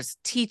 careers,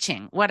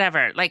 teaching,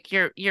 whatever, like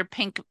your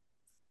pink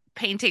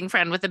painting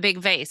friend with a big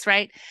vase,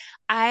 right?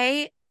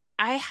 I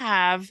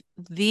have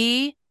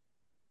the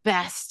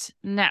best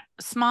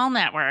small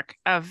network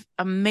of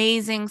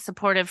amazing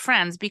supportive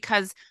friends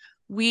because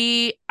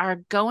we are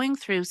going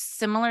through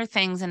similar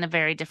things in a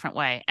very different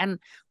way. And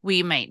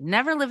we might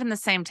never live in the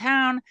same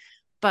town,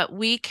 but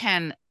we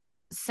can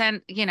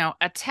send,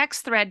 a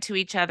text thread to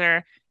each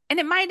other, and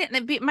it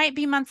might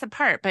be months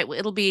apart, but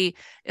it'll be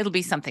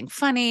something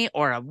funny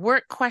or a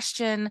work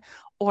question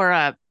or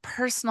a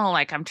personal,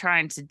 like I'm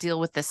trying to deal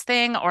with this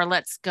thing, or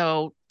let's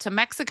go to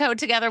Mexico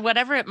together,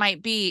 whatever it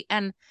might be.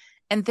 And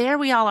there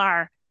we all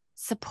are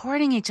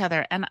supporting each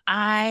other. And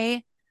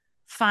I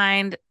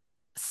find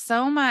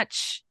so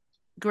much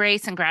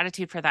grace and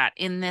gratitude for that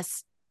in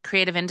this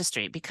creative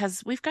industry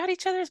because we've got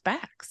each other's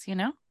backs,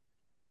 Yeah.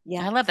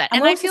 I love that.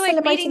 And I also feel like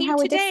celebrating meeting how you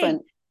we're today.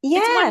 different.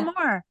 It's Yeah, one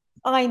more.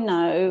 I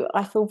know.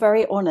 I feel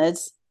very honored.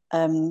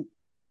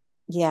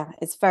 Yeah,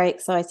 it's very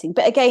exciting.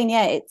 But again,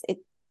 yeah, it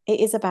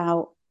is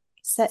about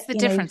the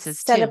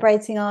differences too.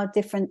 celebrating our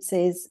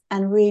differences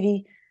and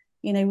really,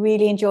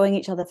 really enjoying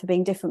each other for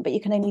being different. But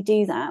you can only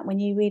do that when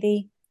you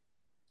really,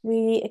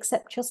 really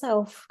accept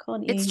yourself,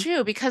 can't you? It's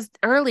true, because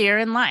earlier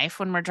in life,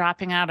 when we're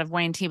dropping out of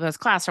Wayne Thiebaud's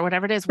class or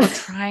whatever it is, we're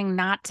trying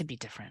not to be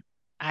different.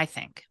 I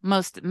think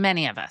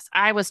many of us,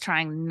 I was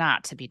trying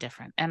not to be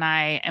different. And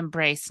I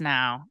embrace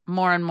now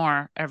more and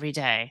more every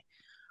day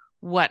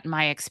what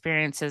my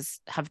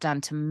experiences have done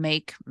to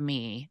make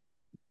me,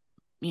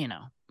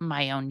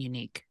 my own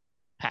unique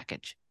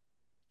package.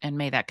 And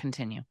may that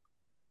continue.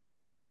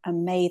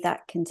 And may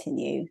that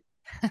continue.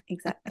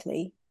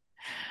 Exactly.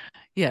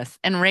 Yes.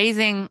 And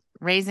raising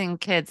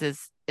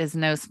kids is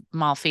no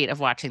small feat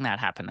of watching that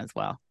happen as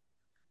well.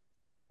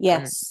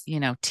 Yes.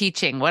 Or,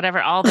 teaching,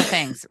 whatever, all the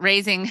things,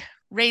 raising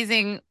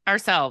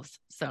ourselves.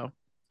 So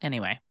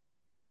anyway,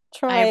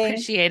 I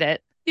appreciate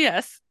it.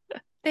 Yes.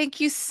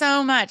 Thank you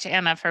so much,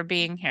 Anna, for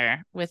being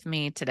here with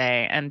me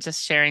today and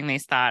just sharing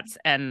these thoughts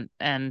and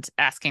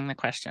asking the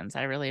questions.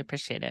 I really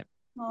appreciate it.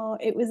 Oh,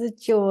 it was a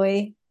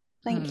joy.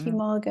 Thank you,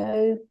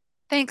 Margot.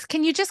 Thanks.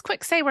 Can you just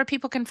quick say where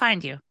people can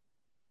find you?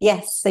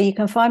 Yes. So you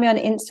can find me on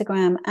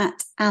Instagram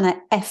at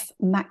Anna F.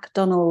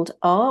 MacDonald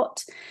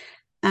Art.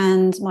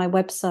 And my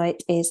website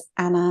is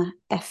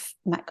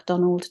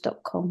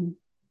annafmacdonald.com.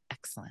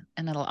 Excellent.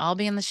 And it'll all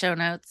be in the show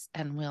notes,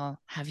 and we'll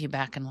have you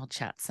back and we'll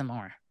chat some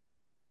more.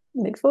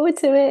 Look forward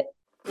to it.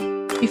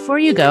 Before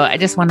you go, I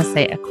just want to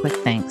say a quick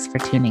thanks for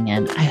tuning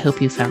in. I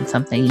hope you found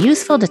something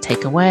useful to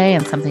take away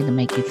and something to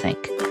make you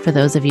think. For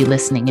those of you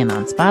listening in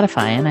on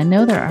Spotify, and I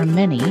know there are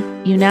many,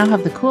 you now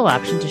have the cool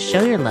option to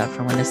show your love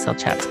for Windowsill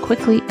Chats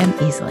quickly and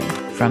easily.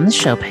 From the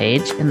show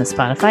page in the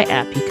Spotify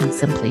app, you can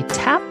simply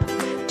tap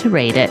to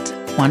rate it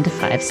 1 to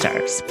 5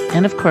 stars.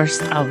 And of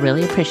course, I'll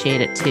really appreciate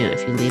it too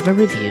if you leave a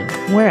review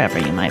wherever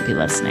you might be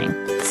listening.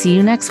 See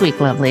you next week,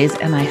 lovelies,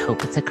 and I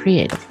hope it's a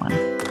creative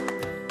one.